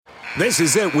This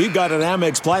is it. We've got an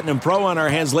Amex Platinum Pro on our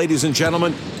hands, ladies and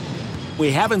gentlemen.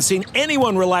 We haven't seen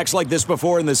anyone relax like this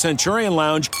before in the Centurion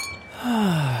Lounge.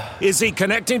 Is he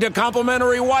connecting to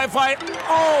complimentary Wi-Fi?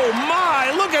 Oh,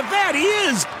 my. Look at that. He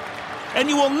is. And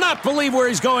you will not believe where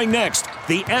he's going next.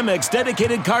 The Amex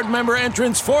dedicated card member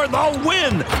entrance for the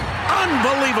win.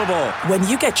 Unbelievable. When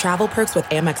you get travel perks with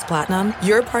Amex Platinum,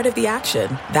 you're part of the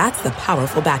action. That's the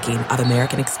powerful backing of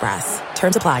American Express.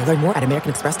 Terms apply. Learn more at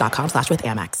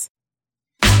americanexpress.com/withAmex.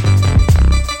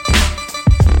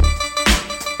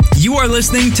 You are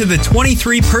listening to the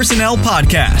 23 Personnel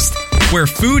Podcast, where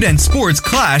food and sports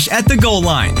clash at the goal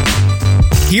line.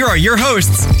 Here are your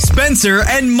hosts, Spencer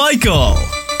and Michael.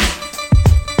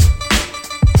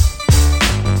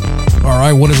 All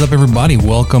right, what is up, everybody?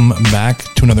 Welcome back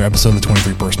to another episode of the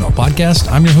 23 Personnel Podcast.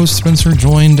 I'm your host, Spencer,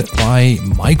 joined by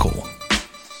Michael.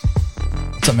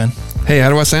 What's up, man? Hey, how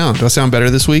do I sound? Do I sound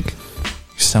better this week?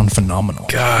 You sound phenomenal.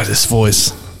 God, this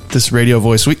voice, this radio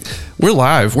voice. We're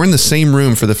live. We're in the same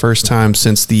room for the first time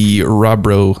since the Rob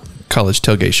Bro College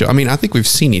Tailgate Show. I mean, I think we've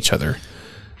seen each other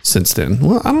since then.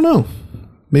 Well, I don't know.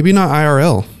 Maybe not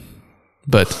IRL,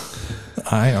 but...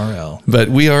 IRL. But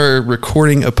we are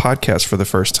recording a podcast for the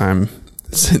first time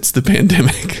since the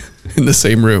pandemic in the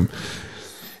same room.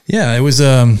 Yeah, it was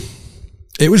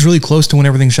really close to when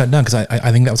everything shut down, because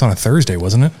I think that was on a Thursday,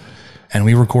 wasn't it? And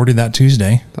we recorded that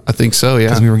Tuesday. I think so, yeah.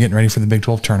 Because we were getting ready for the Big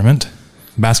 12 tournament,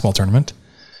 basketball tournament.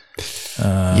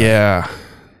 Yeah.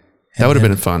 That would have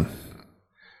been fun.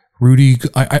 Rudy,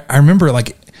 I remember,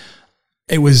 like,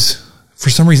 it was,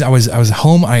 for some reason, I was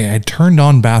home, I had turned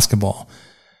on basketball.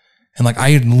 And like, I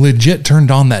had legit turned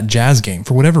on that Jazz game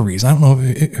for whatever reason. I don't know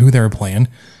who they were playing,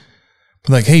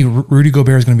 but like, hey, Rudy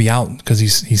Gobert is going to be out because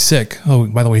he's sick. Oh,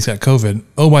 by the way, he's got COVID.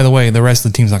 Oh, by the way, the rest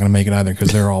of the team's not going to make it either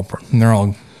because they're all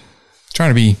trying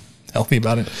to be healthy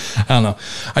about it. I don't know.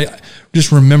 I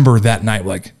just remember that night,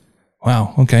 like,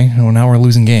 wow, okay, well, now we're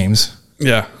losing games.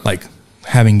 Yeah, like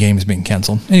having games being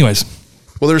canceled. Anyways.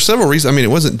 Well, there were several reasons. I mean, it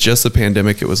wasn't just the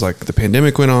pandemic. It was like the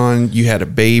pandemic went on. You had a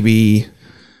baby.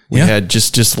 We had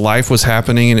just life was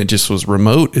happening, and it just was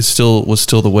remote. It was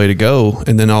still the way to go.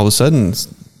 And then all of a sudden,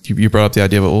 you brought up the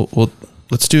idea of, well,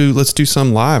 let's do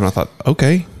some live. And I thought,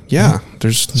 okay, yeah,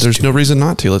 there's no reason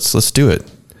not to. Let's do it.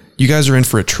 You guys are in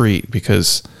for a treat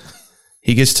because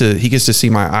he gets to see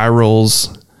my eye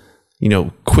rolls,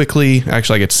 quickly.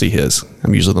 Actually, I get to see his.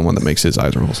 I'm usually the one that makes his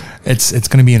eyes rolls. It's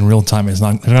going to be in real time. There's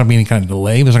not going to be any kind of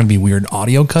delay. There's not going to be weird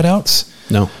audio cutouts.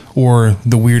 No. Or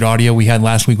the weird audio we had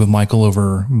last week with Michael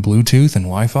over Bluetooth and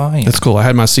Wi-Fi. That's cool. I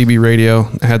had my CB radio.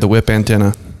 I had the whip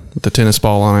antenna with the tennis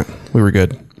ball on it. We were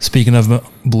good. Speaking of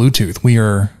Bluetooth, we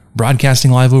are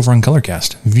broadcasting live over on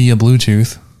Colorcast via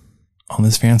Bluetooth on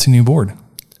this fancy new board.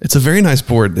 It's a very nice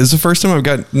board. This is the first time I've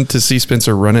gotten to see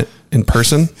Spencer run it in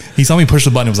person. He saw me push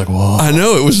the button. It was like, whoa. I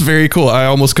know. It was very cool. I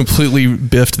almost completely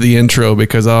biffed the intro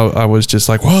because I was just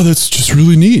like, wow, that's just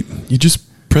really neat. You just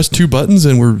press two buttons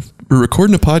and we're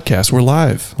recording a podcast. We're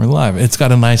live. It's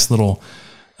got a nice little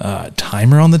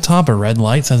timer on the top. A red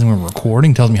light says we're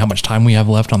recording. Tells me how much time we have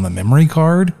left on the memory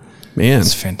card. Man,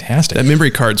 it's fantastic. That memory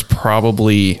card's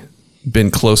probably been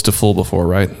close to full before,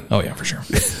 right? Oh, yeah, for sure.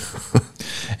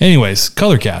 Anyways,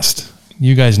 Colorcast.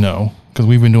 You guys know, because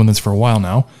we've been doing this for a while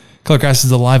now. Colorcast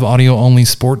is a live audio-only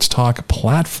sports talk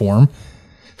platform.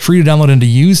 Free to download and to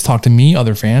use. Talk to me,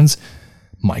 other fans,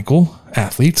 Michael,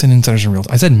 athletes, and insiders and real.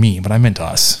 I said me, but I meant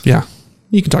us. Yeah.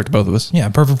 You can talk to both of us. Yeah,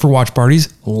 perfect for watch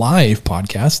parties, live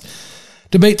podcasts,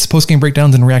 debates, post-game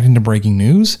breakdowns, and reacting to breaking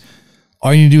news.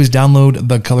 All you need to do is download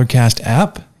the Colorcast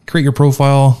app, create your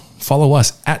profile, follow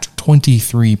us at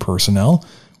 23 Personnel.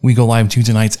 We go live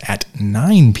Tuesday nights at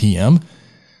 9 p.m.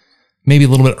 Maybe a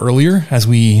little bit earlier as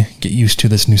we get used to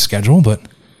this new schedule, but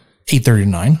 8:30 to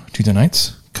 9 Tuesday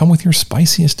nights. Come with your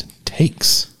spiciest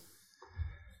takes.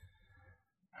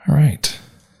 All right.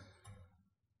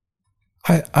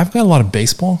 I've got a lot of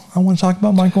baseball I want to talk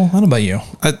about, Michael. How about you?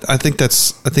 I think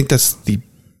that's the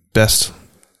best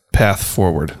path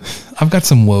forward. I've got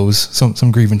some woes,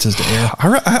 some grievances to air.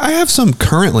 I have some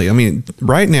currently. I mean,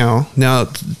 right now,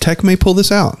 Tech may pull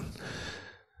this out.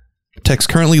 Tech's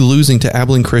currently losing to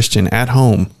Abilene Christian at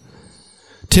home.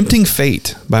 Tempting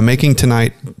fate by making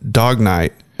tonight dog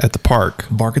night at the park.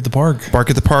 Bark at the park. Bark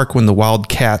at the park when the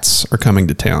Wildcats are coming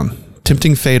to town.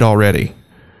 Tempting fate already.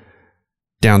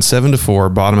 Down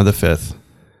 7-4, bottom of the fifth.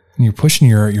 And you're pushing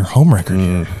your home record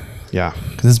here. Yeah.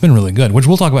 Because it's been really good, which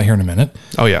we'll talk about here in a minute.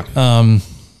 Oh, yeah.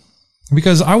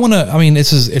 Because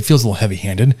it feels a little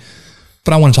heavy-handed,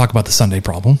 but I want to talk about the Sunday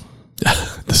problem.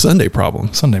 The Sunday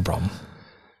problem. Sunday problem.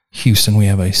 Houston, we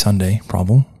have a Sunday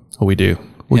problem. Oh, we do.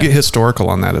 We'll get historical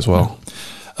on that as well.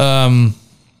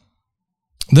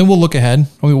 Then we'll look ahead.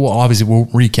 We'll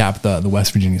recap the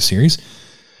West Virginia series.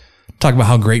 Talk about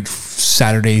how great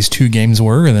Saturday's 2 games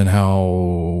were, and then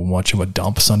how much of a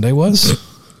dump Sunday was.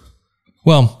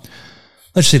 Well,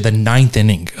 let's say the 9th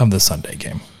inning of the Sunday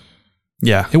game.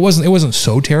 Yeah, it wasn't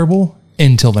so terrible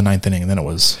until the 9th inning, and then it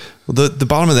was. Well, the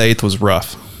bottom of the 8th was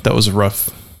rough. That was a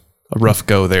rough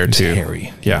go there too.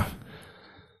 Hairy. Yeah.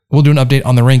 We'll do an update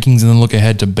on the rankings and then look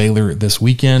ahead to Baylor this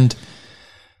weekend.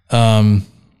 I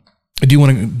do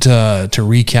want to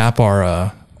recap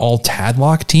our all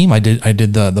Tadlock team. I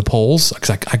did the polls because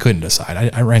I couldn't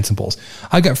decide. I ran some polls.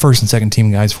 I got first and second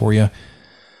team guys for you.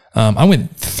 I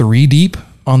went 3 deep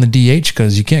on the DH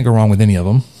because you can't go wrong with any of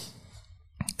them.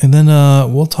 And then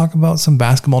we'll talk about some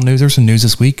basketball news. There's some news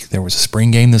this week. There was a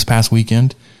spring game this past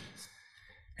weekend,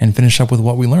 and finish up with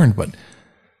what we learned. But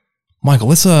Michael,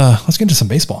 let's get into some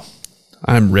baseball.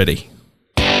 I'm ready.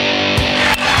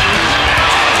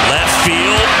 Left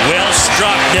field, well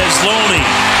struck. Desloney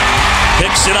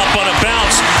picks it up on a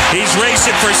bounce. He's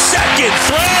racing for second.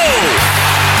 Throw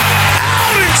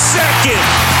out in second.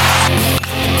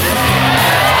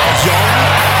 Young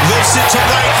lifts it to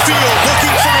right field,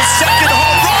 looking for a second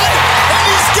home run, and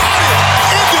he's got it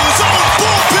into his own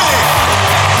bullpen.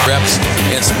 Reps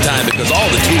and some time because all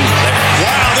the tools are there.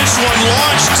 Wow, this one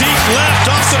launched deep left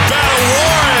off the bat of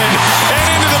Warren and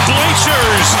into the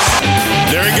bleachers.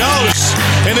 There he goes,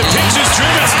 and the pitch is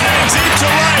driven deep to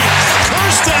right.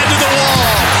 Kjerstad to the wall,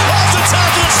 off the top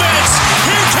of the fence.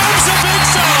 Here comes the big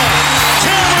fella.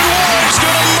 Cameron Warren's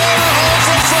going to motor home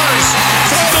from first.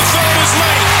 Throw to third is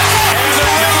late, and the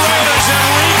Red Raiders have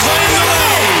reclaimed the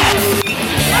lead.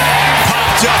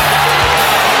 Popped up.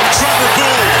 Trevor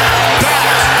Boone back.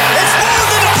 It's more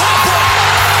than a pop-up.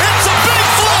 It's a big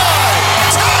fly.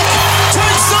 Tech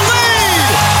takes the lead.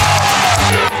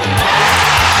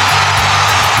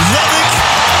 Love it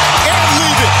and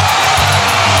leave it.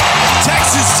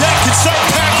 Texas Tech can start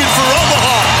packing for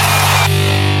Omaha.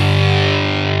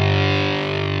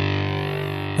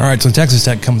 All right, so Texas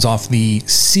Tech comes off the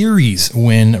series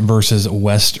win versus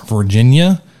West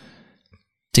Virginia.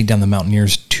 Take down the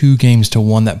Mountaineers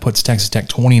 2-1. That puts Texas Tech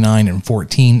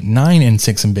 29-14,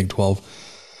 9-6 in Big 12.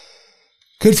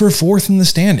 Good for 4th in the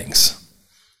standings.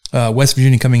 West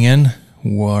Virginia coming in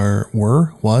I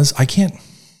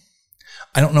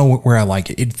don't know where I like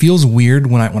it. It feels weird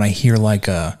when I hear like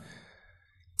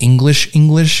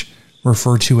English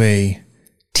refer to a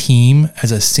team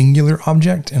as a singular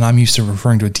object, and I'm used to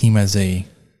referring to a team as a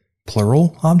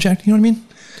plural object. You know what I mean?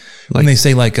 When they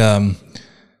say like, I've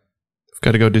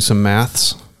got to go do some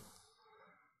maths.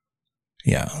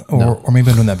 Yeah. Or maybe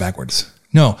I'm doing that backwards.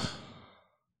 No,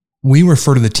 we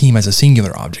refer to the team as a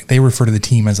singular object. They refer to the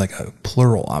team as like a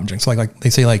plural object. So like they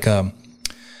say like,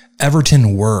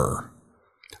 Everton were.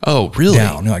 Oh, really?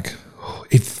 Down. You're like,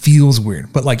 it feels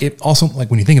weird, but like it also, like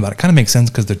when you think about it, kind of makes sense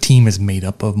because the team is made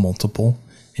up of multiple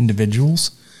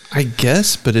individuals. I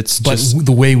guess, but just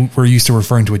the way we're used to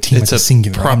referring to a team as a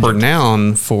singular proper object.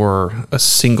 noun for a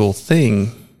single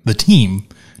thing. The team,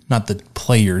 not the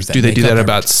players. Do they do that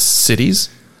about cities?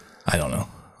 I don't know.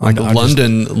 Like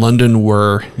London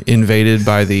were invaded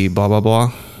by the blah blah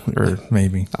blah, or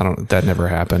maybe that never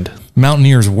happened.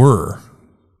 Mountaineers were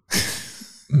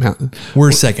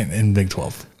second in Big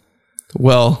 12.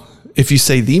 Well, if you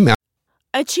say the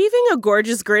Achieving a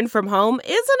gorgeous grin from home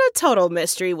isn't a total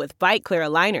mystery with Bite Clear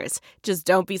aligners. Just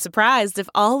don't be surprised if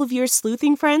all of your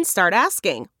sleuthing friends start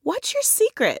asking, "What's your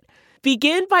secret?"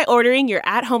 Begin by ordering your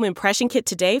at-home impression kit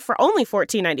today for only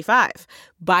 $14.95.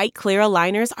 Bite Clear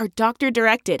aligners are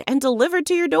doctor-directed and delivered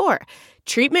to your door.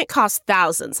 Treatment costs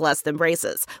thousands less than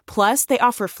braces. Plus, they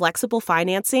offer flexible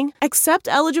financing, accept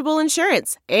eligible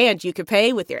insurance, and you can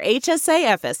pay with your HSA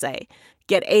FSA.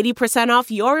 Get 80%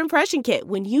 off your impression kit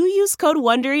when you use code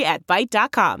WONDERY at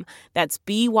Byte.com. That's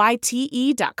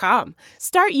BYTE.com.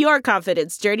 Start your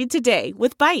confidence journey today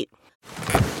with Byte.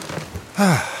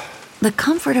 The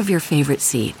comfort of your favorite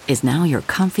seat is now your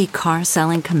comfy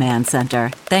car-selling command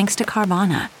center, thanks to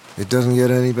Carvana. It doesn't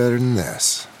get any better than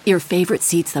this. Your favorite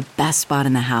seat's the best spot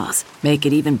in the house. Make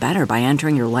it even better by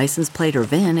entering your license plate or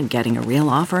VIN and getting a real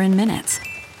offer in minutes.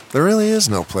 There really is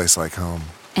no place like home.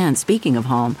 And speaking of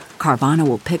home, Carvana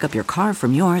will pick up your car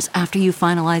from yours after you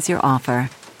finalize your offer.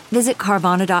 Visit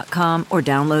Carvana.com or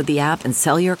download the app and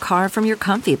sell your car from your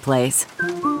comfy place.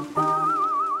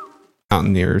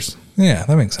 Mountaineers. Yeah,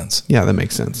 that makes sense. Yeah, that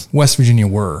makes sense. West Virginia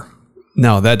were.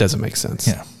 No, that doesn't make sense.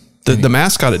 Yeah. The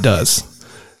mascot, it does.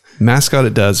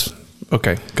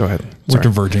 Okay, go ahead. We're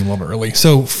diverging a little bit early.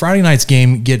 So Friday night's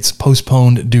game gets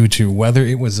postponed due to weather.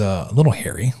 It was a little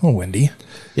hairy, a little windy.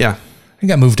 Yeah. It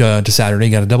got moved to Saturday.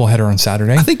 Got a doubleheader on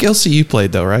Saturday. I think LCU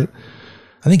played though, right?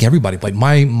 I think everybody played.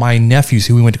 My nephews,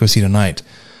 who we went to go see tonight,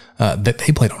 they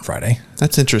played on Friday.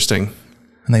 That's interesting.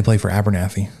 And they play for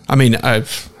Abernathy. I mean, I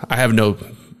have no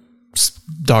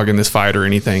dog in this fight or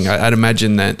anything. I'd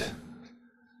imagine that.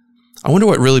 I wonder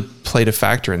what really played a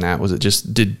factor in that. Was it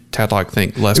just, did Tadlock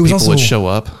think less people would show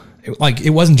up? It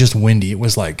wasn't just windy. It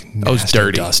was like nasty, it was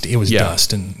dirty, dusty. It was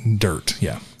dust and dirt.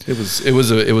 Yeah, it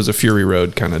was a Fury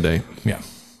Road kind of day. Yeah.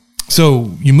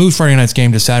 So you move Friday night's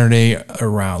game to Saturday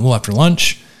around a little after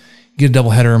lunch. Get a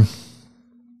doubleheader.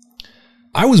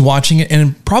 I was watching it,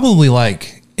 and probably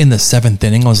like in the 7th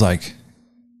inning, I was like,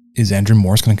 "Is Andrew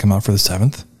Morris going to come out for the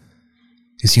 7th?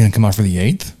 Is he going to come out for the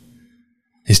 8th?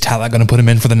 Is Tadlock going to put him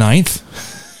in for the 9th?"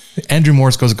 Andrew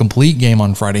Morris goes a complete game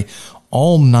on Friday,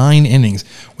 all 9 innings,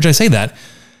 which I say that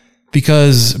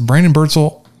because Brandon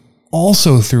Birdsell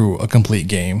also threw a complete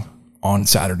game on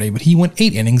Saturday, but he went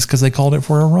 8 innings because they called it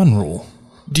for a run rule.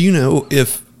 Do you know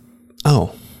if, I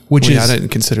didn't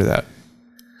consider that.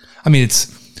 I mean,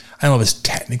 I don't know if it's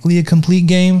technically a complete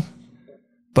game,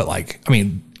 but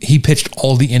he pitched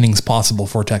all the innings possible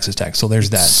for Texas Tech. So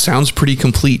there's that. Sounds pretty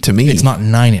complete to me. It's not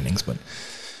 9 innings, but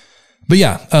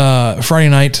yeah,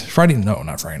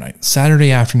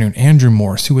 Saturday afternoon, Andrew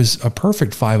Morris, who was a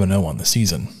perfect 5-0 on the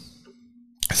season,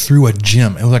 threw a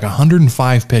gem. It was like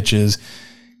 105 pitches,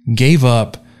 gave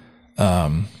up,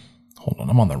 hold on,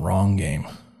 I'm on the wrong game.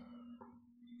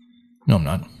 No, I'm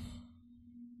not.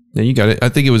 Yeah, you got it. I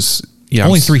think it was,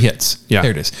 only 3 hits. Yeah.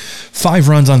 There it is. 5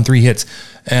 runs on 3 hits.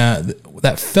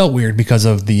 That felt weird because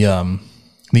of the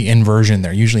inversion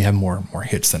there. Usually have more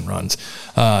hits than runs.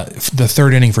 The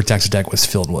 3rd inning for Texas Tech was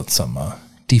filled with some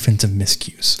defensive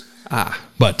miscues.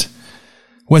 But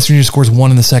West Virginia scores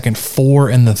 1 in the 2nd, 4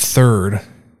 in the 3rd.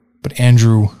 But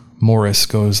Andrew Morris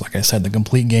goes, like I said, the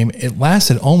complete game. It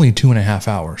lasted only 2.5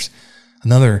 hours.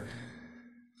 Another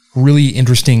really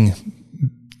interesting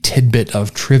tidbit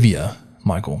of trivia,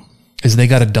 Michael, is they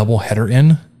got a double header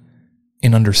in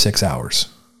under 6 hours.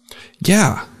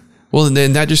 Yeah. Well, and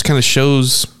then that just kind of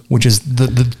shows, which is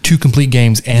the 2 complete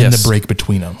games and the break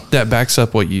between them. That backs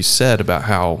up what you said about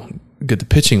how good the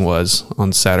pitching was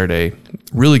on Saturday.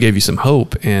 Really gave you some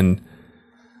hope. And,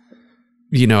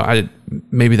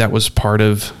 maybe that was part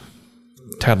of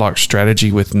Tadlock's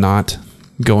strategy with not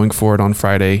going for it on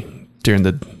Friday during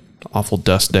the awful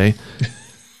dust day.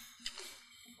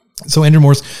 So Andrew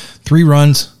Morris,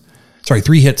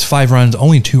 3 hits, 5 runs,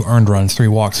 only 2 earned runs, 3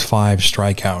 walks, 5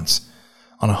 strikeouts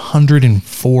on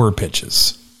 104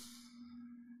 pitches.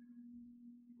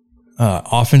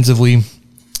 Offensively,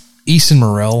 Easton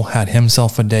Morrell had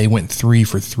himself a day, went 3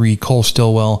 for 3. Cole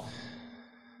Stillwell,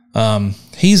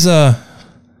 he's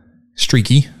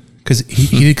streaky because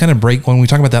he did kind of break. When we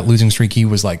talk about that losing streak, he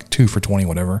was like 2 for 20,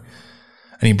 whatever,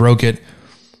 and he broke it.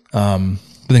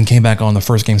 But then came back on the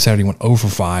first game Saturday, went 0 for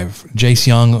 5. Jace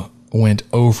Young went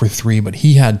 0 for 3, but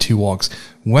he had 2 walks.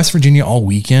 West Virginia all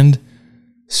weekend,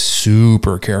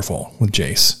 super careful with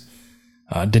Jace.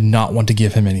 Did not want to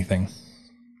give him anything.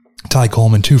 Ty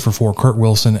Coleman, 2 for 4. Kurt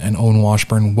Wilson and Owen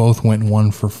Washburn both went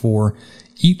 1 for 4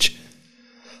 each.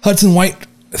 Hudson White,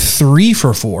 3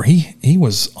 for 4. He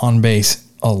was on base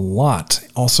a lot.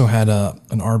 Also had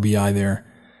an RBI there.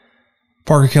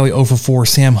 Parker Kelly 0 for 4.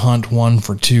 Sam Hunt 1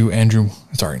 for 2.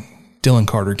 Dylan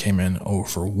Carter came in 0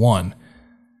 for 1.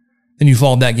 Then you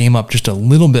followed that game up just a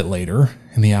little bit later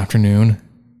in the afternoon,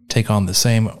 take on the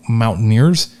same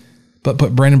Mountaineers, but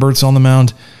put Brandon Birdsell on the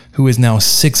mound, who is now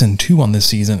 6-2 on this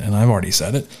season, and I've already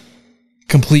said it.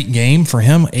 Complete game for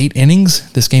him, 8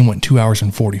 innings. This game went 2 hours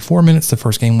and 44 minutes. The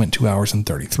first game went 2 hours and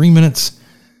 33 minutes.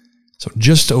 So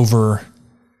just over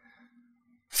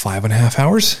 5.5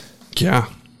 hours. Yeah.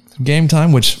 Game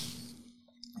time, which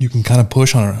you can kind of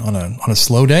push on a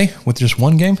slow day with just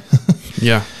one game.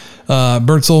 Yeah.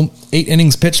 Birdsell, 8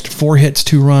 innings pitched, 4 hits,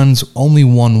 2 runs, only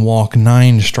 1 walk,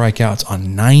 9 strikeouts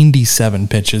on 97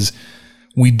 pitches.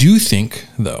 We do think,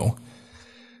 though,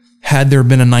 had there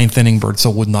been a 9th inning,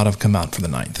 Birdsell would not have come out for the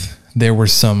 9th. There were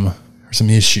some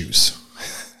issues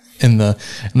in the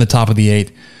top of the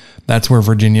 8th. That's where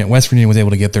West Virginia was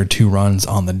able to get their 2 runs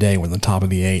on the day with the top of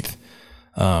the 8th.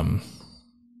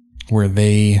 Where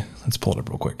let's pull it up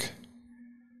real quick.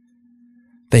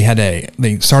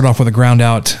 They started off with a ground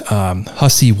out.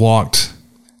 Hussey walked.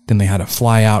 Then they had a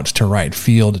fly out to right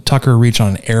field. Tucker reached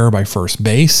on an error by first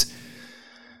base.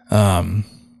 And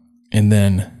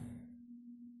then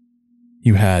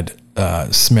you had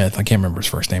Smith. I can't remember his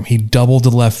first name. He doubled to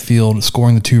left field,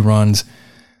 scoring the 2 runs,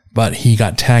 but he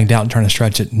got tagged out and trying to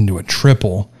stretch it into a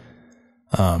triple.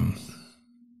 Both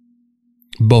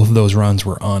of those runs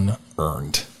were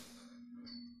unearned.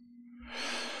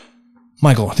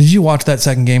 Michael, did you watch that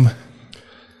second game?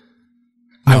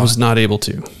 I was not able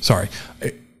to. Sorry.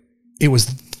 It was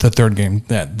the third game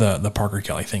that the Parker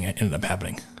Kelly thing ended up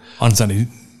happening on Sunday.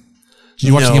 Did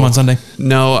you watch the game on Sunday?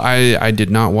 No, I did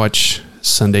not watch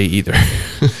Sunday either.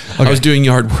 I was doing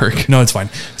yard work. No, it's fine.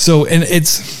 So, and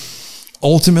it's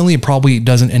ultimately, it probably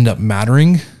doesn't end up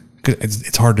mattering.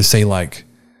 It's hard to say like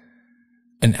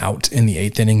an out in the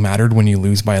 8th inning mattered when you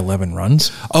lose by 11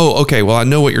 runs. Oh, okay. Well, I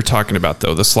know what you're talking about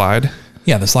though. The slide.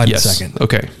 Yeah, the slide in second.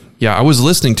 Okay. Yeah, I was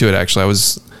listening to it actually.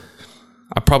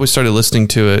 I probably started listening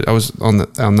to it. I was on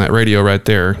that radio right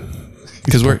there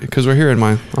because we're here in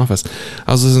my office.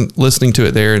 I was listening to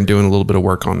it there and doing a little bit of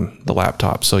work on the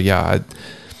laptop. So yeah,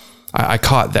 I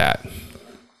caught that.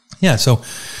 Yeah. So,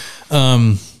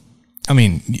 I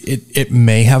mean, it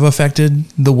may have affected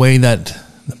the way that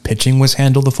the pitching was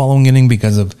handled the following inning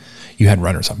because of you had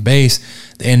runners on base.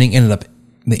 The inning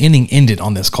ended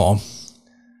on this call.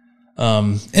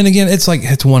 And again,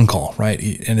 it's one call, right?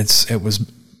 And it was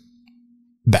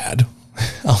bad.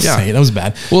 I'll say it. It was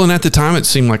bad. Well, and at the time it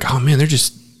seemed like, oh man, they're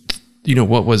just,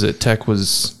 what was it? Tech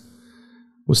was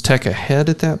Tech ahead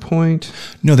at that point?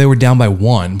 No, they were down by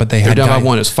 1, but they're down by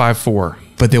 1. It's 5-4.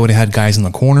 But they would have had guys in the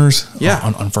corners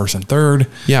on first and third.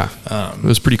 Yeah. It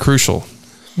was pretty crucial.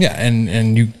 Yeah.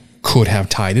 And you could have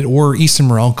tied it, or Easton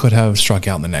Morrell could have struck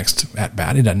out in the next at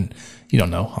bat. You don't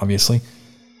know, obviously.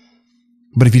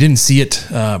 But if you didn't see it,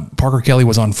 Parker Kelly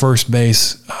was on first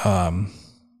base.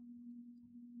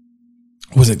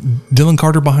 Was it Dylan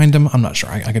Carter behind him? I'm not sure.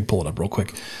 I could pull it up real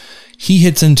quick. He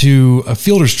hits into a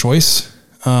fielder's choice.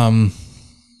 So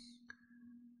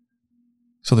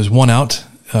there's one out,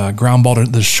 ground ball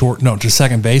to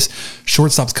second base.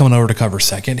 Shortstop's coming over to cover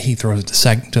second. He throws it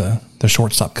to the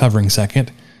shortstop covering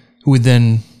second, who would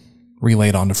then relay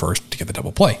it on to first to get the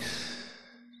double play.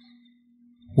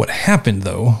 What happened,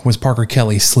 though, was Parker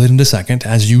Kelly slid into second,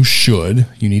 as you should.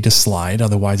 You need to slide,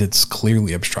 otherwise it's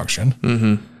clearly obstruction.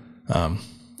 Mm-hmm.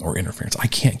 Or interference. I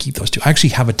can't keep those two. I actually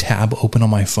have a tab open on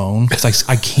my phone because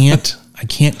I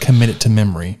can't commit it to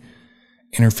memory.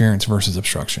 Interference versus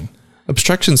obstruction.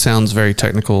 Obstruction sounds very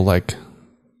technical, like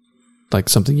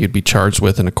something you'd be charged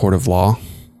with in a court of law.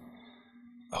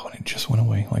 Oh, and it just went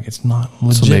away. Like it's not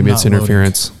legit. So maybe it's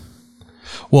interference. Loaded.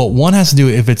 Well, one has to do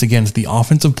if it's against the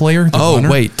offensive player. Runner,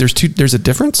 wait, there's a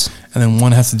difference? And then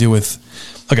one has to do with,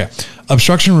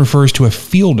 obstruction refers to a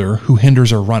fielder who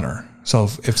hinders a runner. So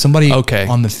if somebody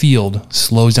on the field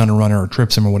slows down a runner or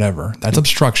trips him or whatever, that's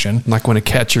obstruction. Like when a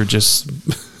catcher just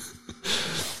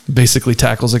basically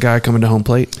tackles a guy coming to home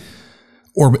plate.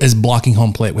 Or is blocking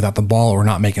home plate without the ball or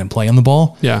not making a play on the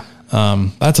ball. Yeah.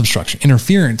 That's obstruction.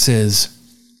 Interference is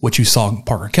what you saw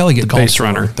Parker Kelly get called base for,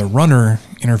 runner. the runner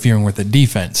interfering with the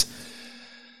defense.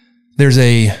 There's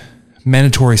a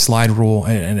mandatory slide rule,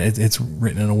 and it's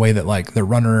written in a way that like the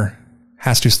runner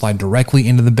has to slide directly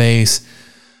into the base.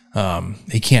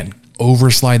 He can't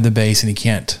overslide the base, and he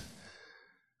can't.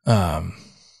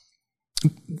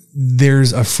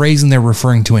 There's a phrase in there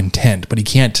referring to intent, but he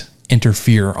can't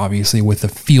interfere, obviously, with the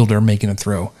fielder making a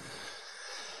throw.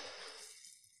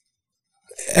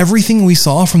 Everything we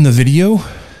saw from the video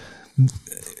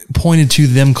pointed to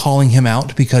them calling him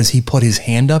out because he put his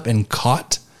hand up and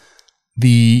caught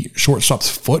the shortstop's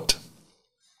foot.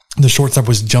 The shortstop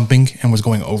was jumping and was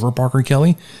going over Parker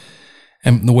Kelly.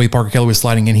 And the way Parker Kelly was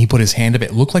sliding in, he put his hand up.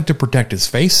 It looked like to protect his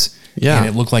face. Yeah. And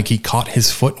it looked like he caught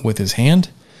his foot with his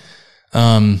hand.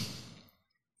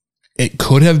 It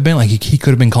could have been like he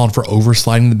could have been called for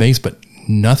oversliding the base, but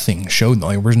nothing showed.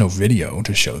 Like, there was no video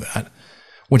to show that,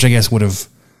 which I guess would have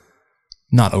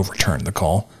not overturned the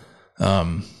call,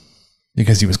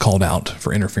 because he was called out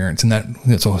for interference, and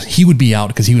so he would be out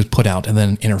because he was put out and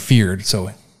then interfered.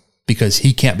 So because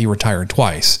he can't be retired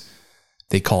twice,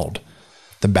 they called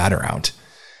the batter out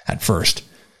at first.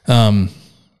 Don't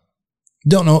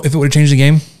know if it would have changed the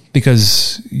game,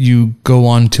 because you go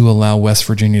on to allow West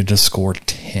Virginia to score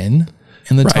 10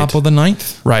 in the top of the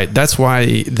ninth. Right. That's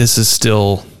why this is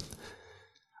still,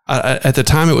 at the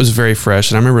time it was very fresh.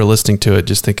 And I remember listening to it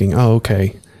just thinking, oh,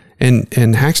 okay. And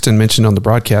Haxton mentioned on the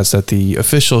broadcast that the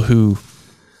official who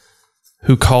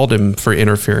called him for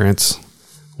interference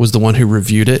was the one who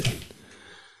reviewed it.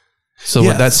 So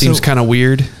yeah, that seems kind of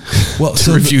weird. Well,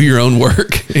 to review your own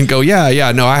work and go,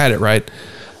 yeah, no, I had it right.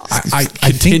 I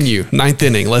continue. Ninth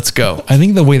inning. Let's go. I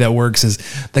think the way that works is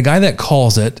the guy that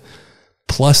calls it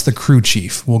plus the crew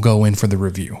chief will go in for the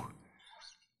review.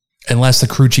 Unless the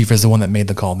crew chief is the one that made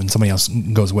the call, then somebody else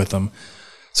goes with them.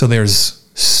 So there's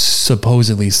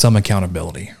supposedly some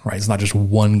accountability, right? It's not just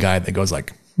one guy that goes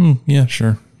like, yeah,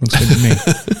 sure. Looks good to me.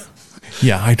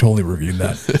 Yeah, I totally reviewed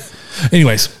that.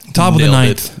 Anyways, top of the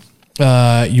ninth,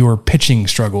 your pitching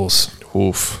struggles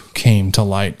came to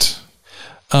light.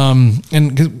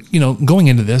 And going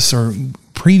into this or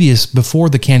before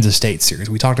the Kansas State series,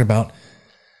 we talked about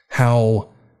how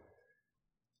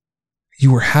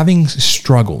you were having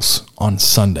struggles on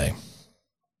Sunday.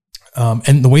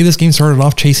 And the way this game started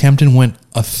off, Chase Hampton went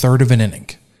a third of an inning.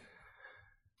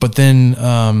 But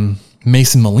then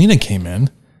Mason Molina came in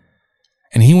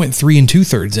and he went 3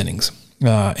 2/3 innings.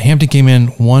 Hampton came in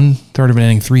 1/3 of an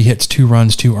inning, 3 hits, 2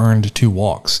 runs, 2 earned, 2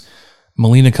 walks.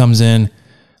 Molina comes in,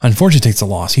 unfortunately takes a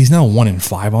loss. He's now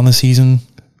 1-5 on the season,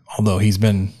 although he's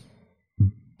been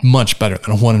much better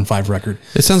than a 1-5 record.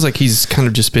 It sounds like he's kind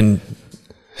of just been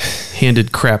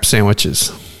handed crap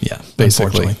sandwiches. Yeah,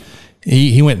 basically.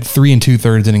 He went 3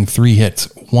 2/3 inning, 3 hits,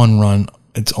 1 run.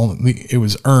 It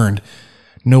was earned,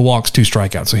 no walks, 2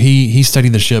 strikeouts. So he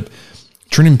steadied the ship.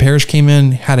 Trenton Parrish came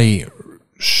in, had a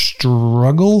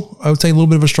struggle, I would say a little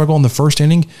bit of a struggle in the first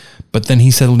inning, but then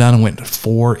he settled down and went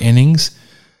 4 innings,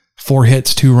 4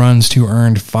 hits, 2 runs, 2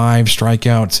 earned, 5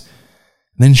 strikeouts.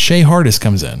 Then Shea Hardis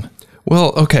comes in.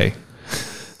 Well, okay.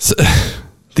 So,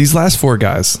 these last 4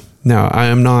 guys, now I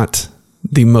am not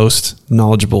the most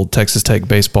knowledgeable Texas Tech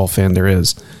baseball fan there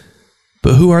is,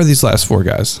 but who are these last 4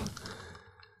 guys?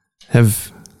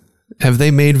 Have they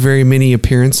made very many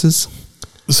appearances?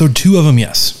 So 2 of them,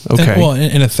 yes. Okay.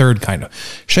 And a third kind of.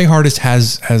 Shea Hardis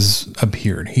has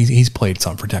appeared. He's played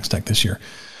some for Texas Tech this year.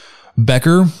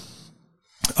 Becker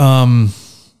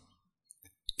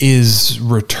is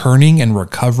returning and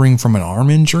recovering from an arm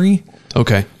injury.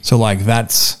 Okay. So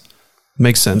that's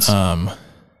makes sense.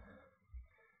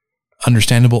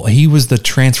 Understandable. He was the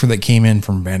transfer that came in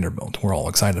from Vanderbilt. We're all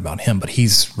excited about him, but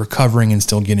he's recovering and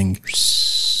still getting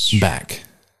back.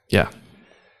 Yeah.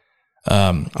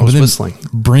 I was whistling.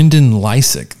 Brendan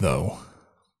Lysick, though,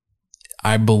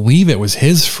 I believe it was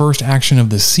his first action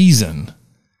of the season,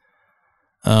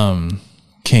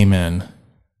 came in.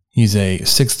 He's a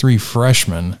 6'3"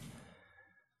 freshman.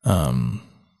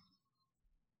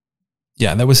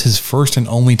 Yeah, that was his first and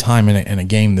only time in a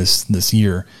game this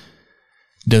year.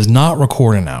 Does not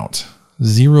record an out.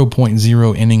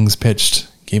 0.0 innings pitched.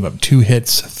 Gave up 2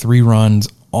 hits, 3 runs,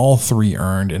 all 3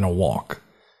 earned, and a walk.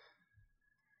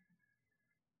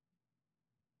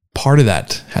 Part of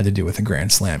that had to do with a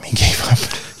grand slam he gave up.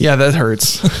 Yeah, that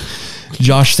hurts.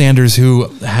 Josh Sanders, who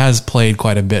has played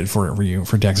quite a bit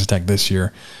for Texas Tech this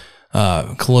year,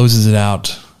 closes it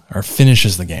out or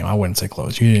finishes the game. I wouldn't say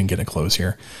close. You didn't get a close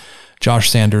here. Josh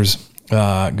Sanders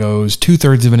goes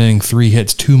 2/3 of an inning, 3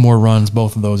 hits, 2 more runs.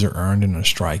 Both of those are earned and a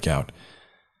strikeout.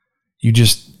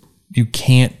 You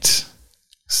can't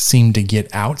seem to get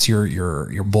outs.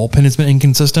 Your bullpen has been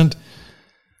inconsistent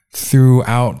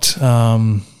throughout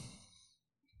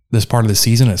this part of the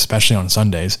season, especially on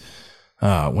Sundays,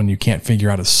 when you can't figure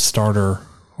out a starter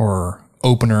or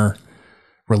opener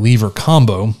reliever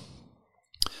combo.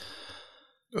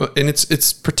 And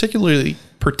it's particularly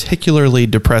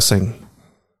depressing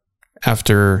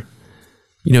after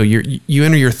you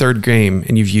enter your 3rd game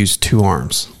and you've used 2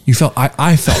 arms.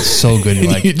 I felt so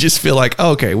good. You just feel like,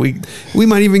 oh, okay, we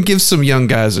might even give some young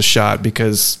guys a shot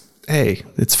because, hey,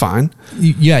 it's fine.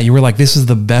 Yeah, you were like, this is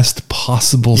the best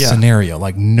possible scenario.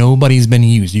 Like, nobody's been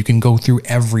used. You can go through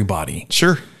everybody.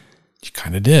 Sure. You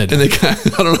kind of did. And I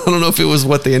don't know if it was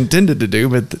what they intended to do,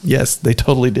 but yes, they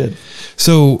totally did.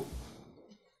 So,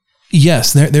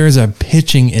 yes, there is a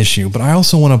pitching issue, but I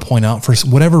also want to point out, for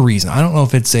whatever reason, I don't know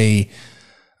if it's a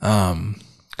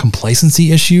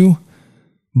complacency issue,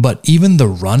 but even the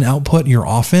run output, your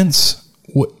offense,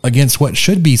 against what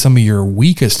should be some of your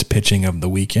weakest pitching of the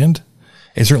weekend,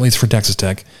 and certainly it's for Texas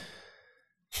Tech,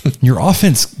 your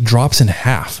offense drops in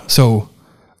half. So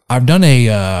I've done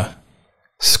a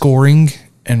scoring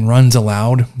and runs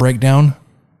allowed breakdown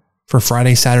for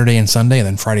Friday, Saturday, and Sunday, and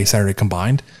then Friday, Saturday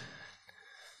combined,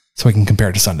 so we can compare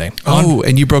it to Sunday.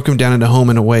 And you broke them down into home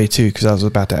and away too, because I was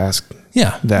about to ask.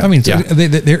 Yeah, that. I mean,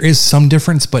 there is some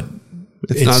difference, but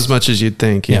it's not as much as you'd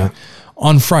think. Yeah.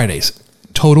 On Fridays,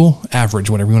 total average,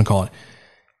 whatever you want to call it,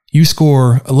 you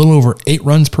score a little over 8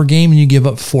 runs per game and you give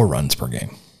up 4 runs per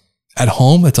game. At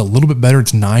home, it's a little bit better.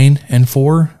 It's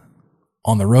 9-4.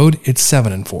 On the road, it's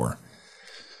 7-4.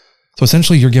 So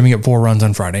essentially, you're giving up 4 runs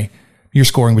on Friday. You're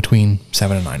scoring between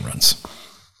 7 and 9 runs.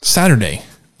 Saturday,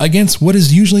 against what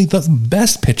is usually the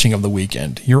best pitching of the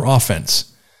weekend, your offense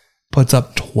puts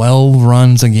up 12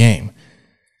 runs a game,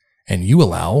 and you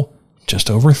allow just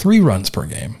over 3 runs per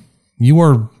game. You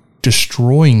are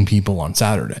destroying people on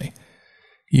Saturday.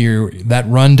 That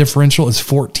run differential is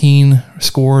 14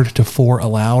 scored to 4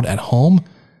 allowed at home,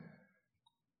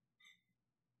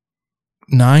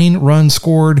 9 runs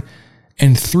scored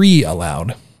and 3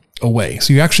 allowed away.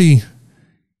 So you actually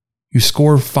You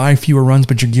score 5 fewer runs,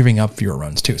 but you're giving up fewer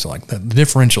runs too. So like the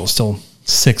differential is still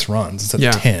 6 runs instead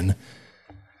of 10.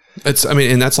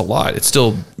 And that's a lot. It's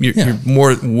still, you're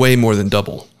way more than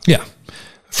double. Yeah.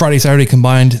 Friday, Saturday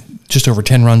combined, just over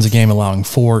 10 runs a game, allowing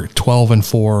 12 and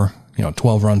 4,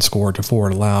 12 runs scored to 4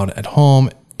 allowed at home,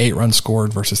 8 runs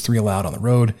scored versus 3 allowed on the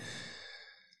road.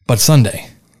 But Sunday,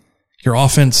 your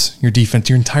offense, your defense,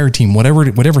 your entire team,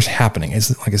 whatever's happening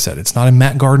is, like I said, it's not a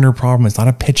Matt Gardner problem. It's not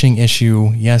a pitching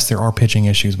issue. Yes, there are pitching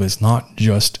issues, but it's not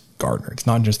just Gardner. It's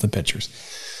not just the pitchers.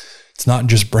 It's not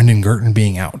just Brendan Girton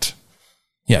being out.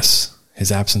 Yes,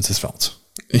 his absence is felt.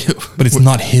 But it's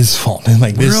not his fault.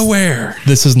 Like we're aware.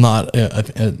 This is not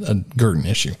a Girton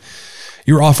issue.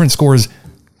 Your offense scores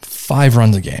 5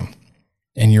 runs a game,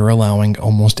 and you're allowing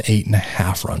almost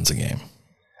 8.5 runs a game.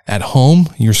 At home,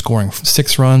 you're scoring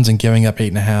 6 runs and giving up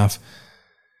 8.5.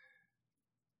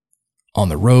 On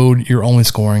the road, you're only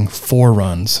scoring 4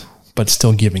 runs, but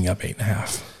still giving up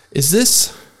 8.5. Is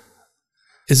this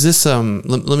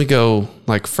let me go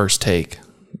like first take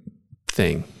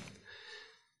thing.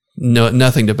 No,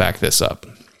 nothing to back this up.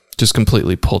 Just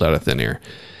completely pulled out of thin air.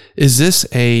 Is this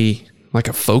a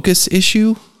focus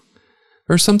issue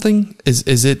or something?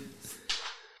 Is it?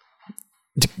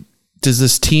 Does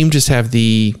this team just have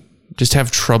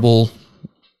trouble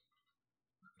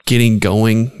getting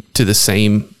going to the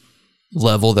same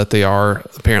level that they are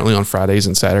apparently on Fridays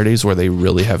and Saturdays, where they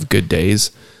really have good days,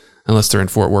 unless they're in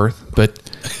Fort Worth? But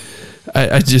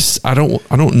I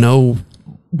don't know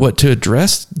what to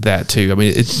address that to. I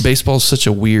mean, baseball's such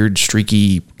a weird,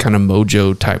 streaky kind of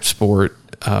mojo type sport.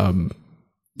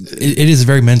 It is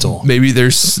very mental. Maybe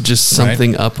there's just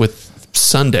something up with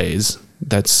Sundays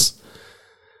that's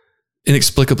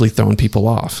inexplicably throwing people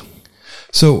off.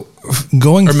 So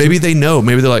maybe they know.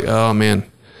 Maybe they're like, oh man,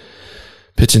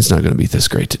 pitching's not going to be this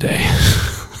great today.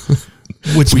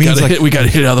 Which we got to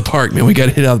hit it out of the park, man. We got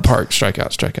to hit it out of the park. Strike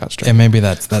out. And maybe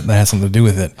that has something to do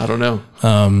with it. I don't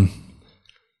know.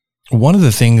 One of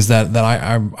the things that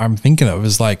I'm thinking of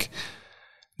is like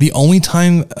the only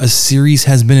time a series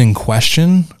has been in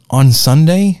question on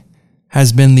Sunday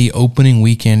has been the opening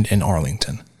weekend in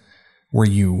Arlington, where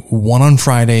you won on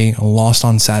Friday, lost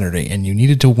on Saturday, and you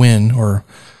needed to win, or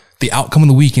the outcome of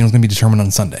the weekend was going to be determined on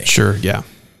Sunday. Sure, yeah.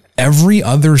 Every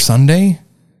other Sunday,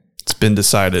 it's been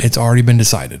decided. It's already been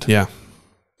decided. Yeah,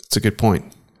 it's a good point.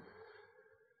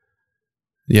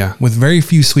 Yeah, with very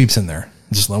few sweeps in there.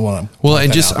 Just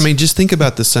just think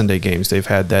about the Sunday games. They've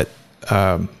had that.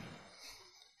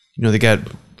 They got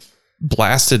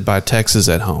blasted by Texas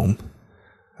at home.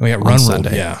 We got on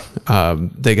Sunday. Yeah.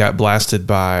 They got blasted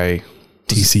by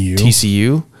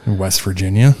TCU, West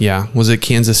Virginia. Yeah. Was it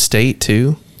Kansas State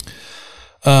too?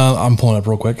 I'm pulling up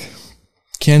real quick.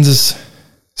 Kansas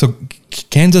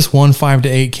won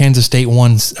 5-8. Kansas State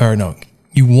won,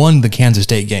 you won the Kansas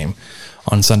State game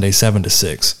on Sunday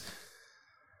 7-6.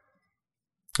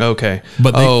 Okay.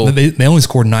 But they only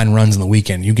scored 9 runs in the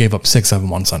weekend. You gave up 6 of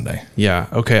them on Sunday. Yeah.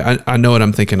 Okay. I know what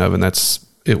I'm thinking of, and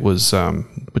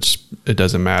which it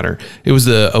doesn't matter. It was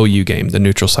the OU game, the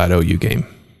neutral side OU game.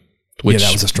 Which,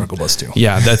 that was a struggle bus too.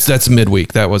 Yeah, that's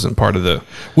midweek. That wasn't part of the.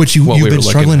 Which you've been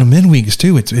struggling in midweeks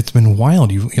too. It's been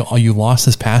wild. You lost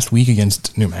this past week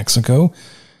against New Mexico,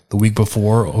 the week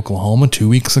before Oklahoma, 2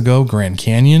 weeks ago Grand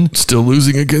Canyon. Still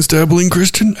losing against Abilene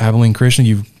Christian.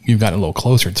 You've gotten a little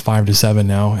closer. It's 5-7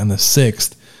 now, and the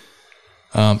 6th.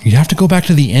 You have to go back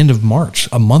to the end of March,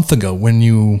 a month ago, when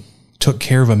you took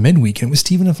care of a midweek. And it was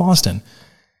Stephen F. Austin.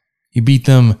 You beat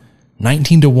them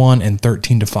 19-1 and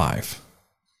 13-5.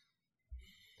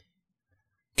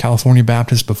 California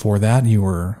Baptist before that, you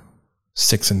were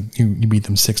 6 and you beat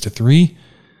them 6-3.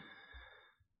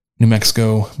 New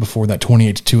Mexico before that,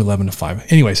 28-2,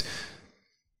 11-5. Anyways,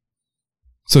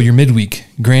 so your midweek,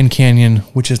 Grand Canyon,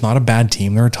 which is not a bad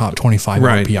team. They're a top 25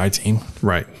 RPI team.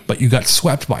 Right. But you got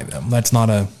swept by them. That's not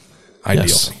a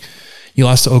ideal thing. You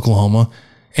lost to Oklahoma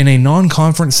in a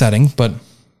non-conference setting, but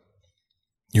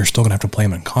you're still going to have to play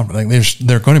them in conference. Like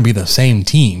they're going to be the same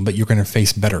team, but you're going to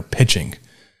face better pitching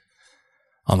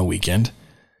on the weekend.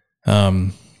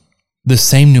 The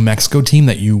same New Mexico team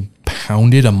that you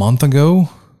pounded a month ago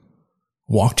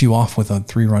walked you off with a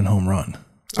 3-run home run.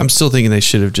 I'm still thinking they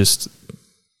should have just.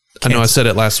 I know I said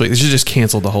it last week. They should just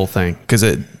cancel the whole thing because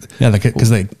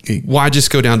why just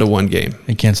go down to one game?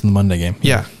 They canceled the Monday game.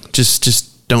 Yeah,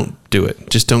 just don't do it.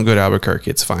 Just don't go to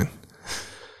Albuquerque. It's fine.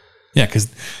 Yeah,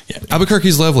 because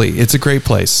Albuquerque's lovely. It's a great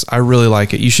place. I really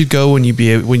like it. You should go when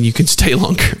you can stay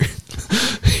longer.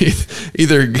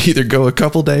 either go a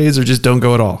couple days or just don't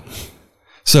go at all.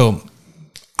 So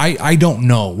I don't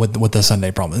know what the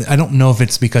Sunday problem is. I don't know if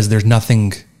it's because there's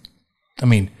nothing. I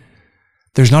mean,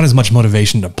 there's not as much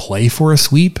motivation to play for a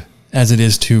sweep as it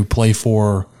is to play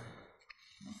for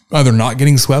either not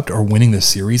getting swept or winning the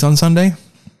series on Sunday.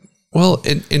 Well,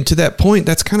 and to that point,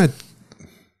 that's kind of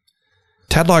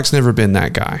Tadlock's never been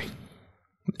that guy.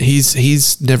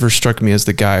 He's never struck me as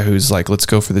the guy who's like, let's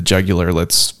go for the jugular,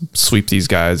 let's sweep these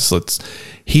guys.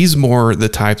 He's more the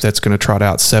type that's going to trot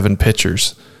out 7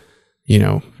 pitchers, you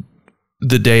know,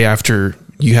 the day after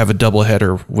you have a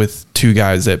doubleheader with 2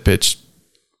 guys that pitch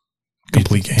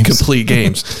complete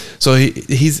games. So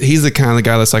he's the kind of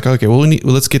guy that's like, okay, well,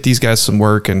 let's get these guys some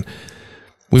work, and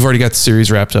we've already got the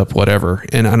series wrapped up, whatever.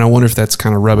 And I wonder if that's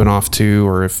kind of rubbing off too,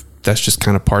 or if that's just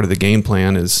kind of part of the game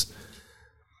plan. Is,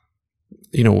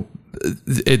 you know,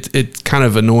 it's kind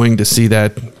of annoying to see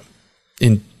that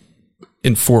in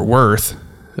Fort Worth.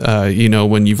 You know,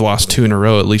 when you've lost 2 in a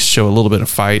row, at least show a little bit of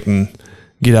fight and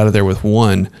get out of there with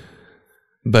 1.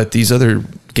 But these other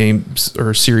games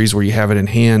or series where you have it in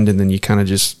hand and then you kind of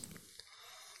just,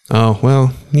 oh,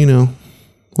 well, you know,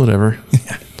 whatever.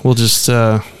 Yeah. We'll just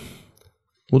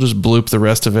bloop the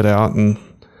rest of it out, and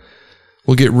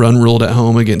we'll get run ruled at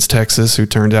home against Texas, who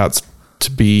turned out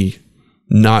to be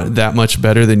not that much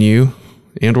better than you,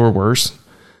 and or worse.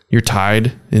 You're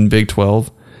tied in Big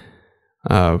 12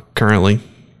 currently,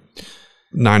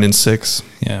 9-6.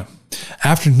 Yeah.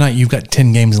 After tonight, you've got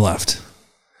 10 games left.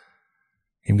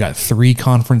 You've got 3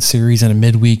 conference series and a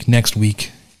midweek next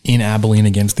week in Abilene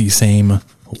against the same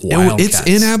Wildcats. It's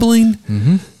in Abilene?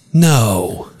 Mm-hmm.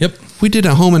 No. Yep. We did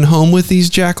a home and home with these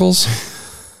Jackals.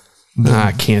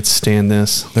 I can't stand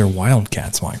this. They're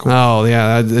Wildcats, Michael. Oh,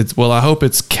 yeah. Well, I hope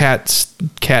it's Cat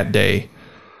Day.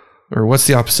 Or what's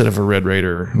the opposite of a Red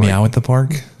Raider? Meow at the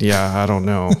park? Yeah, I don't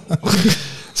know.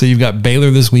 So you've got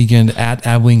Baylor this weekend at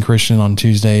Abilene Christian on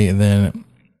Tuesday, and then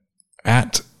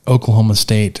at Oklahoma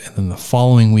State, and then the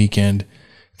following weekend,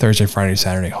 Thursday, Friday,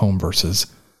 Saturday, home versus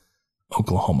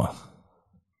Oklahoma.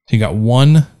 So you got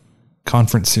 1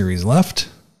 conference series left.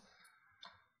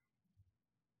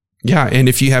 Yeah, and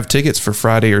if you have tickets for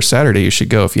Friday or Saturday, you should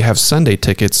go. If you have Sunday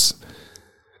tickets,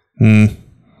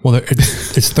 well,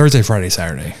 it's Thursday, Friday,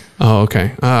 Saturday. Oh,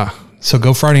 okay. So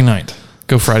go Friday night.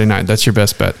 Go Friday night. That's your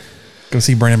best bet. Go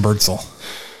see Brandon Birdsell,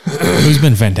 who's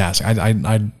been fantastic.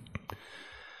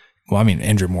 Well, I mean,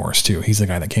 Andrew Morris too. He's the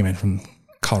guy that came in from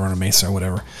Colorado Mesa or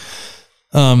whatever.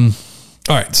 All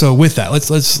right. So with that,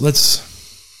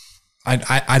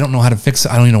 I don't know how to fix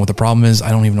it. I don't even know what the problem is.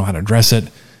 I don't even know how to address it.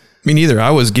 Me neither. I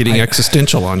was getting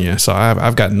existential on you, so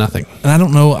I've got nothing. And I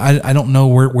don't know. I don't know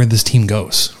where this team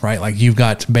goes, right? Like, you've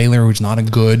got Baylor, who's not a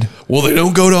good. Well, they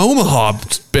don't go to Omaha,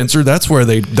 Spencer. That's where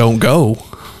they don't go.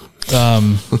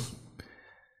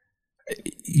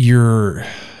 You're,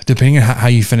 depending on how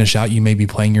you finish out, you may be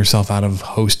playing yourself out of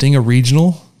hosting a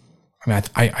regional. I mean,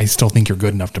 I still think you're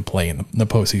good enough to play in the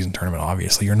postseason tournament.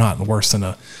 Obviously, you're not worse than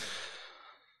the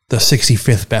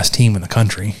 65th best team in the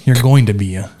country. You're going to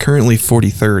be currently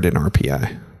 43rd in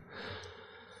RPI.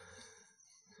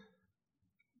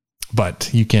 But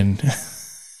you can,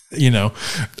 you know,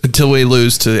 until we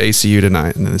lose to ACU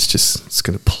tonight, and then it's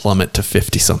going to plummet to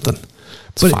 50 something.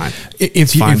 It's fine.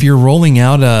 If you're rolling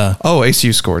out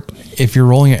ACU scored. If you're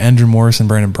rolling out Andrew Morris and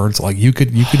Brandon Birdsell, like you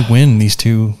could win these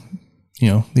 2, you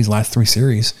know, these last 3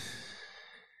 series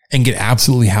and get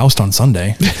absolutely housed on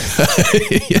Sunday.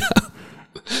 Yeah.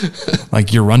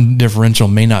 Like, your run differential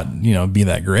may not, you know, be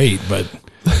that great, but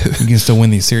you can still win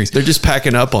these series. They're just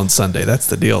packing up on Sunday. That's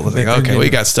the deal. Like, okay, we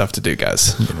got stuff to do,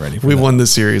 guys. We won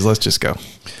this series. Let's just go.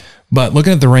 But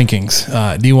looking at the rankings,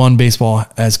 D1 baseball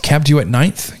has kept you at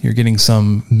 9th. You're getting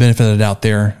some benefit of the doubt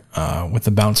there with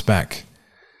the bounce back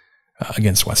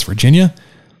against West Virginia.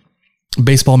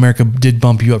 Baseball America did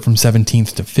bump you up from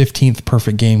 17th to 15th.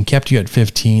 Perfect Game kept you at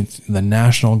 15th. The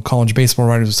National College Baseball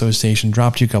Writers Association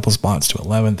dropped you a couple spots to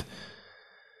 11th.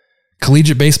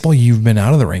 Collegiate Baseball, you've been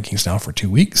out of the rankings now for 2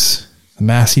 weeks. The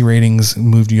Massey ratings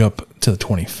moved you up to the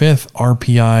 25th.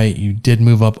 RPI, you did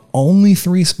move up only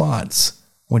 3 spots,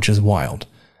 which is wild.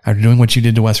 After doing what you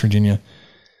did to West Virginia.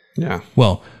 Yeah.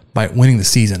 Well, by winning the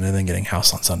season and then getting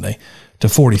housed on Sunday. To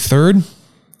 43rd.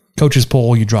 Coaches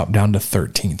poll, you drop down to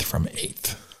 13th from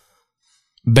 8th.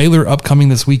 Baylor upcoming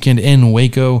this weekend in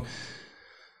Waco.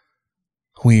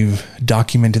 We've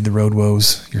documented the road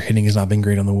woes. Your hitting has not been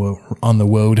great on the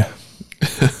road.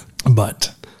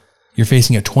 But you're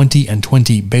facing a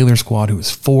 20-20 Baylor squad who is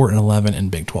 4-11 in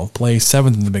Big 12 play,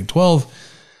 7th in the Big 12.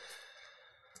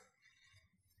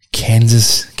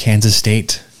 Kansas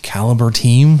State caliber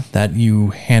team that you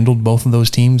handled both of those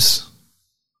teams.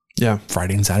 Yeah.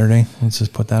 Friday and Saturday. Let's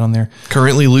just put that on there.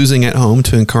 Currently losing at home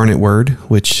to Incarnate Word,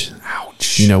 which,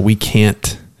 ouch. You know, we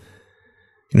can't,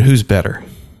 you know, who's better?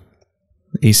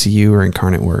 ACU or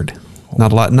Incarnate Word?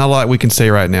 Not a lot we can say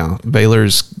right now.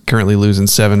 Baylor's currently losing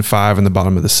 7-5 in the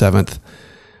bottom of the 7th.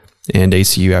 And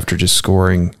ACU, after just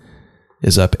scoring,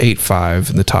 is up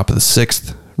 8-5 in the top of the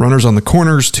 6th. Runners on the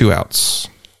corners, 2 outs.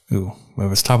 Ooh, well,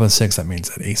 if it's top of the 6th, that means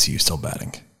that ACU is still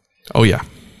batting. Oh, yeah.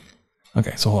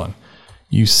 Okay, so hold on.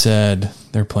 You said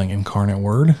they're playing Incarnate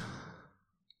Word?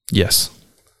 Yes.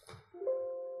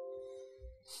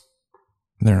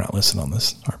 They're not listed on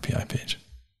this RPI page.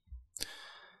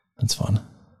 That's fun.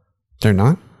 They're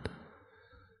not?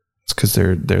 It's because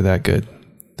they're that good.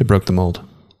 They broke the mold.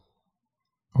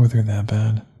 Or they're that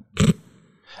bad.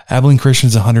 Abilene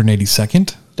Christian's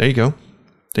 182nd. There you go.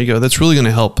 That's really going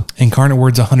to help. Incarnate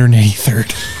Word's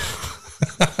 183rd.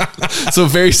 So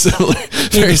very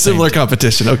similar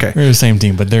competition. Okay. They're the same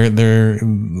team, but they're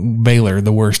Baylor,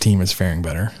 the worst team, is faring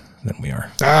better than we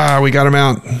are. We got them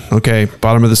out. Okay.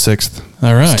 Bottom of the 6th.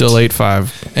 All right. Still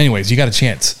 8-5. Anyways, you got a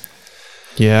chance.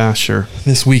 Yeah, sure.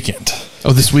 This weekend.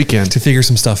 Oh, this weekend. To figure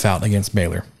some stuff out against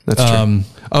Baylor. That's true.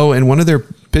 And one of their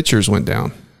pitchers went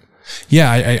down.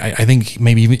 Yeah, I think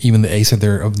maybe even the ace of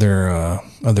their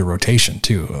rotation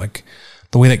too. Like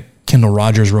the way that Kendall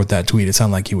Rogers wrote that tweet, it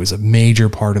sounded like he was a major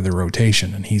part of the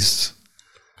rotation, and he's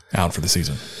out for the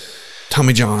season.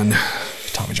 Tommy John,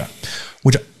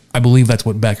 which I believe that's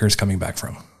what Becker's coming back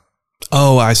from.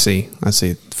 Oh, I see.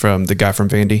 From the guy from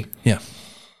Vandy. Yeah.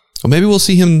 Well, maybe we'll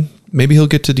see him. Maybe he'll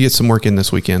get some work in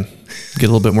this weekend. Get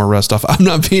a little bit more rust off. I'm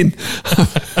not being a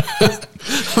jerk.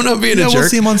 We'll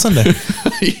see him on Sunday.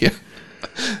 Yeah.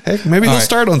 Heck, maybe they'll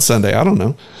start on Sunday. I don't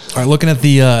know. All right, looking at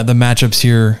the matchups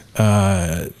here,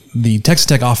 the Texas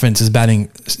Tech offense is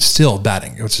still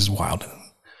batting, which is wild.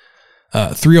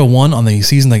 301 on the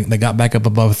season. They got back up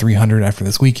above 300 after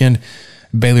this weekend.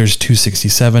 Baylor's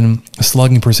 267.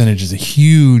 Slugging percentage is a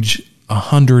huge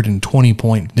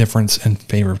 120-point difference in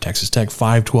favor of Texas Tech,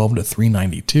 512 to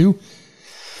 392.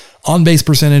 On base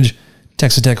percentage,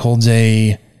 Texas Tech holds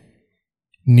a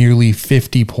nearly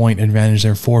 50-point advantage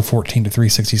there, 414 to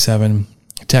 367.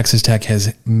 Texas Tech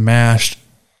has mashed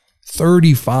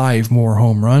 35 more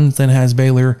home runs than has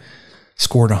Baylor,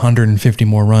 scored 150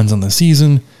 more runs on the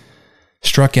season,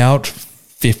 struck out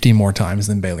 50 more times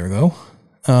than Baylor, though.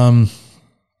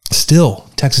 Still,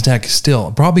 Texas Tech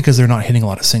probably because they're not hitting a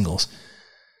lot of singles,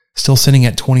 still sitting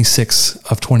at 26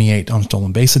 of 28 on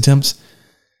stolen base attempts.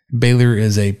 Baylor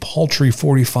is a paltry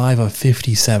 45 of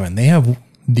 57. They have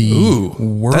the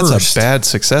worst. That's a bad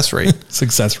success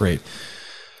rate.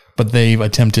 But they've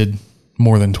attempted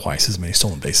more than twice as many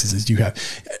stolen bases as you have.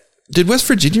 Did West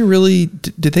Virginia really,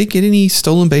 did they get any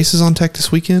stolen bases on Tech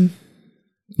this weekend?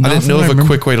 I didn't know of a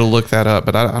quick way to look that up,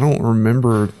 but I don't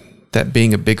remember that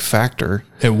being a big factor.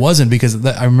 It wasn't, because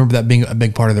I remember that being a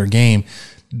big part of their game.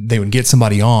 They would get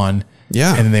somebody on,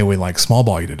 and then they would like small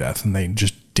ball you to death, and they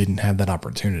just didn't have that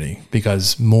opportunity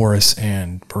because Morris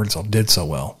and Birdsall did so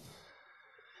well.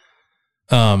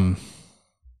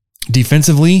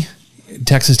 Defensively,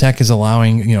 Texas Tech is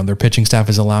allowing, their pitching staff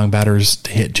is allowing batters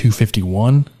to hit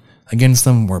 251 against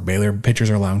them, where Baylor pitchers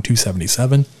are allowing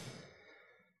 277.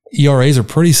 ERAs are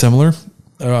pretty similar,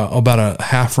 about a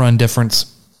half run difference.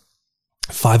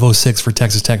 506 for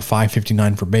Texas Tech,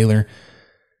 559 for Baylor.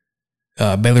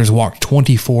 Baylor's walked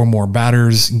 24 more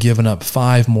batters, given up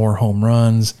 5 more home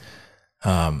runs,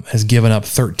 has given up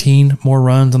 13 more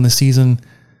runs on the season.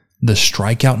 The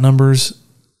strikeout numbers,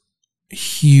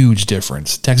 huge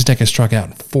difference. Texas Tech has struck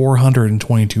out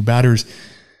 422 batters.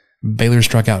 Baylor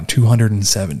struck out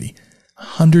 270.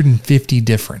 150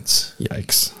 difference.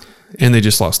 Yikes. And they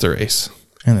just lost their ace.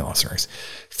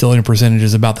 Fielding percentage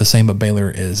is about the same, but Baylor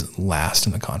is last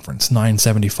in the conference,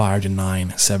 975 to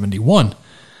 971.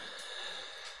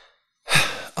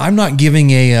 I'm not giving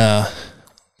the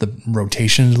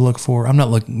rotation to look for. I'm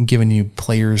not giving you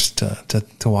players to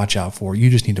watch out for.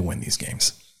 You just need to win these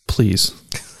games. Please.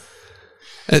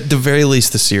 At the very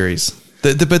least, the series.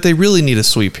 But they really need a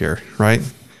sweep here, right?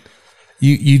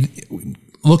 You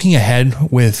looking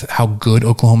ahead with how good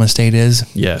Oklahoma State is,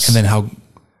 yes, and then how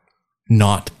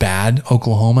not bad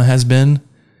Oklahoma has been.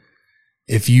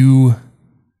 If you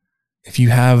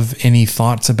have any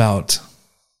thoughts about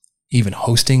even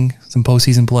hosting some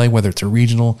postseason play, whether it's a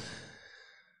regional,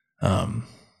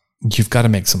 you've got to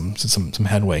make some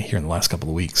headway here in the last couple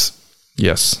of weeks.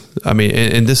 Yes. I mean,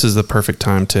 and this is the perfect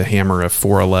time to hammer a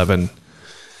 4-11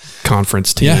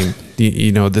 conference team.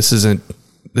 Yeah. This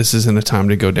isn't a time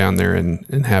to go down there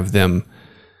and have them,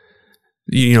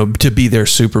 to be their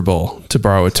Super Bowl, to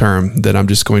borrow a term that I'm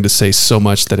just going to say so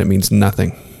much that it means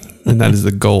nothing. And that is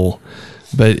the goal.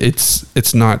 But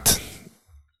it's not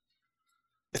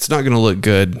going to look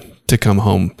good to come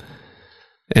home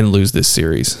and lose this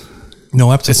series.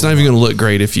 No, absolutely. It's not even going to look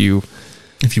great if you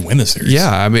If you win the series. Yeah.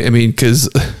 I mean, because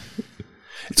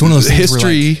it's one of those things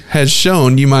history has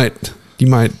shown you might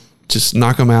just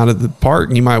knock them out of the park,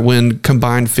 and you might win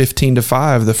combined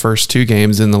 15-5 the first 2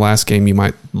 games. In the last game, you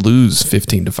might lose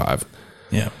 15-5.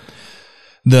 Yeah.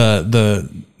 The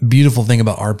beautiful thing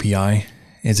about RPI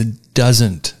is it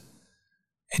doesn't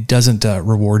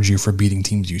reward you for beating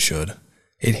teams you should.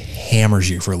 It hammers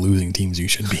you for losing teams you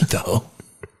should beat, though.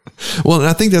 Well, and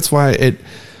I think that's why it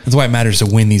matters to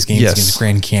win these games against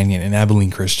Grand Canyon and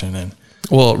Abilene Christian and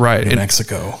New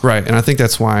Mexico. Right. And I think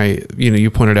that's why,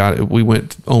 you pointed out we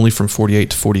went only from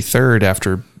 48 to 43rd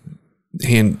after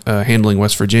handling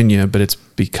West Virginia, but it's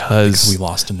because we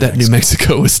lost to New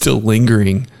Mexico is still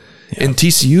lingering. Yeah. And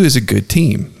TCU is a good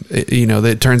team.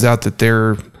 It turns out that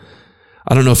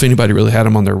I don't know if anybody really had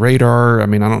them on their radar. I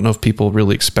mean, I don't know if people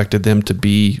really expected them to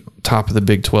be top of the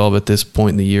Big 12 at this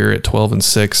point in the year at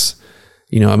 12-6.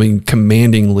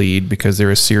 Commanding lead because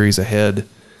they're a series ahead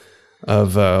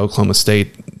of Oklahoma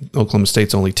State. Oklahoma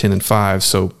State's only 10-5,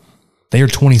 so they are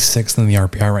 26th in the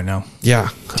RPI right now. Yeah,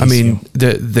 TCU. I mean,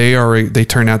 they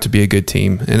turn out to be a good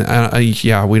team, and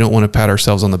we don't want to pat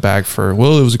ourselves on the back for it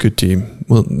was a good team.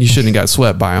 Well, you shouldn't have got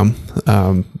swept by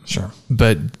them. Sure,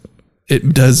 but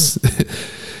it does.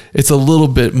 It's a little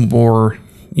bit more.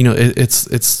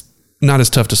 It's not as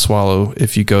tough to swallow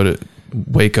if you go to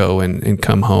Waco and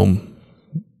come home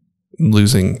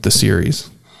losing the series.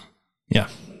 Yeah.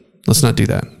 Let's not do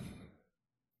that.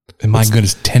 And my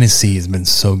goodness, Tennessee has been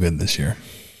so good this year.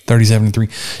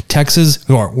 37-3. Texas,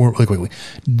 really quickly.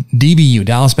 DBU,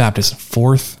 Dallas Baptist,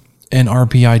 4th in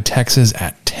RPI. Texas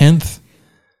at 10th.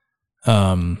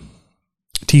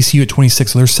 TCU at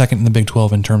 26, so they're second in the Big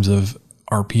 12 in terms of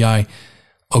RPI.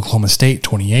 Oklahoma State,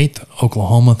 28th.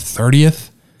 Oklahoma,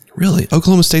 30th. Really?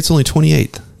 Oklahoma State's only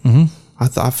 28th? Mm-hmm.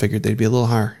 I figured they'd be a little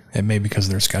higher. It may be because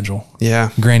of their schedule. Yeah.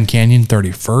 Grand Canyon,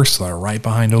 31st, so they're right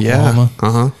behind Oklahoma.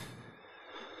 Yeah.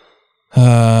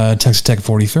 Uh-huh. Texas Tech,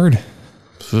 43rd.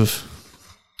 Oof.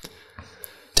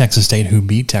 Texas State, who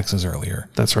beat Texas earlier.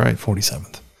 That's right.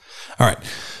 47th. All right.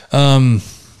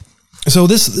 So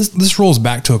this rolls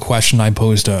back to a question I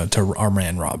posed to our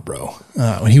man, Rob Bro.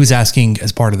 When he was asking,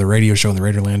 as part of the radio show, the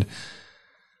Raiderland,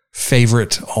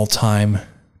 favorite all-time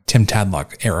Tim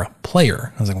Tadlock era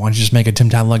player. I was like, why don't you just make a Tim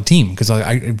Tadlock team? Because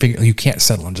I figure you can't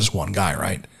settle on just one guy,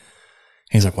 right? And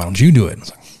he's like, why don't you do it? I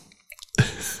was like,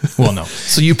 well, no.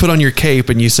 So you put on your cape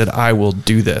and you said, I will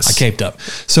do this. I caped up.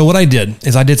 So what I did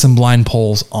is I did some blind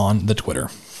polls on the Twitter.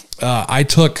 I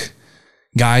took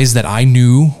guys that I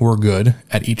knew were good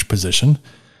at each position,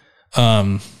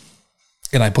 and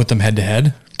I put them head to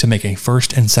head to make a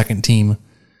first and second team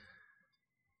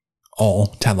all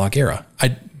Tadlock era.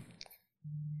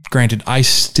 Granted, I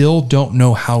still don't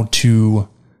know how to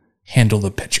handle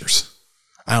the pitchers.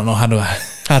 I don't know how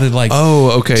to like.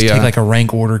 Oh, okay, take like a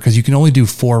rank order because you can only do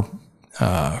four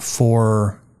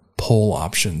poll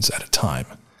options at a time.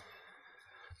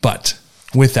 But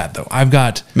with that though, I've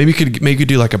got maybe you could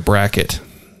do like a bracket.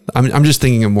 I'm just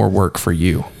thinking of more work for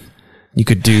you. You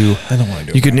could do. I don't want to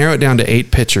do. You could narrow it down to 8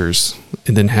 pitchers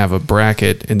and then have a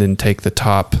bracket and then take the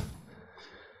top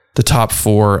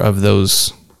 4 of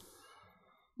those.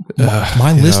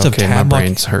 My list of Tadlock, my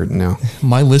brain's hurting now.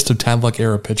 My list of Tadlock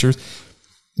era pitchers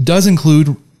does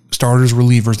include starters,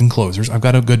 relievers, and closers. I've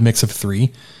got a good mix of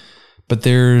 3, but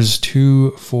there's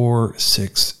 2, 4,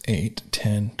 6, 8,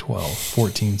 10, 12,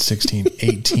 14, 16,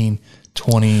 18,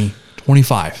 20,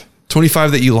 25.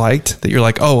 25 that you liked that you're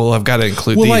like, oh, well, I've got to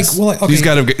include these. Okay.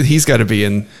 He's got to be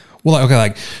in. Well, okay,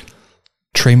 like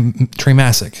Trey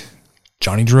Masick,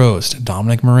 Johnny Drost,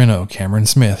 Dominic Moreno, Cameron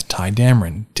Smith, Ty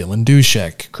Dameron, Dylan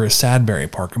Dushek, Chris Sadberry,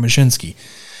 Parker Mashinsky,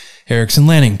 Erickson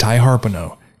Lanning, Ty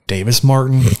Harpino, Davis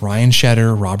Martin, Ryan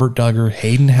Shetter, Robert Duggar,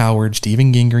 Hayden Howard,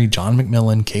 Stephen Gingrey, John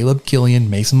McMillan, Caleb Killian,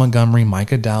 Mason Montgomery,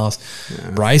 Micah Dallas,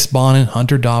 Bryce Bonnet,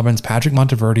 Hunter Dobbins, Patrick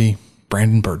Monteverde,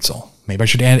 Brandon Birdsall. Maybe I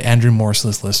should add Andrew Morris to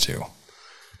this list too.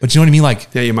 But you know what I mean? Like,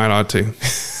 yeah, you might ought to.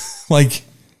 Like,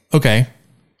 okay.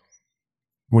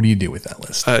 What do you do with that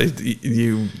list?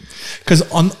 Because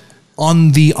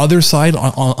on the other side,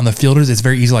 on the fielders, it's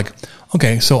very easy. Like,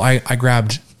 okay, so I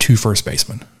grabbed 2 first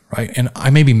basemen, right? And I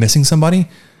may be missing somebody,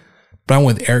 but I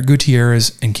went with Eric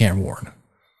Gutierrez and Cam Warren.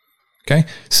 Okay.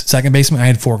 Second baseman, I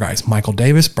had 4 guys: Michael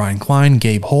Davis, Brian Klein,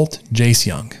 Gabe Holt, Jace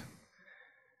Young.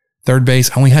 Third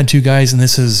base, I only had 2 guys, and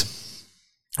this is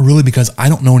really because I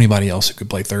don't know anybody else who could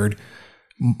play third.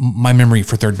 My memory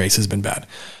for third base has been bad.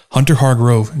 Hunter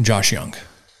Hargrove and Josh Young.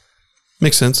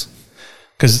 Makes sense.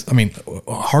 Because, I mean,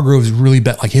 Hargrove's really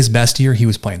like his best year, he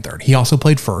was playing third. He also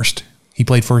played first. He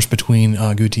played first between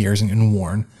Gutierrez and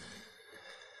Warren.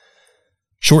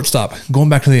 Shortstop, going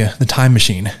back to the time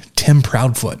machine, Tim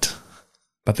Proudfoot.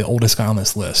 about the oldest guy on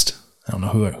this list. I don't know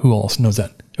who else knows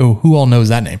that. Oh, who all knows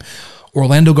that name?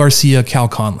 Orlando Garcia, Cal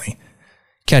Conley.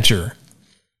 Catcher.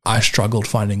 I struggled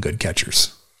finding good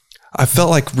catchers. I felt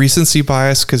like recency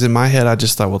bias because in my head I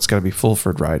just thought, well, it's got to be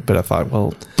Fulford, right? But I thought,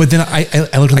 well, but then I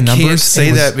looked at the numbers. I can't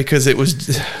say that because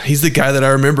he's the guy that I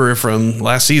remember from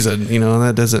last season, and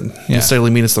that doesn't necessarily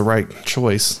mean it's the right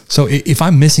choice. So if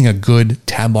I'm missing a good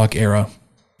Tadlock era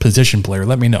position player,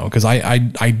 let me know, because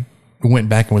I went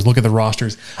back and was looking at the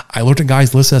rosters. I looked at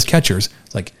guys listed as catchers.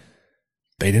 It's like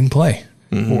they didn't play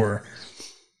or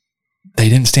they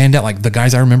didn't stand out. Like the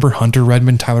guys I remember: Hunter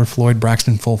Redmond, Tyler Floyd,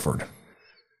 Braxton Fulford.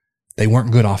 They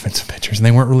weren't good offensive pitchers, and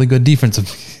they weren't really good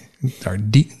defensive.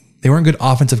 They weren't good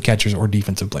offensive catchers or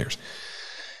defensive players.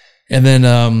 And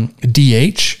then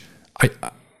DH,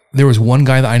 there was one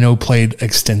guy that I know played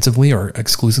extensively or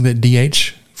exclusively at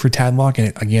DH for Tadlock,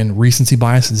 and again, recency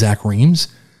bias, Zach Reams.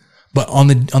 But on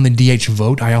the DH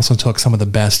vote, I also took some of the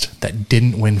best that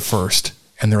didn't win first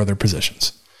in their other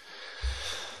positions.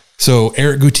 So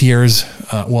Eric Gutierrez,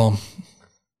 we'll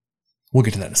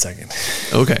get to that in a second.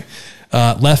 Okay.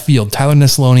 Left field, Tyler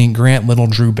Neslony, Grant Little,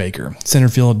 Drew Baker. Center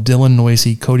field, Dylan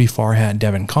Noisy, Cody Farhat,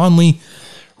 Devin Conley.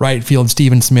 Right field,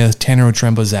 Steven Smith, Tanner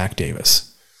Otremba, Zach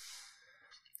Davis.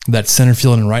 That center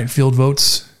field and right field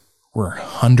votes were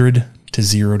 100 to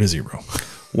 0.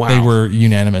 Wow. They were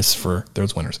unanimous for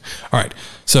those winners. All right.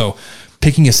 So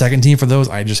picking a second team for those,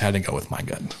 I just had to go with my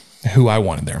gut, who I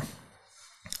wanted there.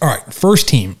 All right. First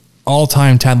team,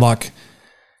 all-time Tadlock,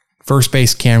 first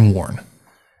base, Cam Warren.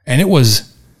 And it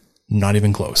was not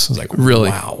even close. I was like, really?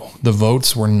 Wow. The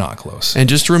votes were not close. And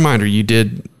just a reminder,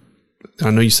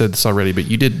 I know you said this already,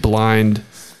 but you did blind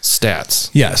stats.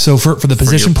 Yeah. So for the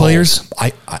position players,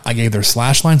 I gave their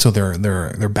slash line. So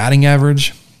their batting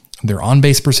average, their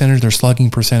on-base percentage, their slugging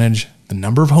percentage, the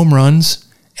number of home runs,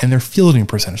 and their fielding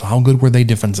percentage. How good were they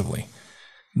defensively?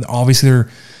 Obviously, there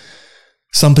are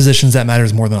some positions that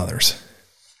matters more than others.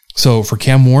 So for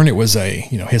Cam Warren, it was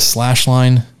his slash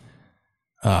line,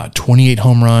 28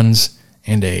 home runs,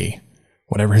 and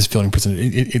whatever his fielding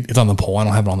percentage. It's on the poll. I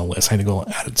don't have it on the list. I had to go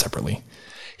add it separately.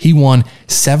 He won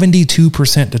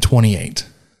 72% to 28.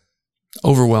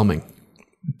 Overwhelming.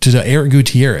 To Eric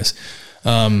Gutierrez.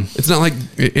 It's not like,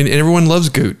 and everyone loves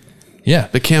Goot. Yeah.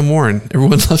 But Cam Warren,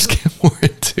 everyone loves Cam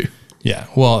Warren too. Yeah.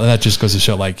 Well, that just goes to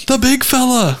show the big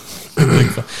fella.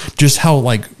 Just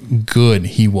how good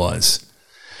he was.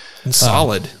 And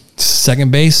solid.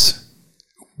 Second base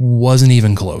wasn't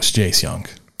even close. Jace Young.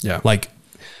 Yeah.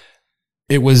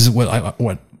 It was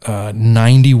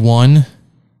 91.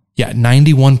 Yeah.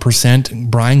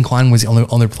 91%. Brian Klein was the only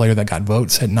other player that got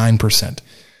votes at 9%. It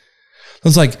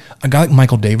was like a guy like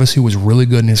Michael Davis, who was really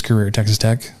good in his career at Texas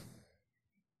Tech,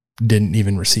 didn't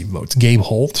even receive votes. Gabe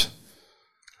Holt.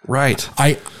 Right.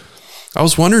 I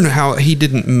was wondering how he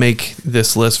didn't make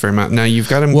this list very much. Now you've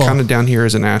got him kind of down here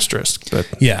as an asterisk, but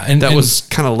yeah, and that was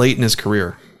kind of late in his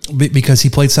career because he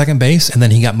played second base and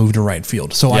then he got moved to right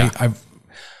field. So yeah.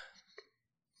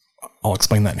 I'll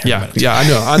explain that in here in a minute. Yeah,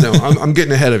 I know. I'm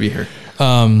getting ahead of you here.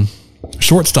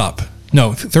 Shortstop.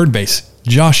 No, third base.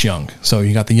 Josh Young. So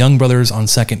you got the Young brothers on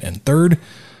second and third.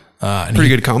 Pretty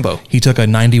good combo. He took a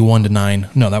 91 to 9.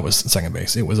 No, that was second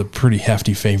base. It was a pretty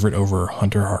hefty favorite over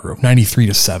Hunter Hargrove. 93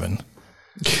 to 7.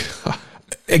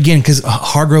 Again, because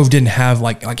Hargrove didn't have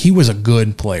he was a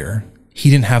good player. He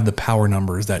didn't have the power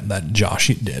numbers that Josh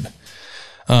did.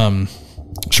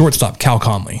 Shortstop, Cal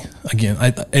Conley. Again,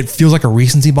 it feels like a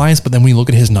recency bias, but then when you look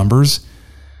at his numbers,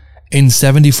 in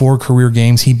 74 career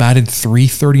games, he batted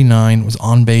 .339, was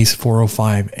on base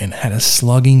 .405, and had a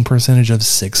slugging percentage of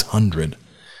 .600.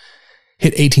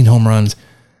 Hit 18 home runs,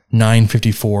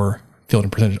 .954 fielding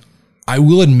percentage. I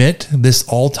will admit this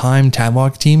all-time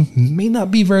Tadlock team may not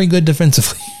be very good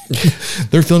defensively.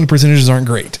 Their fielding percentages aren't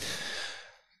great.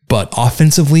 But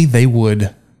offensively,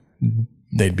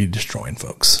 they'd be destroying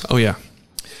folks. Oh, yeah.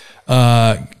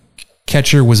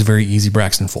 Catcher was very easy,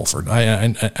 Braxton Fulford.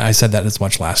 I said that as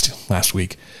much last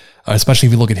week, especially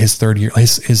if you look at his third year.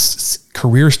 His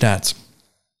career stats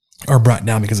are brought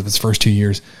down because of his first 2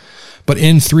 years. But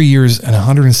in 3 years and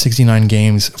 169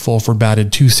 games, Fulford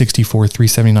batted .264,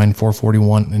 .379,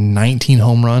 .441, and 19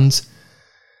 home runs.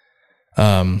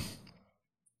 Yeah,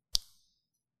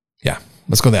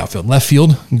 let's go to the outfield. Left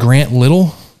field, Grant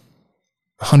Little,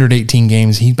 118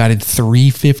 games. He batted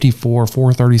 .354,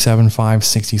 .437,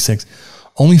 .566.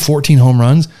 Only 14 home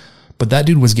runs, but that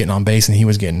dude was getting on base and he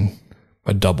was getting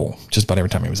a double just about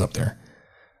every time he was up there.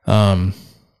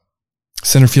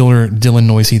 Center fielder Dylan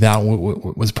Noisy, that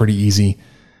was pretty easy.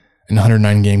 In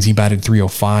 109 games, he batted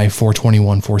 .305,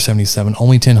 .421, .477.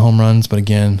 Only 10 home runs, but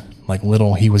again, like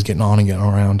Little, he was getting on and getting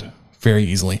around very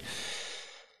easily.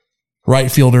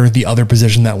 Right fielder, the other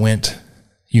position that went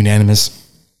unanimous,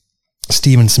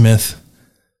 Steven Smith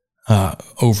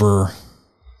over,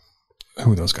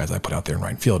 who are those guys I put out there in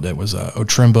right field? It was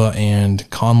Otremba and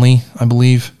Conley, I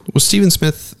believe. Was Steven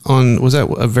Smith was that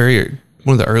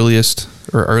one of the earliest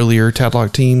or earlier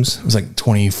Tadlock teams? It was like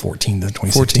 2014 to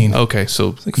 2016. Okay,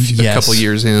 so a couple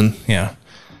years in. Yeah.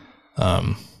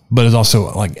 But it's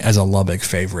also like as a Lubbock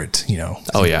favorite, you know.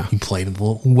 Oh yeah. He played in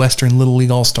the Western Little League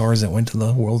All-Stars that went to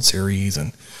the World Series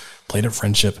and played at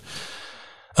Friendship.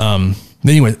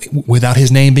 Anyway, without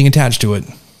his name being attached to it,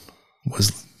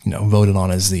 was, you know, voted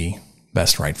on as the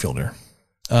best right fielder.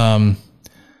 Owen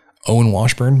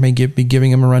Washburn may be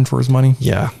giving him a run for his money.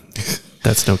 Yeah.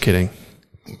 That's no kidding.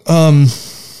 And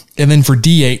then for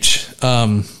DH,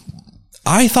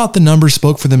 I thought the numbers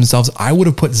spoke for themselves. I would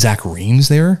have put Zach Reams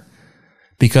there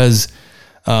because,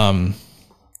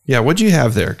 yeah, what'd you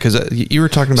have there? Because you were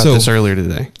talking about this earlier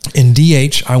today. In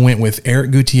DH, I went with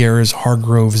Eric Gutierrez,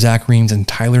 Hargrove, Zach Reams, and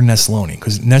Tyler Neslony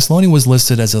because Neslony was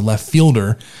listed as a left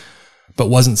fielder, but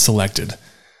wasn't selected.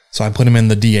 So I put him in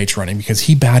the DH running because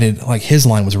he batted, like his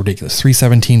line was ridiculous.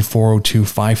 317, 402,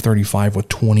 535 with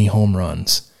 20 home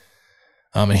runs.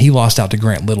 And he lost out to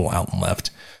Grant Little out and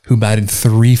left, who batted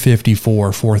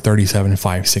 354, 437,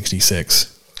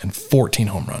 566, and 14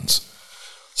 home runs.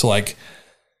 So like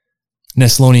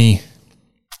Neslony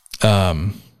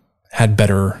had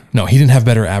better, no, he didn't have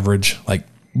better average. Like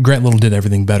Grant Little did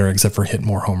everything better except for hit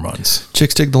more home runs.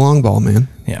 Chicks dig the long ball, man.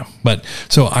 Yeah. But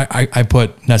so I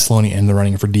put Neslony in the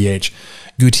running for DH.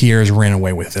 Gutierrez ran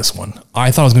away with this one.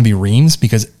 I thought it was going to be Reams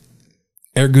because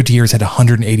Eric Gutierrez had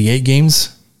 188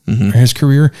 games in his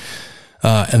career.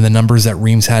 And the numbers that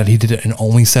Reams had, he did it in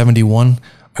only 71.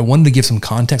 I wanted to give some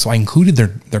context. So I included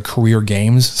their career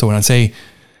games. So when I say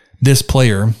this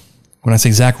player, when I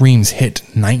say Zach Reams hit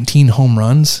 19 home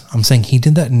runs, I'm saying he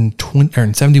did that in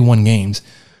 71 games.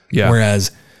 Yeah.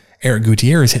 Whereas Eric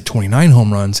Gutierrez hit 29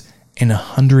 home runs in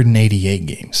 188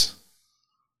 games.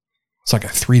 It's like a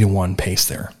 3-1 pace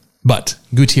there. But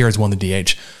Gutierrez won the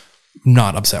DH.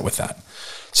 Not upset with that.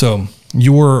 So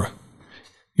your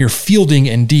fielding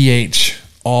and DH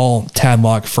all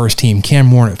Tadlock first team.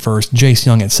 Cam Warren at first, Jace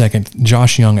Young at second,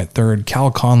 Josh Young at third,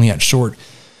 Cal Conley at short,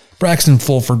 Braxton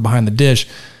Fulford behind the dish,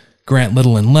 Grant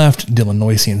Little in left, Dylan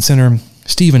Noisy in center,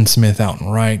 Steven Smith out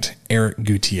and right, Eric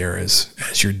Gutierrez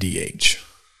as your DH.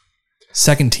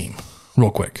 Second team,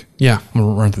 real quick. Yeah. I'm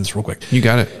going to run through this real quick. You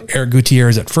got it. Eric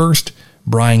Gutierrez at first,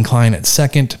 Brian Klein at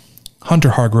second,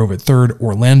 Hunter Hargrove at third,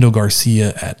 Orlando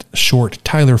Garcia at short,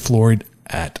 Tyler Floyd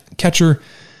at catcher,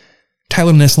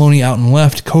 Tyler Neslony out and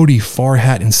left, Cody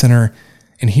Farhat in center.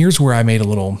 And here's where I made a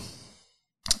little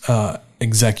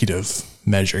executive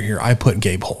measure here. I put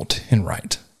Gabe Holt in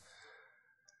right.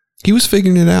 He was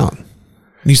figuring it out.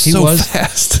 He's so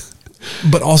fast.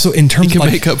 But also in terms he can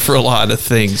of make up for a lot of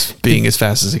things being as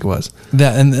fast as he was.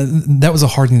 That was a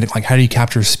hard thing to, like, how do you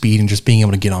capture speed and just being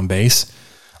able to get on base?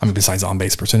 I mean, besides on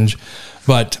base percentage,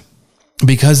 but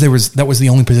because that was the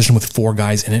only position with four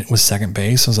guys in it was second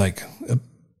base. I was like,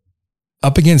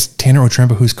 up against Tanner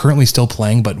Otremba, who's currently still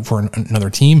playing, but for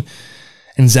another team,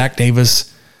 and Zach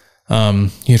Davis. You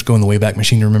have to go in the Wayback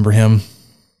Machine to remember him.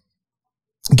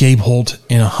 Gabe Holt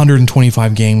in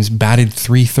 125 games batted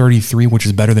 .333, which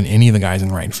is better than any of the guys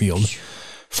in right field.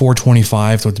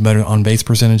 .425, so it's better on base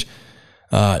percentage.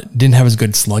 Didn't have as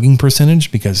good slugging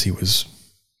percentage because he was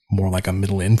more like a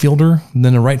middle infielder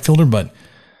than a right fielder, but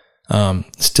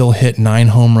still hit 9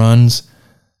 home runs.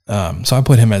 So I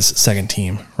put him as second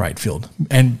team right field,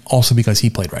 and also because he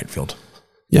played right field.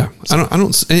 Yeah, so. I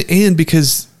don't, and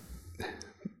because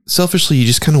selfishly, you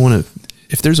just kind of want to.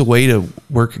 If there's a way to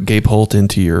work Gabe Holt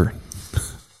into your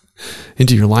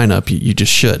lineup, you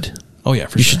just should. Oh yeah,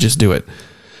 you should just do it.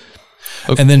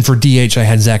 Okay. And then for DH, I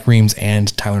had Zach Reams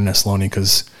and Tyler Neslony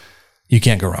because you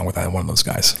can't go wrong with either one of those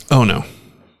guys. Oh no,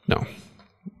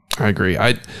 I agree.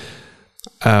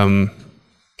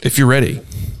 If you're ready,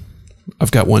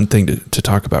 I've got one thing to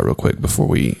talk about real quick before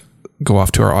we go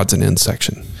off to our odds and ends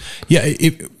section. Yeah,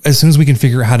 as soon as we can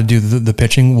figure out how to do the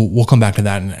pitching, we'll come back to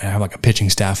that and have like a pitching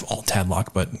staff all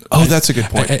Tadlock. But that's a good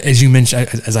point. As you mentioned,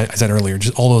 as I said earlier,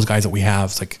 just all those guys that we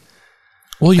have, it's like,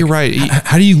 well, you're right.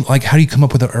 How do you come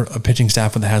up with a pitching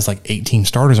staff that has like 18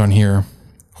 starters on here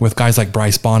with guys like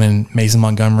Bryce Bonin, Mason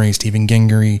Montgomery, Stephen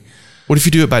Gingery? What if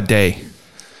you do it by day?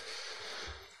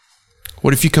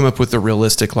 What if you come up with a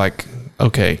realistic, like,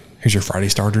 okay, here's your Friday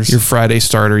starters, your Friday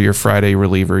starter, your Friday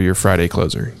reliever, your Friday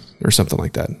closer, or something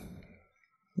like that.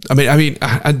 I mean,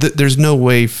 there's no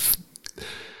way.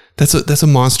 That's a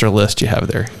monster list you have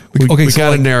there. We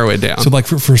got to narrow it down. So like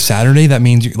for Saturday, that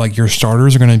means like your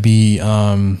starters are going to be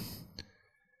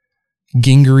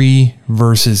Gingery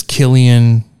versus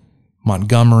Killian,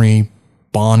 Montgomery,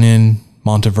 Bonin,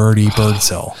 Monteverde,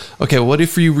 Birdsell. Okay, what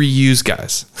if you reuse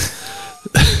guys?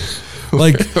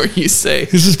 Like, or you say,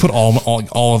 let's just put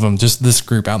all of them, just this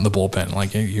group out in the bullpen.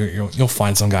 Like you'll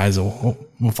find some guys that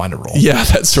will find a role. Yeah,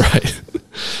 that's right.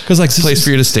 Because like place for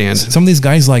you to stand. Some of these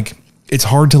guys, like, it's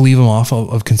hard to leave them off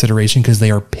of consideration because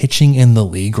they are pitching in the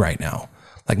league right now.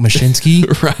 Like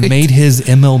Mashinsky right. made his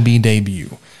MLB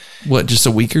debut. What, just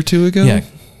a week or two ago? Yeah.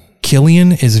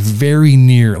 Killian is very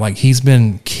near, like he's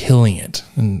been killing it,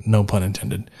 and no pun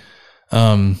intended.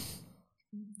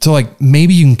 So like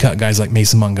maybe you can cut guys like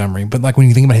Mason Montgomery, but like when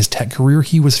you think about his Tech career,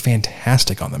 he was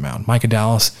fantastic on the mound. Micah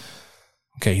Dallas,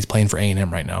 okay, he's playing for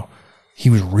A&M right now.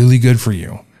 He was really good for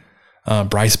you.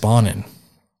 Bryce Bonin,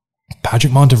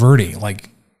 Patrick Monteverde, like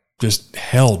just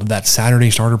held that Saturday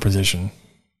starter position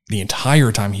the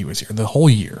entire time he was here, the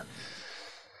whole year.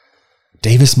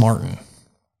 Davis Martin.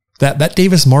 That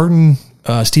Davis Martin,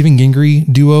 Stephen Gingery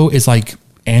duo is like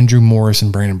Andrew Morris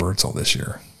and Brandon Birdsell this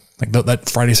year. Like that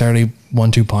Friday, Saturday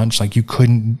 1-2 punch, like you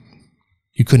couldn't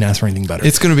ask for anything better.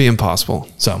 It's going to be impossible.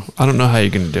 So I don't know how you're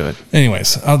going to do it.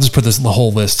 Anyways, I'll just put the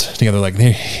whole list together. Like,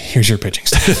 here's your pitching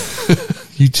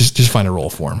staff. You just find a role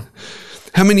for him.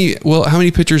 How many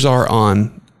pitchers are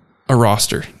on a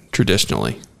roster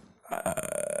traditionally?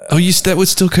 That would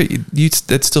still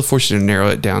that still force you to narrow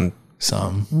it down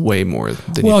some way more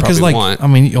than you probably like, want. I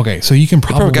mean, okay, so you can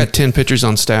probably got 10 pitchers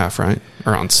on staff, right?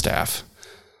 Or on staff.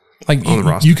 Like on the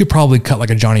roster. You could probably cut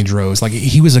like a Johnny Droz. Like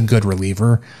he was a good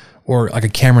reliever, or like a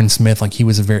Cameron Smith. Like he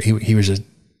was he was a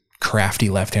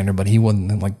crafty left-hander, but he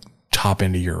wasn't like top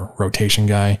into your rotation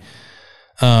guy.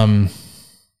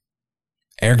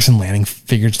 Erickson Lanning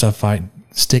figured stuff out.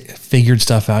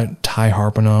 Ty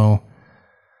Harpino.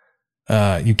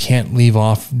 You can't leave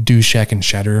off Dushek and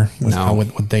Shetter with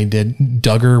what they did.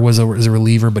 Duggar was a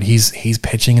reliever, but he's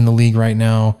pitching in the league right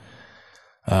now.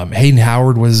 Hayden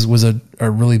Howard was a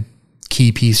really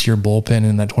key piece to your bullpen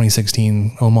in that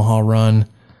 2016 Omaha run.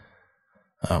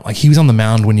 Like he was on the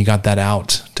mound when you got that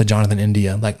out to Jonathan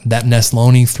India. Like that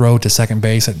Neslony throw to second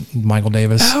base at Michael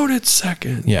Davis. Out at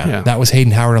second. Yeah. That was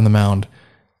Hayden Howard on the mound.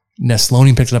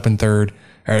 Neslony picked it up in third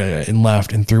or in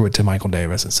left and threw it to Michael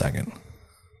Davis at second.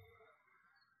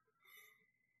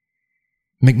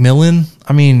 McMillan,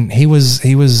 I mean, he was.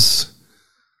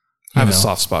 I have a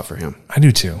soft spot for him. I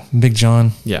do too. Big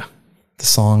John. Yeah. The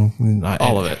song.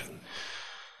 All of it.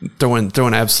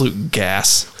 Throwing absolute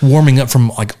gas. Warming up from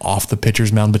like off the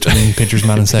pitcher's mound, between pitcher's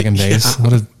mound and second base.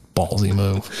 What a ballsy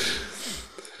move.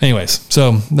 Anyways,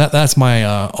 so that's my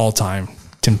all-time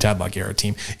Tim Tadlock era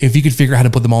team. If you could figure out how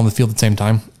to put them all on the field at the same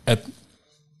time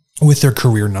with their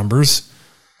career numbers,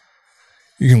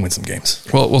 you can win some games.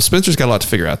 Well, Spencer's got a lot to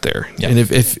figure out there. Yeah. And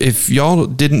if y'all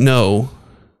didn't know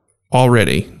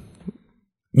already,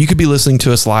 you could be listening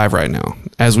to us live right now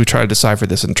as we try to decipher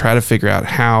this and try to figure out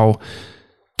how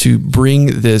to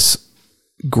bring this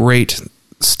great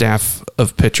staff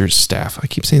of pitchers, I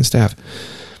keep saying staff,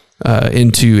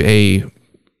 into a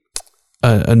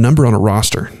number on a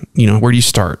roster. You know, where do you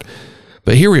start?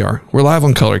 But here we are. We're live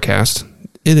on Colorcast.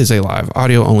 It is a live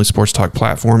audio-only sports talk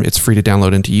platform. It's free to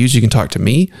download and to use. You can talk to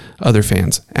me, other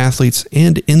fans, athletes,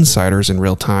 and insiders in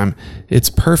real time. It's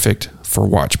perfect for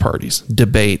watch parties,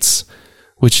 debates,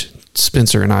 which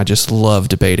Spencer and I just love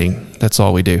debating. That's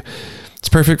all we do. It's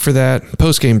perfect for that.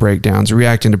 Post-game breakdowns,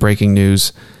 reacting to breaking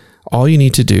news. All you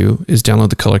need to do is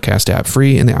download the Colorcast app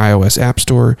free in the iOS App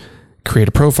Store, create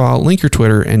a profile, link your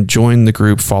Twitter, and join the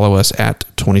group. Follow us at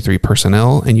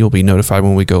 23personnel, and you'll be notified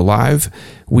when we go live.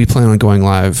 We plan on going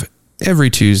live every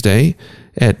Tuesday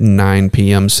at 9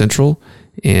 p.m. Central,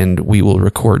 and we will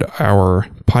record our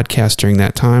podcast during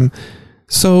that time.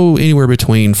 So anywhere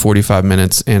between 45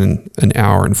 minutes and an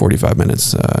hour and 45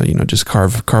 minutes, just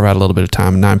carve out a little bit of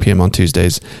time, 9 p.m. on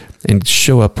Tuesdays, and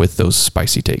show up with those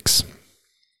spicy takes.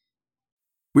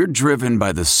 We're driven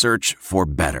by the search for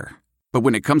better. But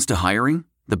when it comes to hiring,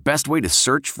 the best way to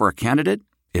search for a candidate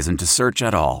isn't to search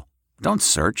at all. Don't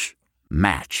search,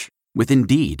 match with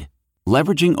Indeed.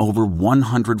 Leveraging over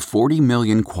 140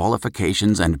 million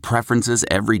qualifications and preferences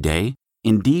every day,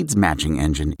 Indeed's matching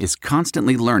engine is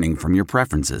constantly learning from your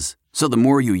preferences. So the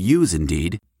more you use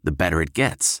Indeed, the better it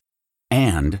gets.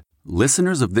 And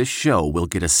listeners of this show will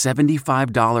get a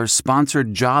 $75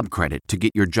 sponsored job credit to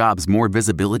get your jobs more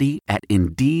visibility at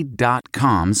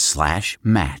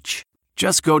Indeed.com/match.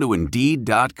 Just go to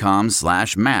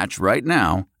Indeed.com/match right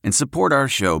now and support our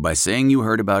show by saying you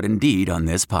heard about Indeed on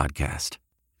this podcast.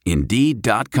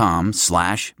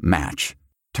 Indeed.com/match.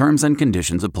 Terms and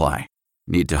conditions apply.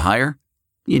 Need to hire?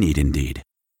 You need Indeed.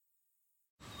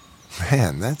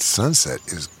 Man, that sunset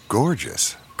is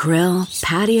gorgeous. Grill,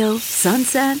 patio,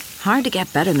 sunset. Hard to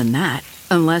get better than that.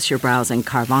 Unless you're browsing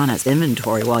Carvana's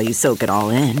inventory while you soak it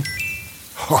all in.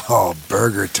 Oh,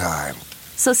 burger time.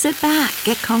 So sit back,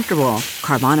 get comfortable.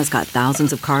 Carvana's got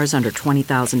thousands of cars under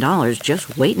 $20,000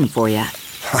 just waiting for you.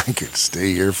 I could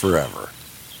stay here forever.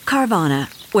 Carvana,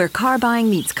 where car buying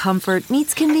meets comfort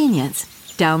meets convenience.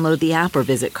 Download the app or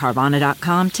visit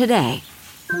Carvana.com today.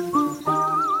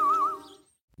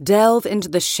 Delve into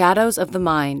the shadows of the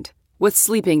mind with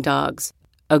Sleeping Dogs,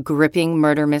 a gripping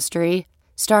murder mystery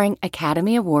starring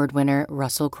Academy Award winner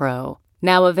Russell Crowe.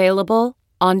 Now available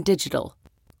on digital.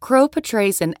 Crowe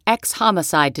portrays an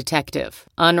ex-homicide detective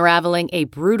unraveling a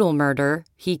brutal murder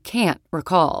he can't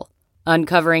recall.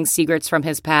 Uncovering secrets from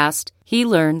his past, he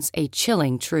learns a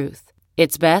chilling truth.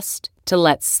 It's best to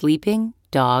let sleeping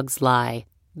dogs lie.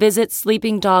 Visit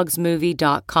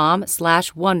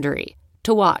sleepingdogsmovie.com/Wondery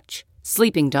to watch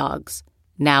Sleeping Dogs,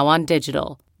 now on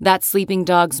digital. That's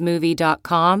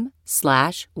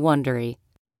sleepingdogsmovie.com/Wondery.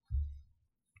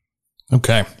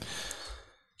 Okay.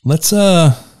 Let's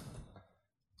jump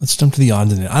to the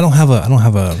odds and ends. I don't have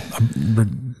a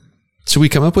should we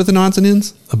come up with an odds and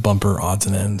ends? A bumper odds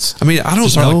and ends. I mean, I don't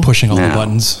just know. Start like pushing all the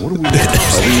buttons. What do we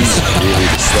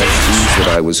that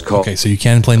I was called? Okay, so you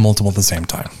can play multiple at the same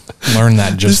time. Learn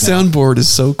that just The soundboard is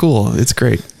so cool. It's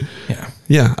great. Yeah.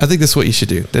 Yeah, I think that's what you should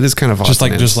do. That is kind of odds just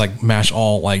and ends. like mash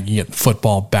all, like you get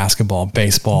football, basketball,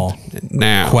 baseball,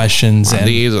 now questions. And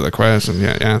these are the questions.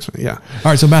 Yeah. All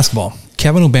right, so basketball.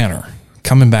 Kevin O'Banner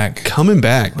coming back,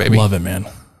 baby. Love it, man.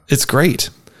 It's great.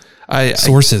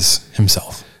 Sources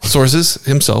himself,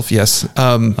 yes.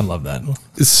 I love that.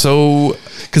 So,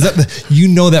 because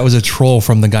that was a troll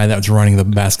from the guy that was running the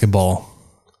basketball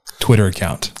Twitter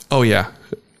account. Oh yeah.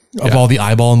 Of all the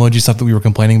eyeball emoji stuff that we were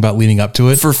complaining about leading up to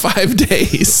it for 5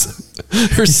 days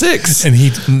or 6, and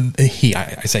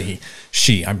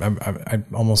she. I'm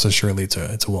almost assuredly it's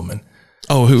a woman.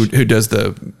 Oh, who does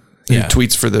who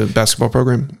tweets for the basketball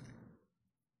program?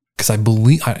 Because I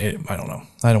believe I don't know.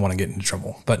 I don't want to get into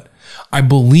trouble, but I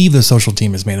believe the social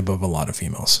team is made up of a lot of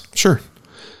females. Sure,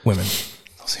 women.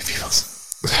 I'll say females.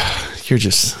 You're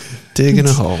just digging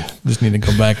a hole. Just need to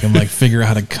go back and figure out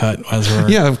how to cut as we're.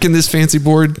 Yeah, can this fancy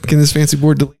board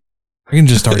delete? I can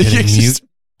just start hitting mute,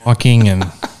 walking, and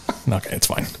okay, it's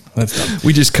fine. That's done.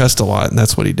 We just cussed a lot, and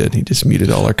that's what he did. He just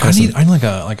muted all our cussing. I need like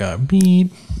a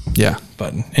beep. Yeah.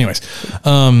 Button. Anyways,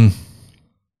 but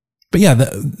yeah,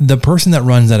 the person that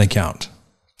runs that account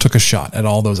took a shot at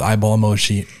all those eyeball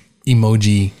emoji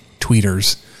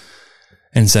tweeters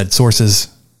and said, sources,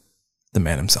 the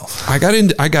man himself. I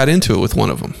got into it with one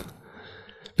of them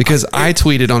because I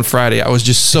tweeted on Friday. I was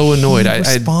just so annoyed. He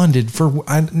responded for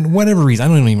whatever reason. I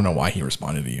don't even know why he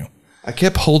responded to you. I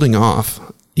kept holding off.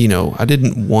 I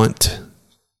didn't want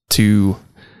to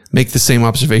make the same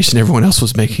observation everyone else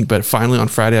was making, but finally on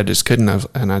Friday I just couldn't,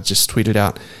 and I just tweeted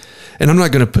out. And I'm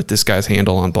not going to put this guy's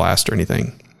handle on blast or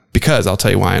anything because I'll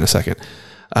tell you why in a second.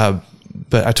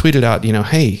 But I tweeted out,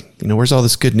 hey, where's all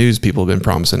this good news people have been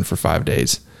promising for 5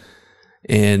 days?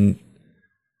 And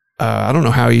I don't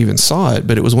know how he even saw it,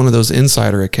 but it was one of those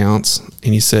insider accounts.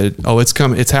 And he said, oh, it's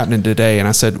happening today. And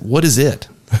I said, what is it?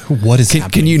 What is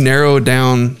happening? Can you narrow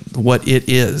down what it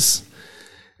is?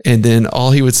 And then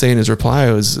all he would say in his reply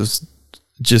was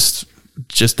just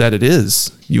that it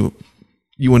is. You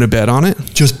want to bet on it?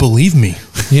 Just believe me.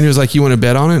 He was like, you want to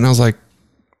bet on it? And I was like,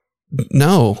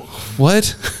 no,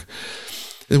 what?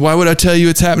 Why would I tell you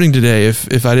it's happening today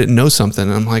if I didn't know something?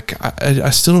 And I'm like,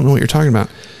 I still don't know what you're talking about.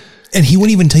 And he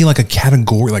wouldn't even tell you like a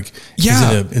category, like, is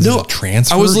it a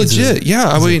transfer? I was legit.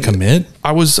 I mean, commit.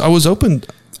 I was open.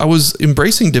 I was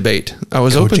embracing debate. I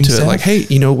was Coaching open to staff? it. Like, hey,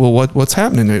 what's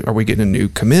happening? Are we getting a new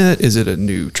commit? Is it a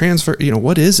new transfer?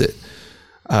 What is it?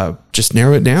 Just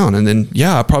narrow it down. And then,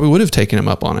 I probably would have taken him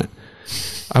up on it.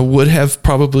 I would have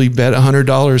probably bet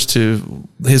 $100 to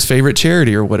his favorite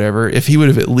charity or whatever if he would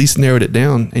have at least narrowed it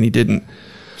down, and he didn't.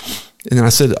 And then I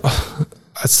said,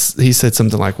 he said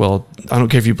something like, well, I don't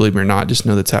care if you believe me or not, just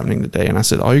know that's happening today. And I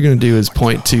said, all you're going to do is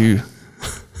point to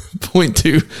when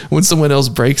someone else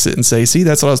breaks it and say, see,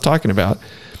 that's what I was talking about.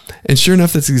 And sure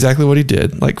enough, that's exactly what he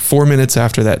did. Like 4 minutes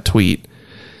after that tweet,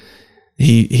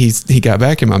 he got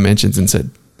back in my mentions and said,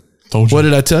 what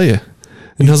did I tell you?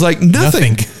 And I was like,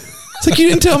 nothing. It's like, you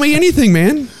didn't tell me anything,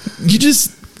 man. He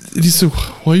said,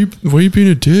 why are you being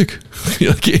a dick?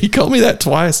 He called me that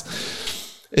twice.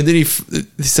 And then he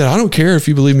said, I don't care if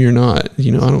you believe me or not. I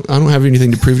don't have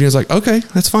anything to prove to you. I was like, okay,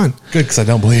 that's fine. Good, because I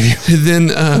don't believe you. And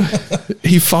then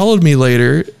he followed me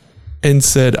later and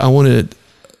said, I want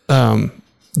to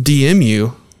DM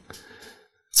you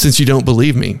since you don't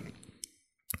believe me.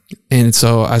 And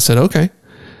so I said, okay.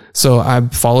 So I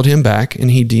followed him back,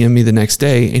 and he DM'd me the next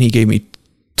day, and he gave me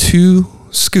 2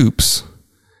 scoops,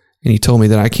 and he told me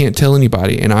that I can't tell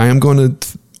anybody, and I am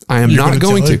not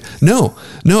going to. No,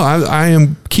 I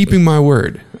am keeping my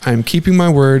word. I'm keeping my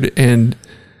word, and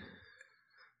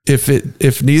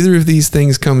if neither of these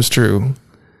things comes true,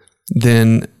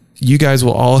 then you guys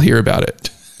will all hear about it.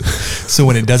 So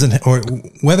when it doesn't, or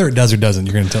whether it does or doesn't,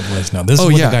 you're going to tell us now. This is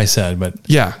what the guy said, but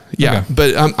yeah. Okay.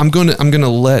 But I'm going to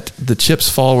let the chips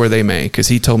fall where they may, because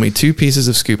he told me 2 pieces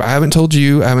of scoop. I haven't told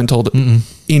you. I haven't told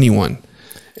anyone,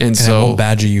 and so I won't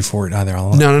badger you for it either.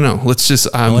 No. Let's just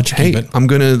I'm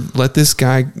going to let this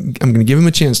guy. I'm going to give him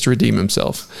a chance to redeem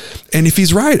himself, and if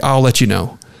he's right, I'll let you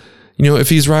know. If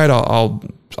he's right,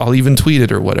 I'll even tweet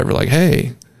it or whatever. Like,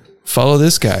 hey, follow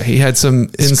this guy. He had some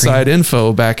inside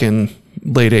info back in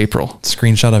late April.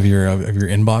 Screenshot of your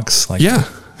inbox. Like, yeah,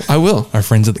 I will. Our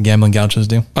friends at the Gambling Gauchos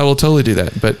do. I will totally do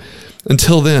that. But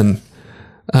until then,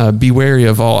 be wary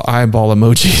of all eyeball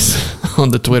emojis on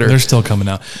the Twitter. They're still coming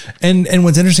out. And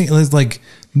what's interesting is like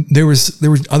there was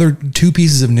other 2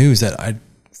 pieces of news that I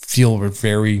feel were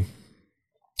very,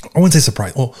 I wouldn't say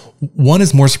surprised. Well, one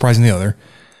is more surprising than the other.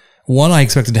 One I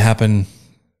expected to happen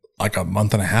like a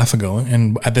month and a half ago,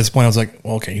 and at this point I was like,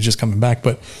 well, okay, he's just coming back.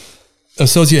 But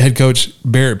associate head coach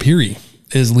Barrett Peary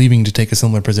is leaving to take a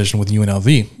similar position with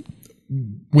UNLV.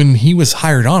 When he was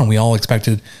hired on, we all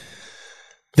expected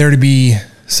there to be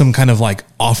some kind of like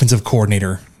offensive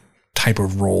coordinator type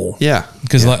of role. Yeah.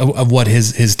 Because of what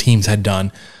his teams had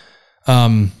done.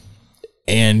 And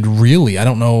really, I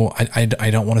don't know. I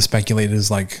don't want to speculate as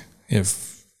like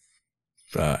if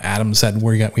Adam said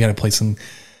we got to play some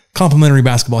complimentary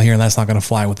basketball here and that's not going to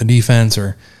fly with the defense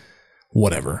or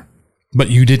whatever. But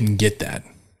you didn't get that.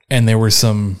 And there were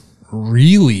some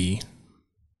really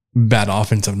bad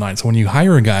offensive nights. So when you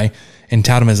hire a guy and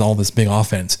tout him as all this big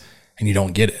offense and you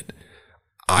don't get it,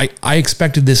 I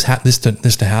expected this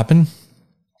to happen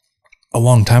a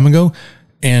long time ago.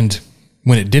 And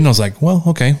when it didn't, I was like, well,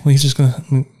 okay, well,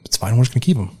 it's fine. We're just going to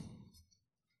keep him.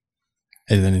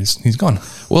 And then he's gone.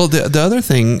 Well, the other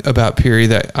thing about Peary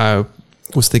that I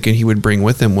was thinking he would bring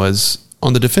with him was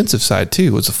on the defensive side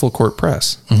too, was a full court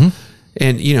press. Mm-hmm.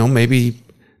 And, maybe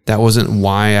that wasn't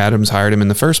why Adams hired him in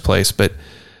the first place, but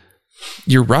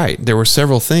you're right. There were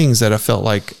several things that I felt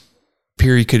like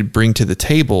Peary could bring to the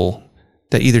table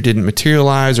that either didn't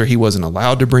materialize or he wasn't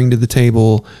allowed to bring to the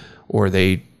table, or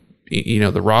the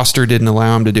roster didn't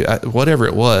allow him to do whatever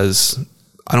it was.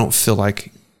 I don't feel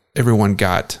like everyone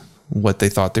got what they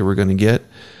thought they were going to get.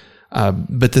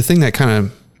 But the thing that kind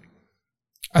of,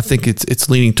 I think it's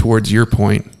leaning towards your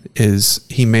point is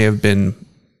he may have been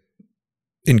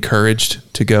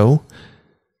encouraged to go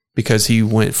because he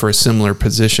went for a similar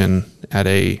position at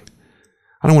I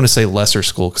don't want to say lesser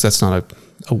school because that's not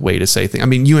a way to say things. I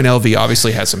mean, UNLV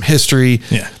obviously has some history.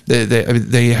 Yeah.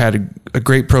 They had a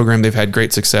great program. They've had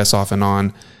great success off and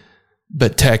on,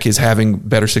 but Tech is having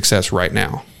better success right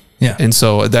now. Yeah. And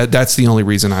so that's the only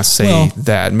reason I say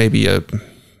that.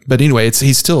 But anyway,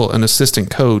 he's still an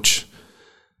assistant coach,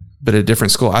 but at a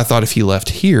different school. I thought if he left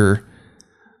here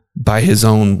by his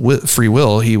own free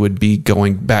will, he would be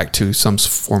going back to some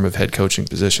form of head coaching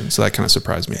position. So that kind of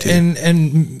surprised me too.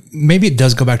 And maybe it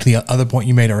does go back to the other point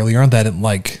you made earlier that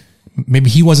maybe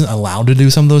he wasn't allowed to do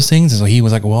some of those things. And so he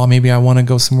was like, well, maybe I want to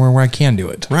go somewhere where I can do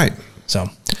it. Right. So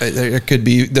there could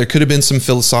have been some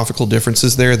philosophical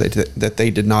differences there that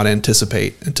they did not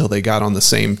anticipate until they got on the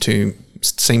same team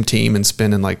and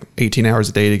spending like 18 hours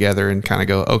a day together and kind of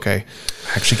go, okay,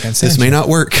 I actually can't say this may not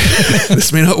work.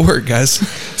 This may not work, guys.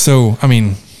 So, I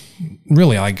mean,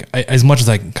 really, like as much as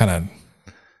I kind of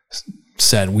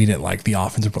said we didn't like the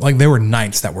offensive, like there were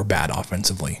nights that were bad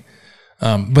offensively,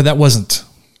 but that wasn't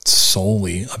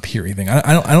solely a Peary thing.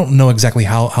 I don't know exactly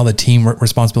how the team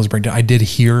responsibilities break down. I did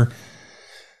hear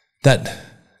that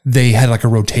they had like a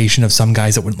rotation of some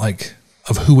guys that would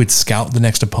of who would scout the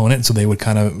next opponent. So they would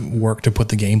kind of work to put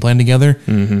the game plan together.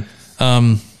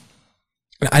 Mm-hmm.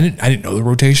 I didn't know the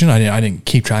rotation. I didn't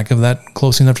keep track of that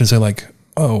close enough to say like,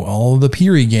 oh, all of the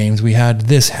Peary games we had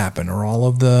this happen, or all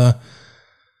of the,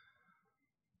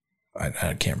 I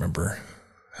can't remember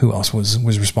who else was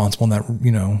responsible in that,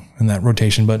 in that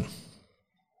rotation, but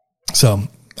so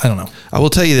I don't know. I will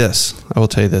tell you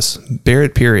this.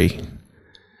 Barrett Peary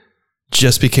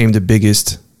just became the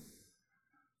biggest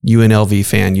UNLV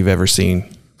fan you've ever seen,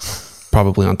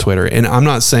 probably on Twitter. And I'm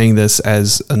not saying this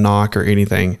as a knock or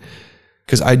anything,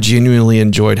 because I genuinely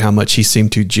enjoyed how much he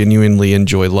seemed to genuinely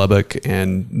enjoy Lubbock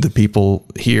and the people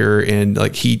here. And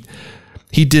like he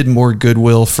did more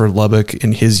goodwill for Lubbock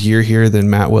in his year here than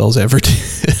Matt Wells ever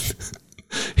did.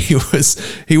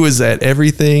 he was at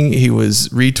everything. He was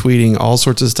retweeting all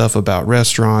sorts of stuff about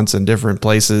restaurants and different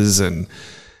places, and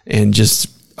just,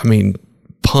 I mean,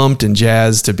 pumped and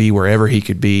jazzed to be wherever he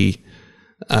could be.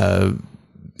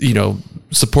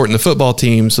 Supporting the football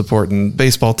team, supporting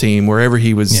baseball team, wherever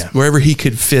he was, wherever he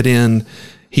could fit in,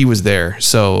 he was there.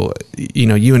 So,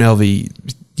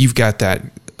 UNLV, you've got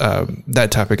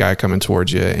that type of guy coming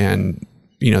towards you, and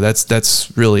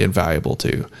that's really invaluable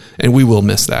too. And we will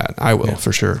miss that. I will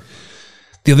for sure.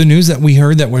 The other news that we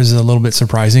heard that was a little bit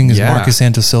surprising is Marcus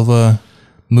Santos-Silva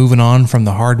moving on from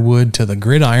the hardwood to the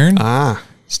gridiron.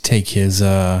 Just take his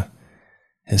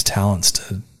talents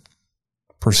to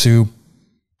pursue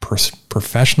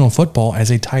professional football as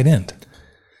a tight end.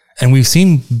 And we've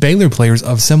seen Baylor players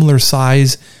of similar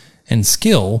size and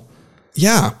skill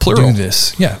plural. Do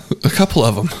this. Yeah. A couple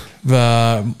of them.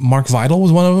 Mark Vidal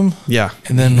was one of them. Yeah.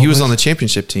 And then he was on the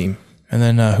championship team. And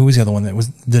then who was the other one that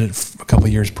did it a couple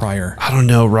of years prior? I don't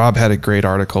know. Rob had a great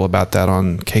article about that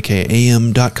on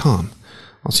kkam.com.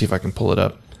 I'll see if I can pull it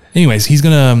up. Anyways, he's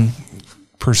going to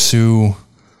pursue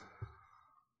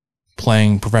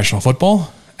playing professional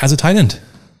football as a tight end.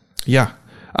 Yeah.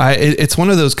 It's one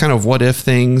of those kind of what if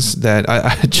things that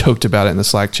I joked about it in the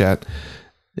Slack chat.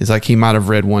 It's like he might have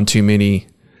read one too many.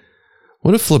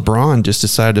 What if LeBron just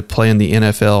decided to play in the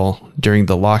NFL during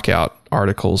the lockout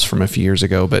articles from a few years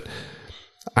ago? But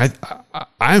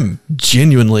I'm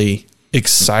genuinely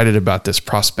excited about this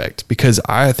prospect because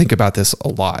I think about this a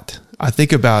lot. I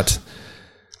think about,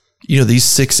 these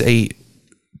 6'8",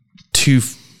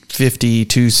 250,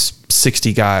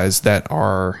 260 guys that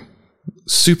are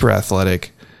super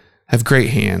athletic, have great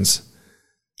hands.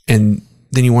 And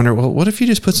then you wonder, well, what if you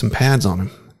just put some pads on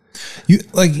him?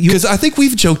 Because I think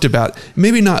we've joked about,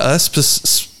 maybe not us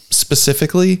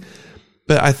specifically,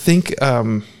 but I think,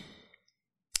 I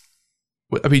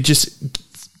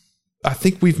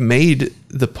think we've made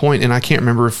the point, and I can't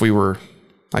remember if we were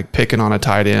like picking on a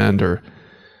tight end or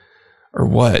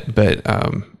what, but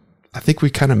I think we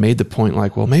kind of made the point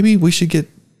like, well, maybe we should get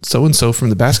so-and-so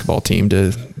from the basketball team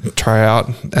to try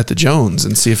out at the Jones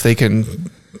and see if they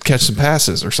can catch some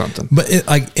passes or something. But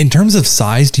in terms of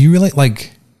size, do you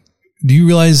realize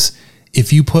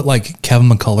if you put like Kevin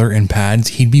McCullough in pads,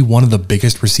 he'd be one of the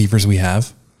biggest receivers we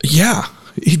have? Yeah,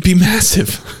 he'd be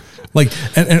massive.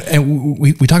 And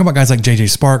we talk about guys like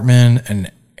JJ Sparkman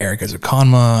and Eric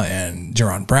Ezukanma and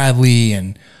Jerron Bradley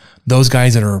and those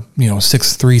guys that are, 6'3",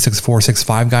 6'4",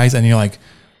 6'5" guys. And you're like,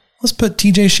 let's put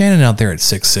TJ Shannon out there at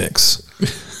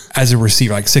 6'6" as a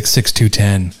receiver, like 6'6",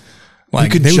 210.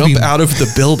 Like, you could jump out of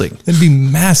the building. It'd be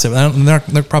massive. They're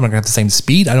probably not going to have the same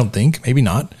speed, I don't think. Maybe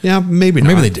not. Yeah, maybe not.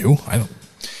 Maybe they do. I don't.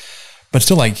 But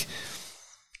still, like,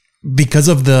 because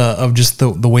of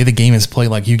the way the game is played,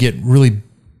 like, you get really,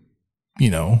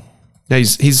 Yeah,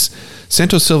 he's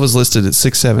Santos-Silva's listed at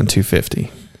 6'7",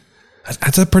 250.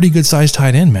 That's a pretty good sized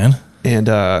tight end, man. And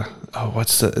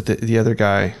what's the other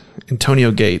guy?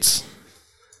 Antonio Gates.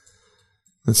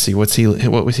 Let's see,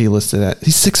 what was he listed at?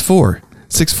 He's 6'4",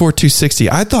 260.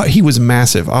 I thought he was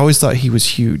massive. I always thought he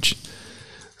was huge.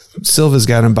 Silva's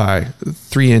got him by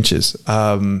 3 inches.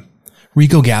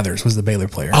 Rico Gathers was the Baylor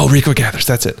player. Oh, Rico Gathers,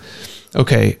 that's it.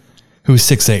 Okay, who's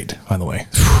 6'8", by the way.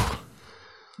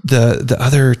 The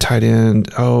other tight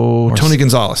end, Tony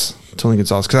Gonzalez.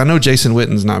 Because I know Jason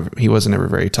Witten's he wasn't ever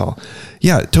very tall.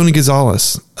 Yeah, Tony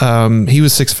Gonzalez. He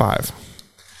was 6'5".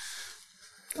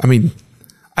 I mean,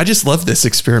 I just love this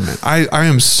experiment. I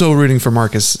am so rooting for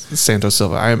Marcus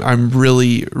Santos-Silva. I'm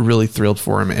really, really thrilled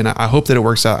for him. And I hope that it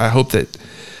works out. I hope that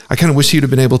I kind of wish he'd have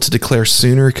been able to declare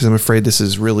sooner because I'm afraid this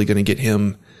is really going to get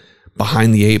him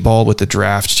behind the 8 ball with the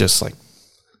draft just like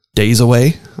days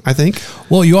away, I think.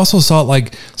 Well, you also saw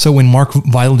so when Mark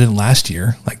Vidal did it last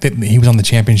year, he was on the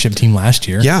championship team last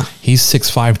year. Yeah. He's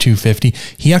 6'5", 250.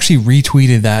 He actually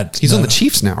retweeted that. He's on the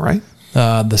Chiefs now, right?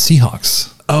 The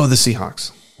Seahawks. Oh, the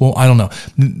Seahawks. Well, I don't know.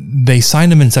 They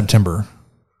signed him in September.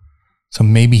 So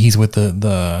maybe he's with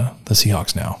the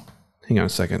Seahawks now. Hang on a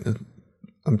second.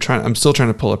 I'm still trying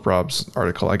to pull up Rob's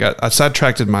article. I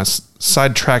sidetracked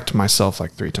myself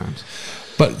like 3 times.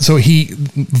 But so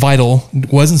Vidal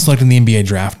wasn't selected in the NBA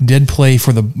draft, did play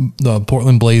for the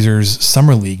Portland Blazers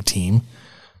Summer League team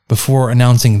before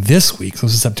announcing this week, so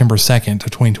this is September 2nd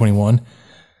of 2021,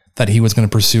 that he was going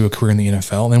to pursue a career in the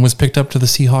NFL and then was picked up to the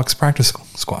Seahawks practice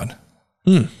squad.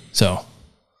 So.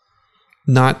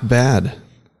 Not bad.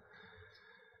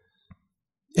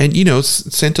 And,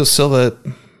 Santos-Silva,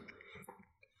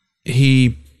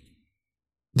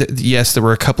 yes, there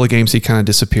were a couple of games he kind of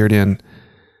disappeared in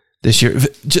this year.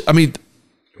 I mean,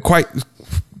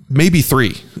 maybe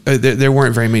 3. There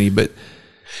weren't very many, but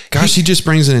Gosh, he just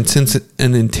brings an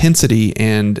intensity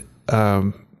and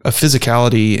a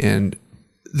physicality, and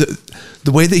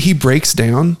the way that he breaks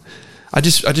down. I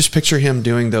just picture him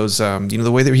doing those,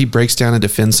 the way that he breaks down and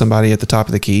defends somebody at the top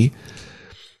of the key.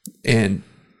 And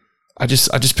I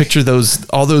just picture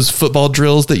all those football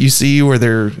drills that you see where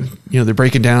they're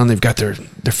breaking down. They've got their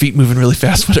feet moving really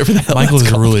fast, whatever the hell. Michael's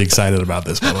really excited about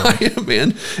this, by the way. I am,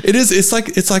 man. It is. It's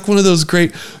like one of those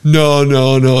great,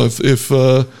 no.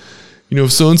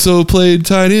 If so-and-so played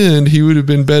tight end, he would have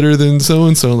been better than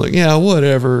so-and-so. Like, yeah,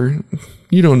 whatever.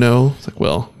 You don't know. It's like,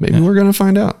 well, maybe we're going to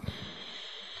find out.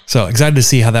 So excited to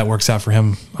see how that works out for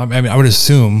him. I mean, I would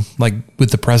assume, like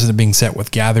with the precedent being set with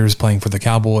Gathers playing for the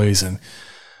Cowboys and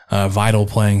Vital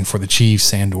playing for the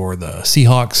Chiefs and or the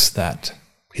Seahawks, that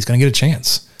he's going to get a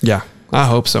chance. Yeah, I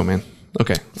hope so, man.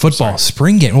 Okay. Football,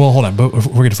 spring game. Well, hold on. But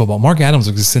before we get to football, Mark Adams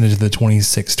was extended to the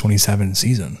 26-27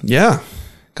 season. Yeah.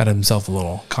 Got himself a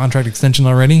little contract extension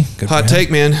already. Good Hot take,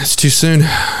 man. It's too soon.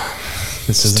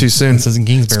 It's too soon. This isn't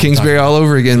Kingsbury. It's Kingsbury all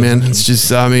over again, man. It's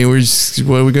just, I mean,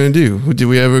 what are we going to do? Are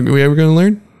we ever going to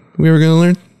learn? We ever going to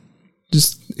learn?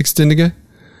 Just extend a guy?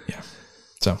 Yeah.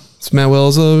 So it's Matt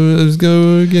Wells. Let's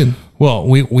go again. Well,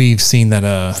 we've seen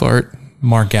that Fart.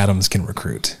 Mark Adams can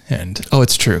recruit, and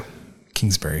it's true.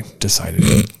 Kingsbury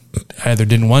decided either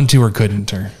didn't want to or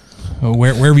couldn't, or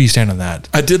wherever you stand on that.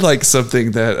 I did like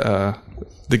something that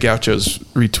the Gauchos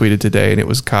retweeted today, and it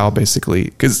was Kyle basically,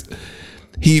 because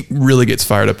he really gets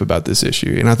fired up about this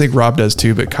issue. And I think Rob does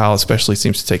too, but Kyle especially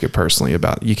seems to take it personally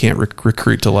about you can't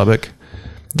recruit to Lubbock.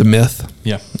 The myth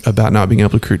about not being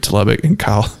able to recruit to Lubbock. And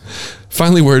Kyle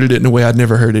finally worded it in a way I'd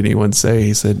never heard anyone say.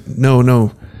 He said, no,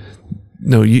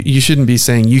 you shouldn't be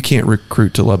saying you can't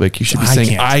recruit to Lubbock. You should be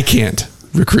saying I can't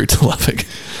recruit to Lubbock.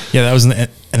 Yeah, that was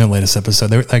in the latest episode.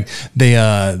 They were like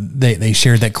they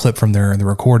shared that clip from their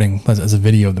recording as a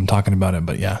video of them talking about it.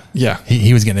 But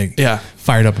he was getting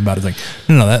fired up about it. It's like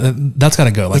no, that's got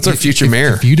to go. Like, that's our future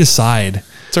mayor. If you decide,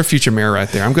 it's our future mayor right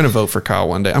there. I'm going to vote for Kyle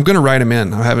one day. I'm going to write him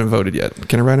in. I haven't voted yet.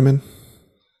 Can I write him in?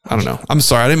 I don't know. I'm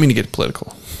sorry. I didn't mean to get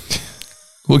political.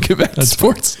 We'll get back to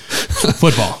sports,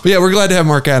 football. But yeah, we're glad to have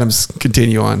Mark Adams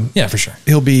continue on. Yeah, for sure.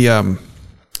 He'll be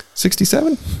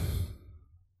 67.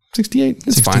 68.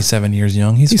 It's 67 fine. years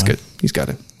young. He's good. He's got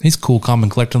it. He's cool, calm,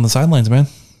 and collected on the sidelines, man.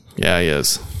 Yeah, he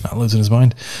is. Not losing his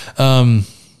mind.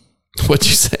 What'd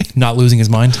you say? Not losing his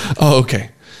mind. Oh, okay.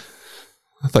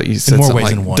 I thought you said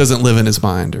something like doesn't live in his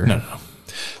mind. Or No.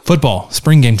 Football,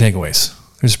 spring game takeaways.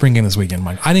 There's a spring game this weekend,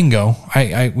 Mike. I didn't go.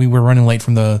 We were running late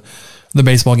from the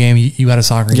baseball game. You had a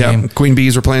soccer game. Queen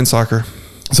Bees were playing soccer.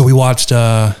 So we watched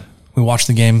the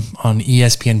game on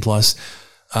ESPN Plus.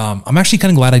 I'm actually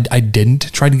kind of glad I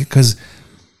didn't try to, because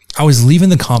I was leaving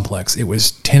the complex. It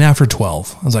was 10 after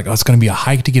 12. I was like, it's going to be a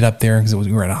hike to get up there because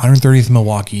we were at 130th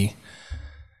Milwaukee.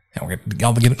 And we're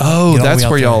going to get that's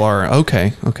where y'all are.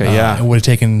 Okay. Yeah. It would have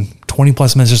taken 20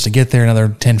 plus minutes just to get there, another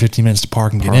 10, 15 minutes to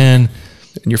park and get in.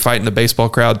 And you're fighting the baseball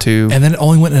crowd too. And then it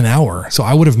only went an hour. So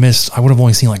I would have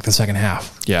only seen like the second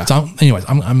half. Yeah. So anyways,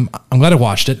 I'm glad I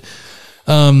watched it.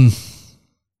 In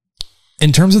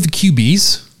terms of the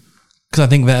QBs, because I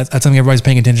think that's something everybody's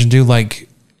paying attention to. Like,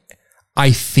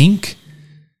 I think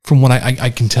from what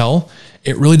I can tell,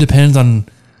 it really depends on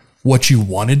what you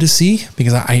wanted to see,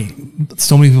 because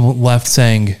so many people left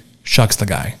saying Shuck's the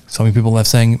guy. So many people left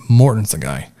saying Morton's the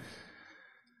guy.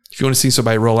 If you want to see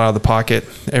somebody roll out of the pocket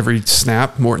every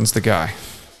snap, Morton's the guy.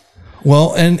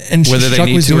 Well, and whether Shuck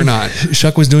they need to or not,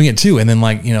 Shuck was doing it too. And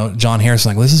then John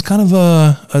Harrison, this is kind of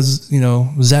a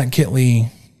Zach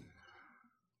Kitley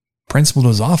principle to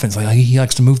his offense. Like he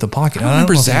likes to move the pocket. I don't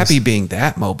remember Zappy being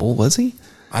that mobile, was he?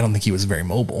 I don't think he was very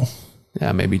mobile.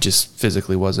 Yeah, maybe just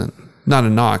physically wasn't. Not a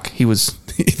knock. He was.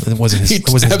 It wasn't his. He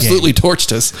absolutely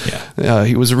torched us. Yeah,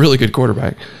 he was a really good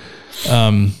quarterback.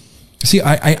 See,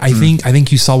 I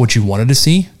think you saw what you wanted to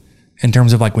see in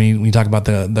terms of when you talk about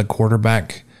the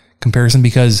quarterback comparison,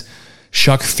 because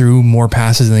Shuck threw more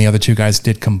passes than the other two guys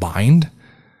did combined.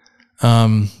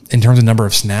 In terms of number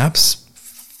of snaps,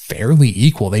 fairly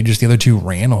equal. The other two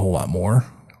ran a whole lot more.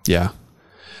 Yeah,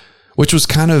 which was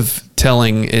kind of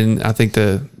telling. And I think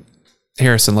the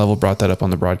Harrison Level brought that up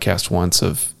on the broadcast once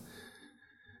of,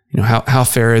 how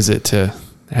fair is it to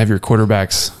have your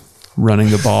quarterbacks running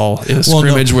the ball in a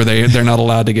scrimmage where they're not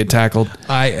allowed to get tackled.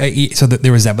 So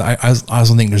there was that, but I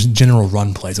also think there's general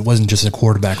run plays. It wasn't just a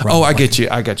quarterback run. Oh, I get you.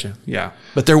 Yeah.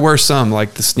 But there were some,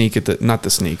 like the sneak not the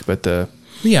sneak, but the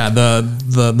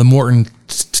Morton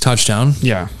touchdown.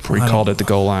 Yeah. Where he called it the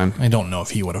goal line. I don't know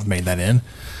if he would have made that in.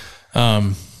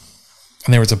 And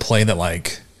there was a play that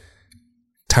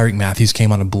Tyreek Matthews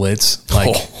came on a blitz,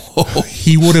 like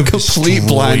he would have complete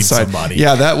blindside somebody.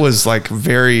 Yeah, that was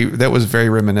very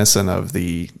reminiscent of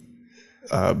the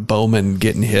Bowman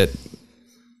getting hit,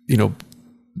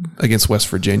 against West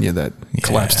Virginia that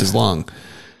collapsed his lung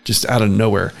just out of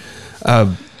nowhere.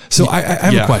 So I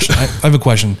have a question. I have a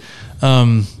question.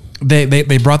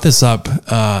 They brought this up.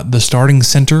 The starting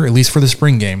center, at least for the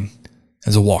spring game,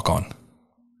 as a walk-on.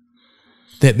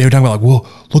 They were talking about well,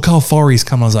 look how far he's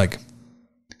come. I was like,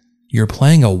 you're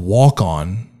playing a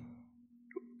walk-on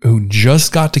who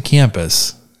just got to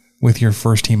campus with your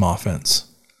first team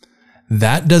offense.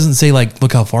 That doesn't say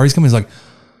look how far he's come. He's like,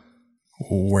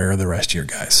 where are the rest of your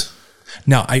guys?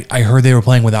 Now, I heard they were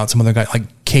playing without some other guy,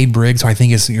 like Cade Briggs, who I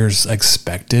think is your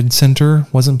expected center,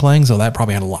 wasn't playing, so that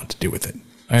probably had a lot to do with it.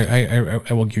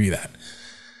 I will give you that.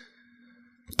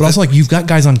 But also, you've got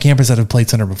guys on campus that have played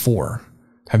center before,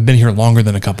 have been here longer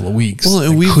than a couple of weeks.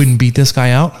 Well, we couldn't beat this guy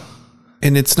out.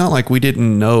 And it's not like we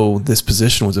didn't know this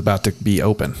position was about to be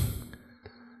open.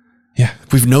 Yeah.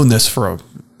 We've known this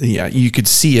you could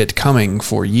see it coming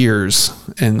for years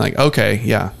and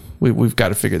we've got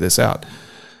to figure this out.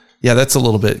 Yeah, that's a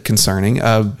little bit concerning.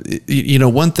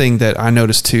 One thing that I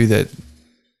noticed too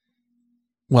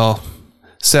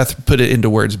Seth put it into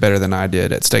words better than I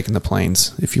did at Stake in the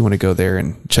Plains. If you want to go there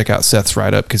and check out Seth's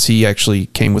write-up, because he actually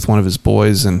came with one of his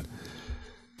boys and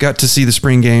got to see the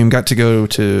spring game, got to go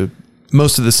to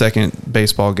most of the second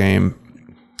baseball game,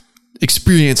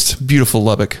 experienced beautiful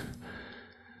Lubbock.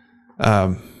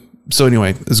 So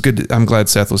anyway, it was good. I'm glad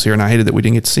Seth was here, and I hated that we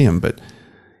didn't get to see him, but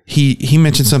he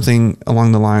mentioned something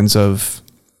along the lines of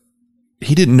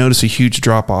he didn't notice a huge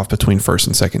drop-off between first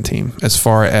and second team as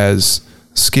far as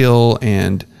skill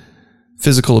and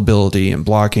physical ability and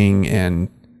blocking and,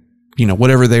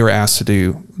 whatever they were asked to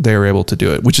do, they were able to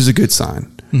do it, which is a good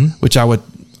sign, which I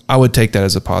would take that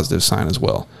as a positive sign as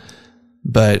well.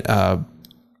 But I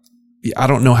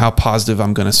don't know how positive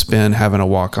I'm going to spin having a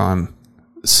walk-on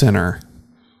center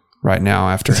right now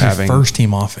after having first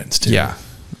team offense too. Yeah.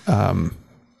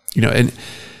 And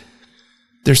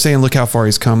they're saying, look how far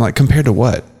he's come, compared to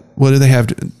what? What do they have?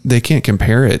 They can't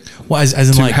compare it. Well,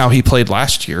 as in how he played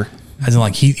last year. As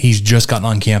in he's just gotten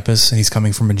on campus and he's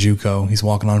coming from a JUCO. He's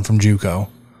walking on from JUCO.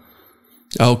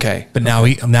 Okay. But now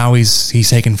he's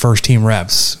taking first team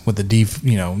reps with the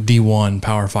D1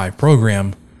 Power 5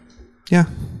 program. Yeah.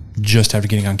 Just after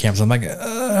getting on campus. I'm like,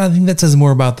 I think that says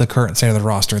more about the current state of the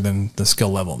roster than the skill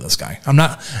level of this guy. I'm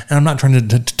not trying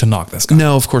to knock this guy.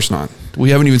 No, of course not. We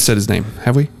haven't even said his name,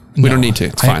 have we? We don't need to.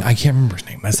 It's fine. I can't remember his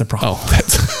name. That's the problem. Oh,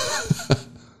 that's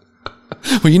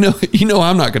well,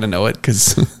 I'm not going to know it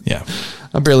because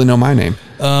I barely know my name.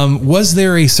 Was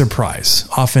there a surprise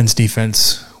offense,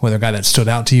 defense, whether a guy that stood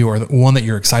out to you or the one that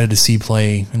you're excited to see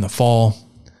play in the fall?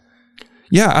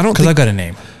 Yeah, I don't, because I've got a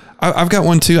name. I've got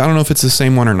one too. I don't know if it's the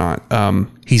same one or not.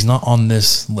 He's not on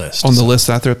this list. On the list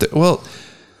out there. Well,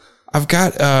 I've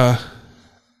got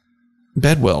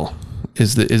Bedwell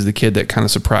is the kid that kind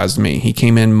of surprised me. He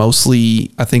came in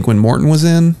mostly, I think, when Morton was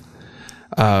in.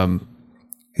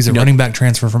 He's a running back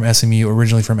transfer from SMU,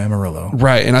 originally from Amarillo.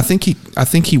 Right, and I think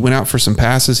he went out for some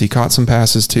passes. He caught some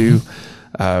passes too.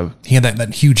 He had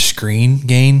that huge screen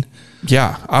gain.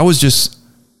 Yeah,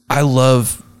 I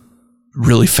love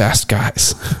really fast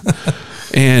guys.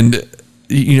 And,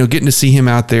 getting to see him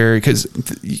out there, because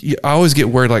I always get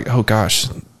worried oh gosh,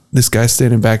 this guy's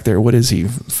standing back there. What is he,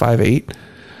 5'8"?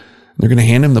 They're going to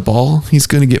hand him the ball. He's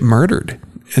going to get murdered.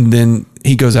 And then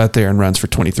he goes out there and runs for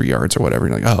 23 yards or whatever.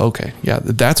 You're like, oh, okay. Yeah,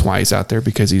 that's why he's out there,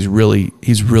 because he's really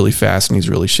fast and he's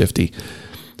really shifty.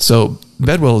 So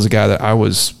Bedwell is a guy that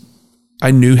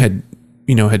I knew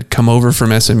had come over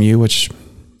from SMU, which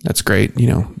that's great.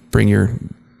 Bring your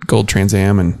gold Trans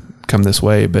Am and come this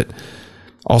way, but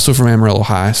also from Amarillo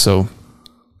High. So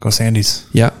go Sandies.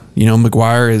 Yeah.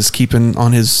 McGuire is keeping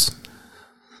on his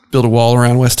build a wall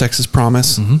around West Texas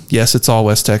promise. Mm-hmm. Yes, it's all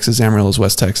West Texas. Amarillo's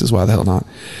West Texas. Why the hell not?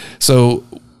 So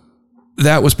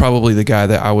that was probably the guy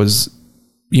that I was,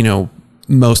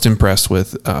 most impressed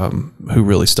with, who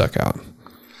really stuck out.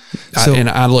 And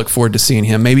I look forward to seeing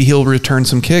him. Maybe he'll return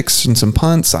some kicks and some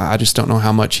punts. I just don't know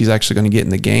how much he's actually going to get in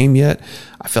the game yet.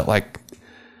 I felt like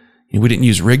we didn't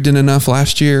use Rigdon enough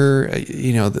last year.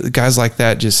 The guys like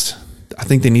that I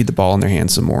think they need the ball in their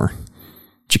hands some more.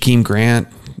 Jakeem Grant.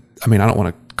 I mean, I don't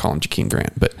want to call him Jakeem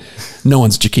Grant, but no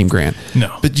one's Jakeem Grant.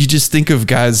 No. But you just think of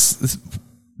guys,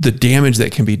 the damage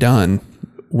that can be done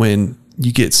when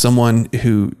you get someone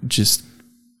who just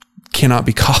cannot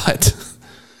be caught.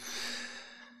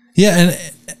 Yeah,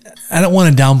 and I don't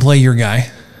want to downplay your guy.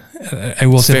 I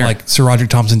will say, Sir Roderick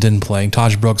Thompson didn't play.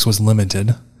 Taj Brooks was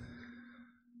limited.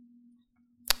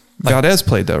 Valdez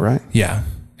played though, right? Yeah.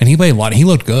 And he played a lot. He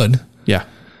looked good. Yeah.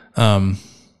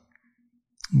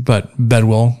 But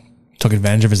Bedwell took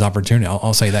advantage of his opportunity.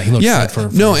 I'll say that. He looked good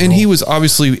for no, his and role. he was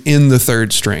obviously in the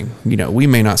third string. We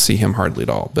may not see him hardly at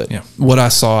all, but what I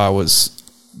saw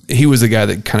he was the guy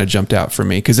that kind of jumped out for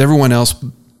me because everyone else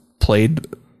played.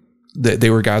 They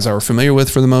were guys I were familiar with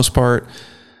for the most part.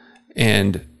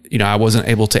 And, I wasn't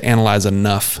able to analyze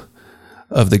enough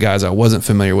of the guys I wasn't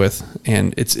familiar with.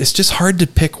 And it's just hard to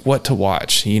pick what to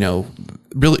watch.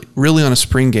 Really on a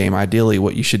spring game, ideally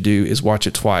what you should do is watch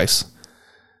it twice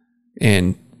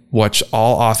and watch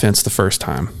all offense the first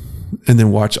time and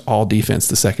then watch all defense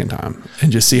the second time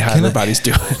and just see how everybody's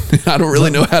doing. I don't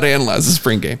really know how to analyze the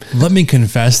spring game. Let me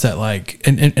confess that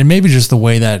and maybe just the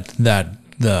way that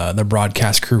the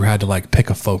broadcast crew had to pick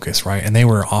a focus, right? And they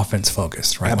were offense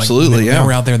focused, right? Absolutely. They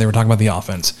were out there, they were talking about the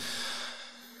offense.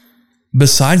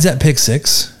 Besides that pick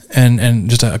six and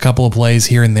just a couple of plays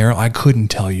here and there, I couldn't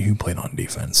tell you who played on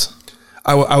defense.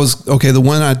 I was okay. The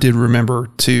one I did remember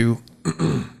too,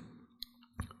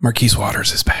 Marquise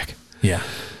Waters is back. Yeah.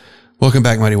 Welcome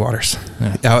back, Mighty Waters.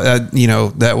 Yeah.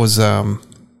 That was, I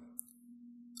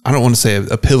don't want to say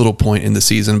a pivotal point in the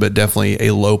season, but definitely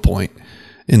a low point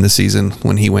in the season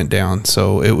when he went down.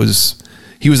 So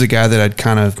he was a guy that I'd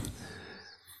kind of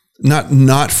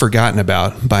not forgotten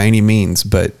about by any means,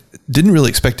 but didn't really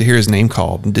expect to hear his name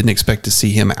called and didn't expect to see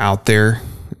him out there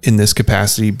in this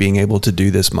capacity, being able to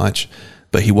do this much,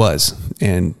 but he was,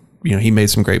 and he made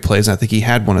some great plays. And I think he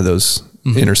had one of those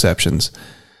interceptions.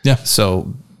 Yeah.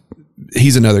 So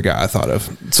he's another guy I thought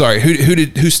of. Sorry.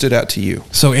 Who stood out to you?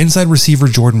 So inside receiver,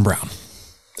 Jordan Brown.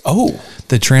 Oh,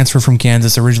 the transfer from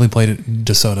Kansas, originally played at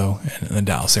DeSoto in the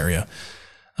Dallas area.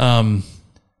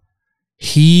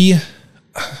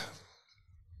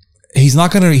 He's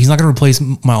not gonna replace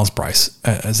Miles Price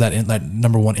as that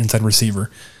number one inside receiver.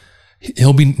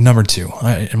 He'll be number two.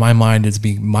 In my mind, it's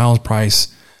be Miles Price,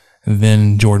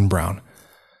 then Jordan Brown.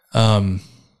 I'm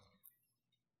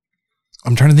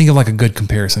trying to think of a good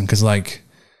comparison because I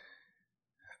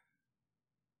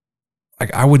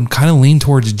would kind of lean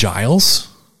towards Giles.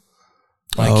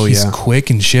 He's quick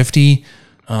and shifty.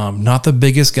 Not the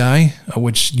biggest guy,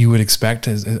 which you would expect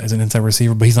as an inside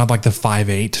receiver, but he's not like the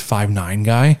 5'8", 5'9"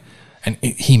 guy. And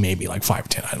he may be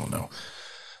 5'10", I don't know.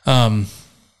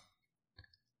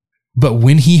 But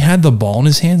when he had the ball in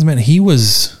his hands, man, he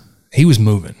was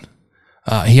moving.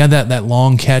 He had that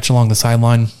long catch along the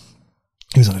sideline.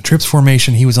 He was on a trips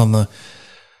formation. He was on the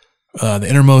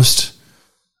innermost,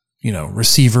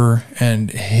 receiver,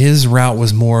 and his route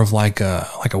was more of like a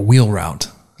wheel route.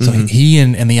 So he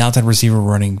and the outside receiver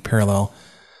were running parallel,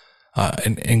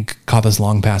 and caught this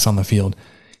long pass on the field.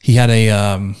 He had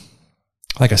a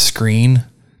screen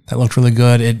that looked really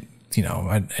good. It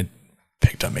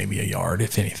picked up maybe a yard,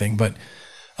 if anything, but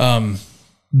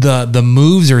the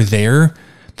moves are there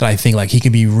that I think he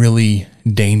could be really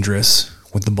dangerous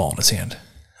with the ball in his hand,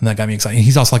 and that got me excited.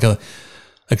 He's also a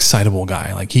excitable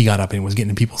guy. He got up and was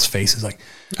getting in people's faces hey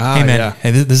man,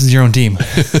 hey, this is your own team.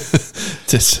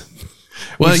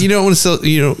 Well, you don't want to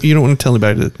tell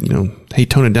anybody to, hey,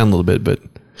 tone it down a little bit, but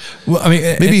well, I mean,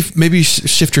 maybe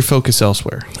shift your focus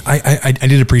elsewhere. I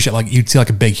did appreciate you'd see a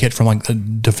big hit from a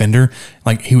defender,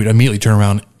 he would immediately turn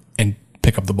around and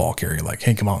pick up the ball carrier.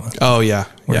 Hey, come on. Oh yeah.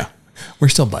 We're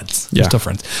still buds. Yeah. We're still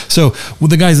friends. So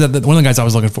with the guys one of the guys I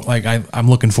was looking for, I'm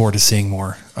looking forward to seeing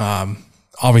more.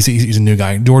 Obviously he's a new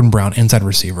guy, Jordan Brown, inside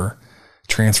receiver,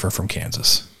 transfer from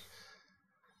Kansas.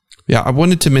 Yeah. I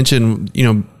wanted to mention,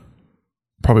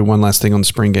 probably one last thing on the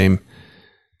spring game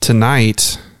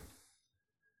tonight.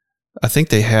 I think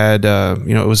they had,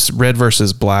 it was red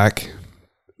versus black,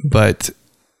 but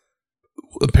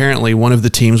apparently one of the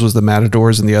teams was the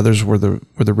Matadors and the others were the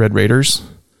Red Raiders.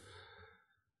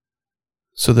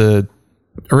 So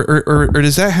or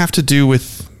does that have to do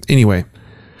with, anyway,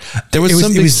 it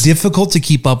was difficult to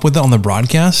keep up with it on the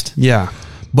broadcast. Yeah.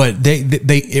 But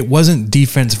it wasn't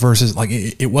defense versus,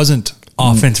 it wasn't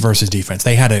offense versus defense.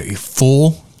 They had a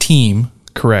full team.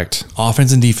 Correct.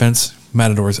 Offense and defense,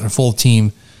 Matadors, and a full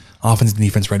team, offense and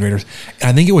defense, Red Raiders. And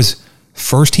I think it was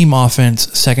first team offense,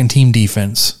 second team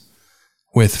defense,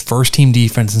 with first team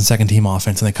defense and second team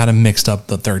offense, and they kind of mixed up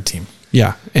the third team.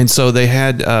 Yeah. And so they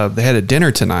had a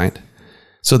dinner tonight.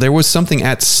 So there was something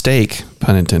at stake,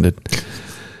 pun intended.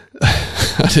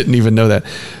 I didn't even know that.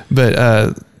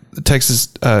 But Texas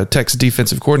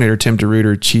defensive coordinator Tim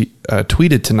DeRuyter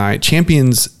tweeted tonight,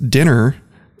 Champions dinner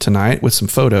tonight with some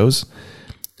photos.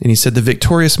 And he said the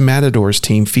victorious Matadors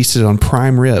team feasted on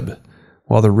prime rib,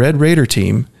 while the Red Raider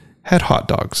team had hot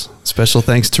dogs. Special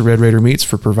thanks to Red Raider Meats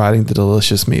for providing the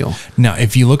delicious meal. Now,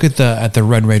 if you look at the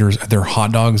Red Raiders, their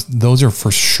hot dogs, those are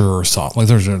for sure sauce. Like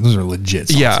those are legit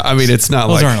sauces. Yeah, I mean, it's not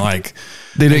those like aren't like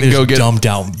they didn't go get dumped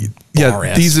out.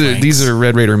 Yeah, these are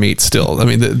Red Raider Meats still. I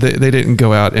mean, they didn't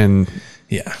go out and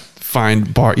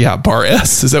find Bar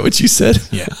S. Is that what you said?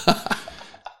 Yeah.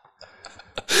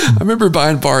 I remember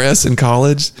buying Bar S in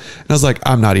college, and I was like,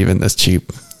 I'm not even this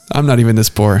cheap. I'm not even this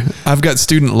poor. I've got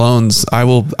student loans. I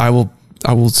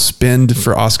will spend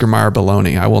for Oscar Mayer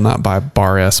bologna. I will not buy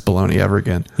Bar S bologna ever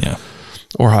again. Yeah.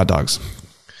 Or hot dogs.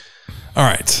 All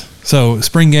right. So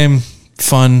spring game,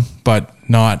 fun, but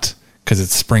not because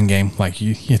it's spring game. Like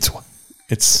it's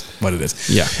what it is.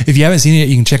 Yeah. If you haven't seen it,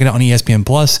 you can check it out on ESPN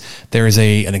Plus. There is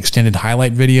an extended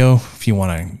highlight video if you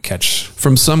want to catch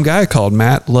from some guy called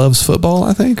Matt Loves Football,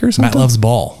 I think, or something. Matt Loves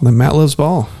Ball. Matt Loves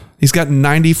Ball. He's got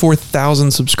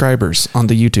 94,000 subscribers on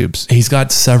the YouTubes. He's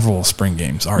got several spring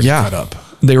games already cut up.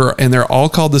 They're all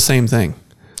called the same thing.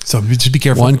 So just be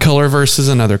careful. One color versus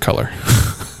another color.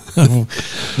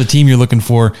 The team you're looking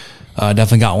for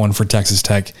definitely got one for Texas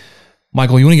Tech.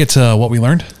 Michael, you want to get to what we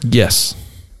learned? Yes.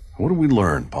 What did we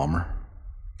learn, Palmer?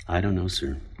 I don't know,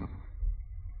 sir.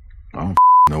 I don't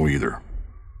know either.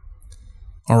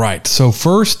 All right. So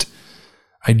first,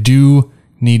 I do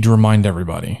need to remind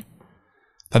everybody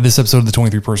that this episode of the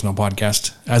 23 Personnel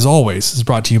Podcast, as always, is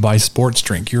brought to you by Sports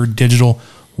Drink, your digital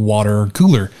water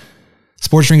cooler.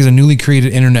 Sports Drink is a newly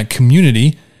created internet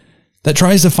community that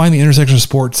tries to find the intersection of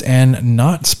sports and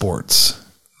not sports.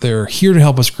 They're here to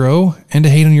help us grow and to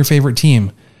hate on your favorite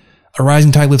team. A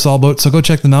rising tide lifts all boats, so go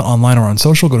check them out online or on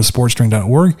social. Go to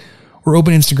sportsdrink.org or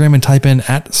open Instagram and type in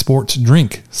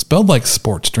 @sportsdrink, spelled like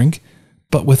sports drink,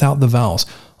 but without the vowels.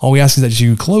 All we ask is that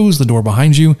you close the door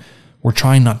behind you. We're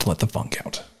trying not to let the funk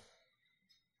out.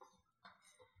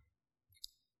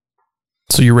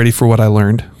 So you're ready for what I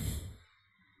learned?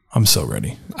 I'm so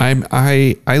ready.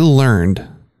 I learned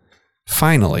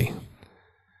finally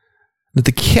that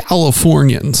the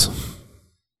Californians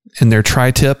and their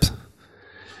tri-tip,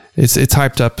 it's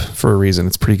hyped up for a reason.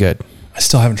 It's pretty good. I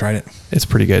still haven't tried it. It's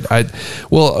pretty good.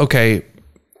 Okay.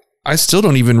 I still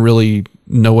don't even really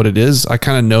know what it is. I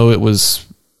kind of know it was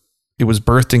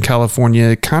birthed in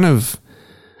California, kind of,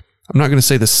 I'm not going to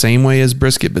say the same way as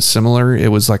brisket, but similar. It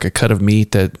was like a cut of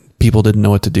meat that people didn't know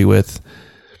what to do with.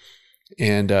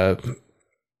 And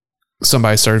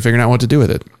somebody started figuring out what to do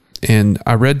with it. And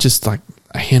I read just like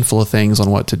a handful of things on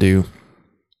what to do.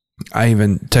 I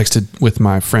even texted with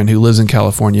my friend who lives in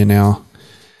California now,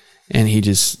 and he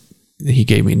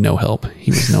gave me no help. He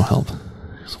was no help.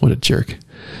 What a jerk.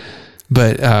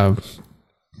 But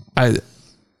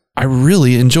I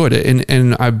really enjoyed it,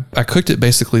 and I cooked it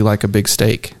basically like a big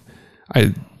steak.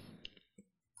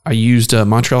 I used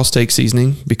Montreal steak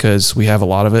seasoning because we have a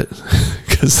lot of it.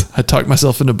 Because I talked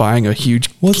myself into buying a huge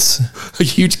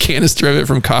canister of it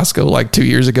from Costco like 2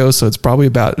 years ago, so it's probably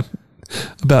about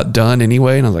done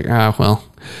anyway. And I was like, well,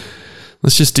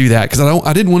 let's just do that, because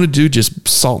I didn't want to do just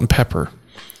salt and pepper.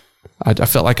 I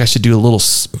felt like I should do a little,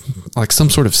 like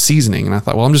some sort of seasoning. And I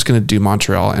thought, well, I'm just going to do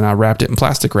Montreal. And I wrapped it in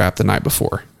plastic wrap the night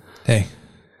before. Hey,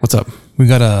 what's up? We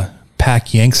got a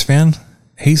Pac Yanks fan.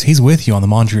 He's with you on the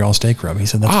Montreal steak rub. He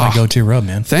said that's my go-to rub,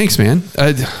 man. Thanks, man.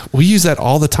 We use that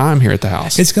all the time here at the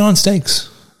house. It's good on steaks.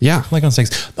 Yeah, like on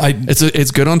steaks. It's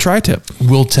good on tri-tip.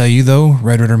 Will tell you though,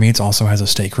 Red Raider Meats also has a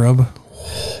steak rub.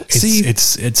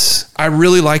 It's I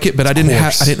really like it, but I didn't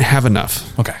have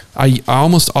enough. Okay. I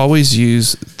almost always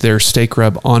use their steak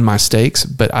rub on my steaks,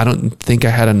 but I don't think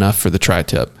I had enough for the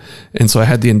tri-tip. And so I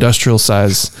had the industrial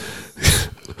size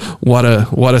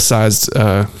Wada sized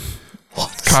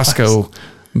Costco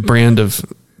brand of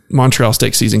Montreal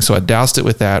steak seasoning. So I doused it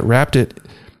with that, wrapped it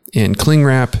in cling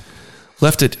wrap,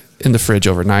 left it in the fridge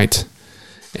overnight.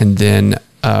 And then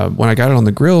when I got it on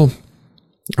the grill,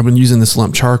 I've been using this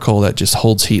lump charcoal that just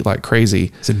holds heat like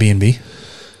crazy. Is it B&B?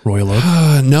 Royal Oak?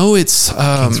 No, it's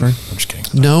I'm just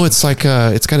kidding. No, it's like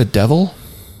it's got a devil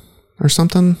or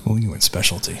something. Oh, you went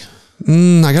specialty.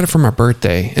 I got it for my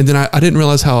birthday, and then I didn't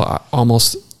realize how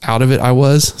almost out of it I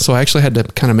was. So I actually had to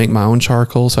kind of make my own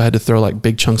charcoal. So I had to throw like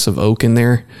big chunks of oak in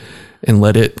there and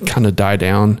let it kind of die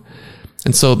down.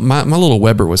 And so my little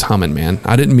Weber was humming, man.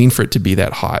 I didn't mean for it to be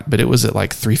that hot, but it was at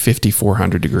like 350,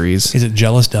 400 degrees. Is it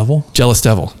Jealous Devil? Jealous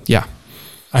Devil, yeah.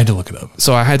 I had to look it up.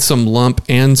 So I had some lump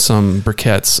and some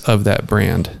briquettes of that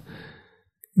brand,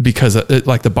 because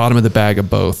like the bottom of the bag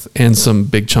of both, and some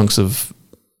big chunks of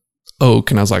oak.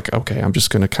 And I was like, okay, I'm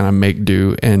just going to kind of make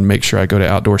do and make sure I go to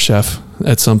Outdoor Chef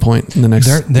at some point in the next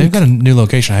They've got a new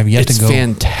location. I have yet to go. It's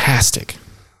fantastic.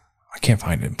 I can't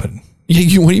find it, but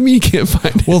Yeah, what do you mean you can't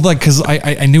find it? Well, like, because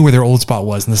I knew where their old spot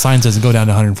was, and the sign says go down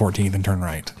to 114th and turn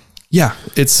right. Yeah,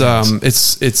 it's oh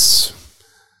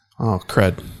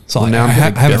crud. So well, now I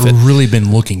haven't really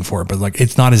been looking for it, but like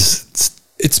it's not as.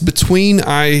 It's between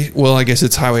I guess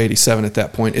it's Highway 87 at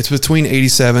that point. It's between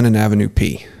 87 and Avenue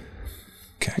P.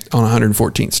 Okay. On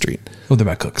 114th Street. Oh, they're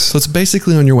by Cooks. So it's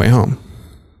basically on your way home.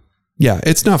 Yeah,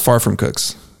 it's not far from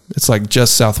Cooks. It's like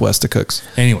just southwest of Cooks.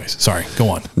 Anyways, sorry, go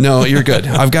on. No, you're good.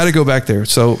 I've got to go back there.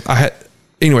 So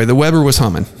the Weber was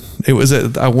humming. It was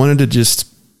I wanted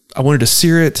to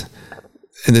sear it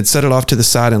and then set it off to the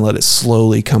side and let it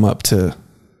slowly come up to,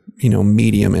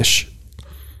 medium-ish.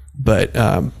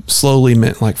 But slowly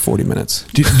meant like 40 minutes.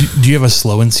 Do you have a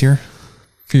slow and sear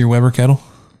for your Weber kettle?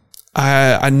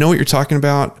 I know what you're talking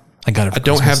about. I got it. I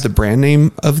don't have the brand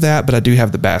name of that, but I do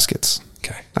have the baskets.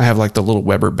 Okay. I have like the little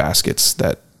Weber baskets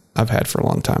that I've had for a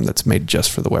long time that's made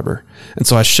just for the Weber. And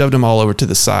so I shoved them all over to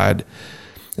the side.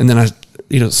 And then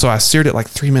so I seared it like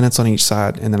 3 minutes on each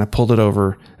side. And then I pulled it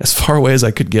over as far away as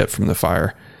I could get from the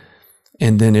fire.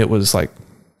 And then it was like,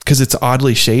 because it's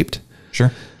oddly shaped.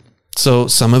 Sure. So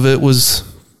some of it was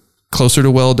closer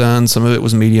to well done. Some of it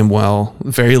was medium well.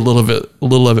 Very little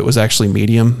of it was actually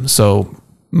medium. So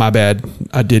my bad.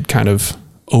 I did kind of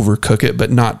overcook it,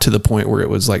 but not to the point where it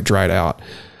was like dried out.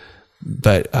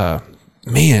 But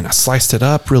man, I sliced it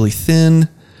up really thin.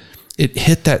 It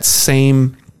hit that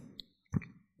same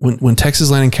when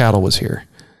Texas Land and Cattle was here.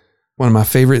 One of my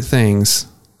favorite things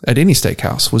at any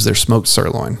steakhouse was their smoked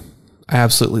sirloin. I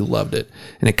absolutely loved it,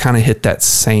 and it kind of hit that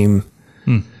same.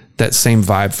 That same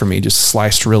vibe for me, just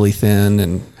sliced really thin.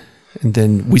 And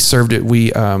then we served it. We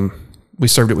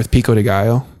served it with pico de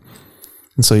gallo.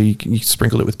 And so you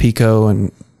sprinkled it with pico,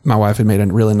 and my wife had made a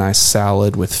really nice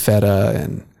salad with feta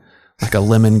and like a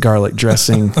lemon garlic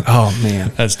dressing. Oh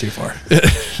man, that's too far. It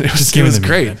was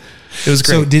great. It was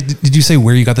great. So did you say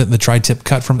where you got the tri-tip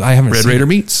cut from? I haven't Red seen Raider it.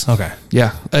 Meats. Okay.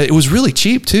 Yeah. It was really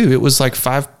cheap too. It was like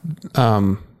 $5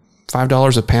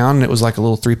 a pound. And it was like a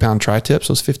little 3-pound tri-tip.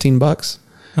 So it was $15.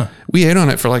 Huh. We ate on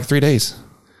it for like 3 days.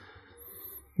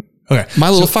 Okay. My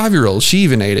little 5-year-old, she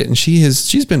even ate it, and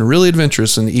she's been really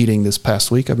adventurous in eating this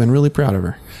past week. I've been really proud of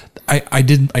her. I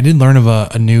did learn of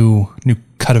a new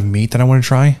cut of meat that I want to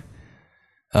try.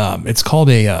 It's called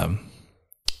a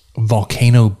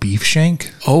volcano beef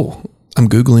shank. Oh, I'm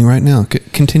Googling right now.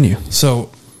 Continue.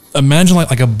 So imagine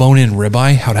like a bone-in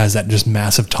ribeye, how it has that just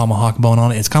massive tomahawk bone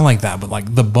on it. It's kind of like that, but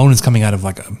like the bone is coming out of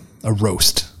like a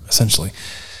roast, essentially.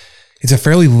 It's a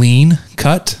fairly lean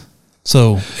cut.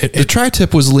 So the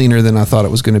tri-tip was leaner than I thought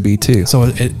it was going to be too. So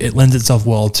it lends itself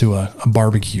well to a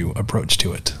barbecue approach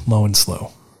to it, low and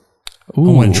slow.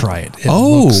 Ooh. I want to try it.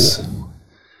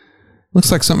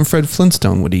 Looks like something Fred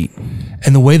Flintstone would eat.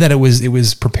 And the way that it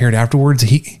was prepared afterwards,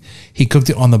 he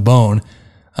cooked it on the bone,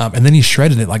 and then he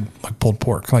shredded it like pulled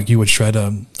pork, like you would shred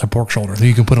a pork shoulder. So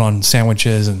you can put it on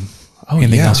sandwiches and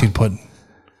anything else you'd put.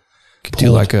 Could do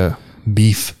like a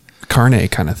beef carne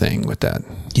kind of thing with that.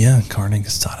 Yeah, carne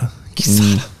asada.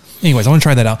 Anyways, I want to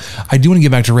try that out. I do want to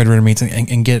get back to Red Raider Meats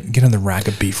and get in the rack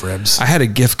of beef ribs. I had a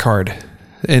gift card,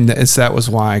 and that was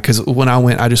why. Because when I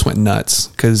went, I just went nuts.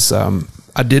 Because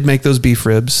I did make those beef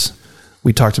ribs.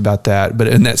 We talked about that. But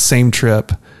in that same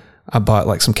trip, I bought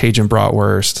like some Cajun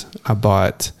bratwurst. I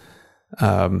bought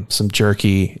some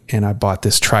jerky, and I bought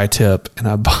this tri-tip, and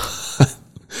it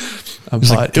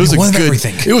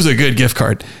was a good gift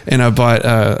card. And I bought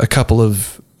a couple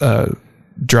of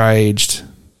dry aged.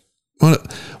 Well,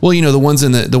 the ones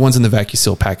in the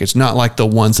VacuSeal package, not like the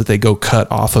ones that they go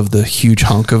cut off of the huge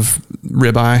hunk of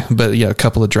ribeye, but yeah, a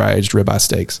couple of dry aged ribeye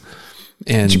steaks.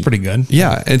 And it's pretty good.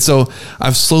 Yeah. And so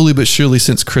I've slowly but surely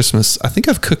since Christmas, I think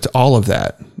I've cooked all of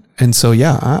that. And so,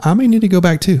 yeah, I may need to go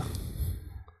back too.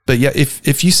 But yeah,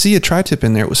 if you see a tri-tip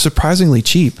in there, it was surprisingly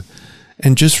cheap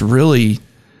and just it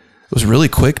was really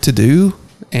quick to do.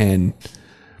 And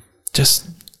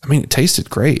it tasted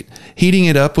great. Heating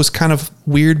it up was kind of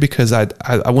weird because I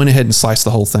went ahead and sliced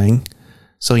the whole thing.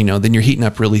 So, then you're heating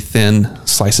up really thin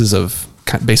slices of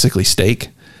basically steak.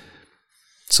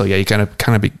 So yeah, you kind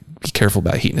of be careful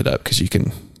about heating it up because you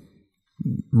can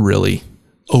really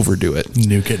overdo it.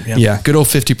 Nuke it. Yep. Yeah. Good old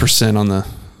 50% on the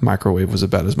microwave was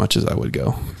about as much as I would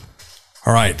go.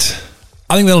 All right.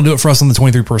 I think that'll do it for us on the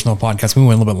 23 Personnel Podcast. We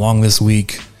went a little bit long this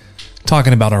week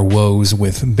talking about our woes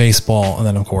with baseball. And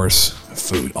then, of course,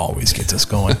 food always gets us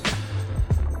going.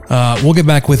 We'll get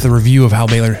back with a review of how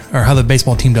the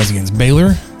baseball team does against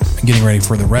Baylor and getting ready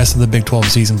for the rest of the Big 12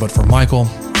 season. But for Michael,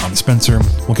 I'm Spencer.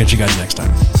 We'll catch you guys next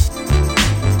time.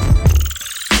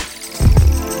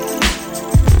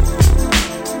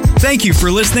 Thank you for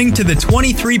listening to the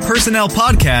 23 Personnel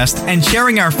Podcast and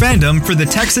sharing our fandom for the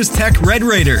Texas Tech Red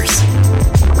Raiders.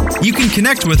 You can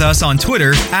connect with us on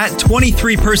Twitter at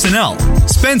 23personnel,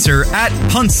 Spencer at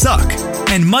PuntSuck,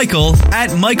 and Michael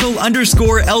at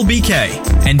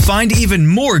Michael_LBK. And find even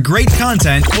more great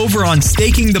content over on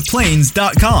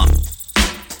StakingThePlains.com.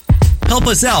 Help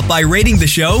us out by rating the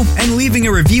show and leaving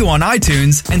a review on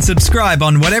iTunes, and subscribe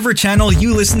on whatever channel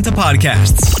you listen to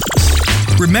podcasts.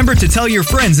 Remember to tell your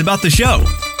friends about the show.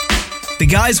 The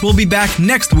guys will be back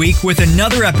next week with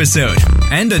another episode.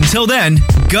 And until then,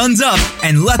 guns up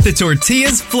and let the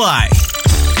tortillas fly.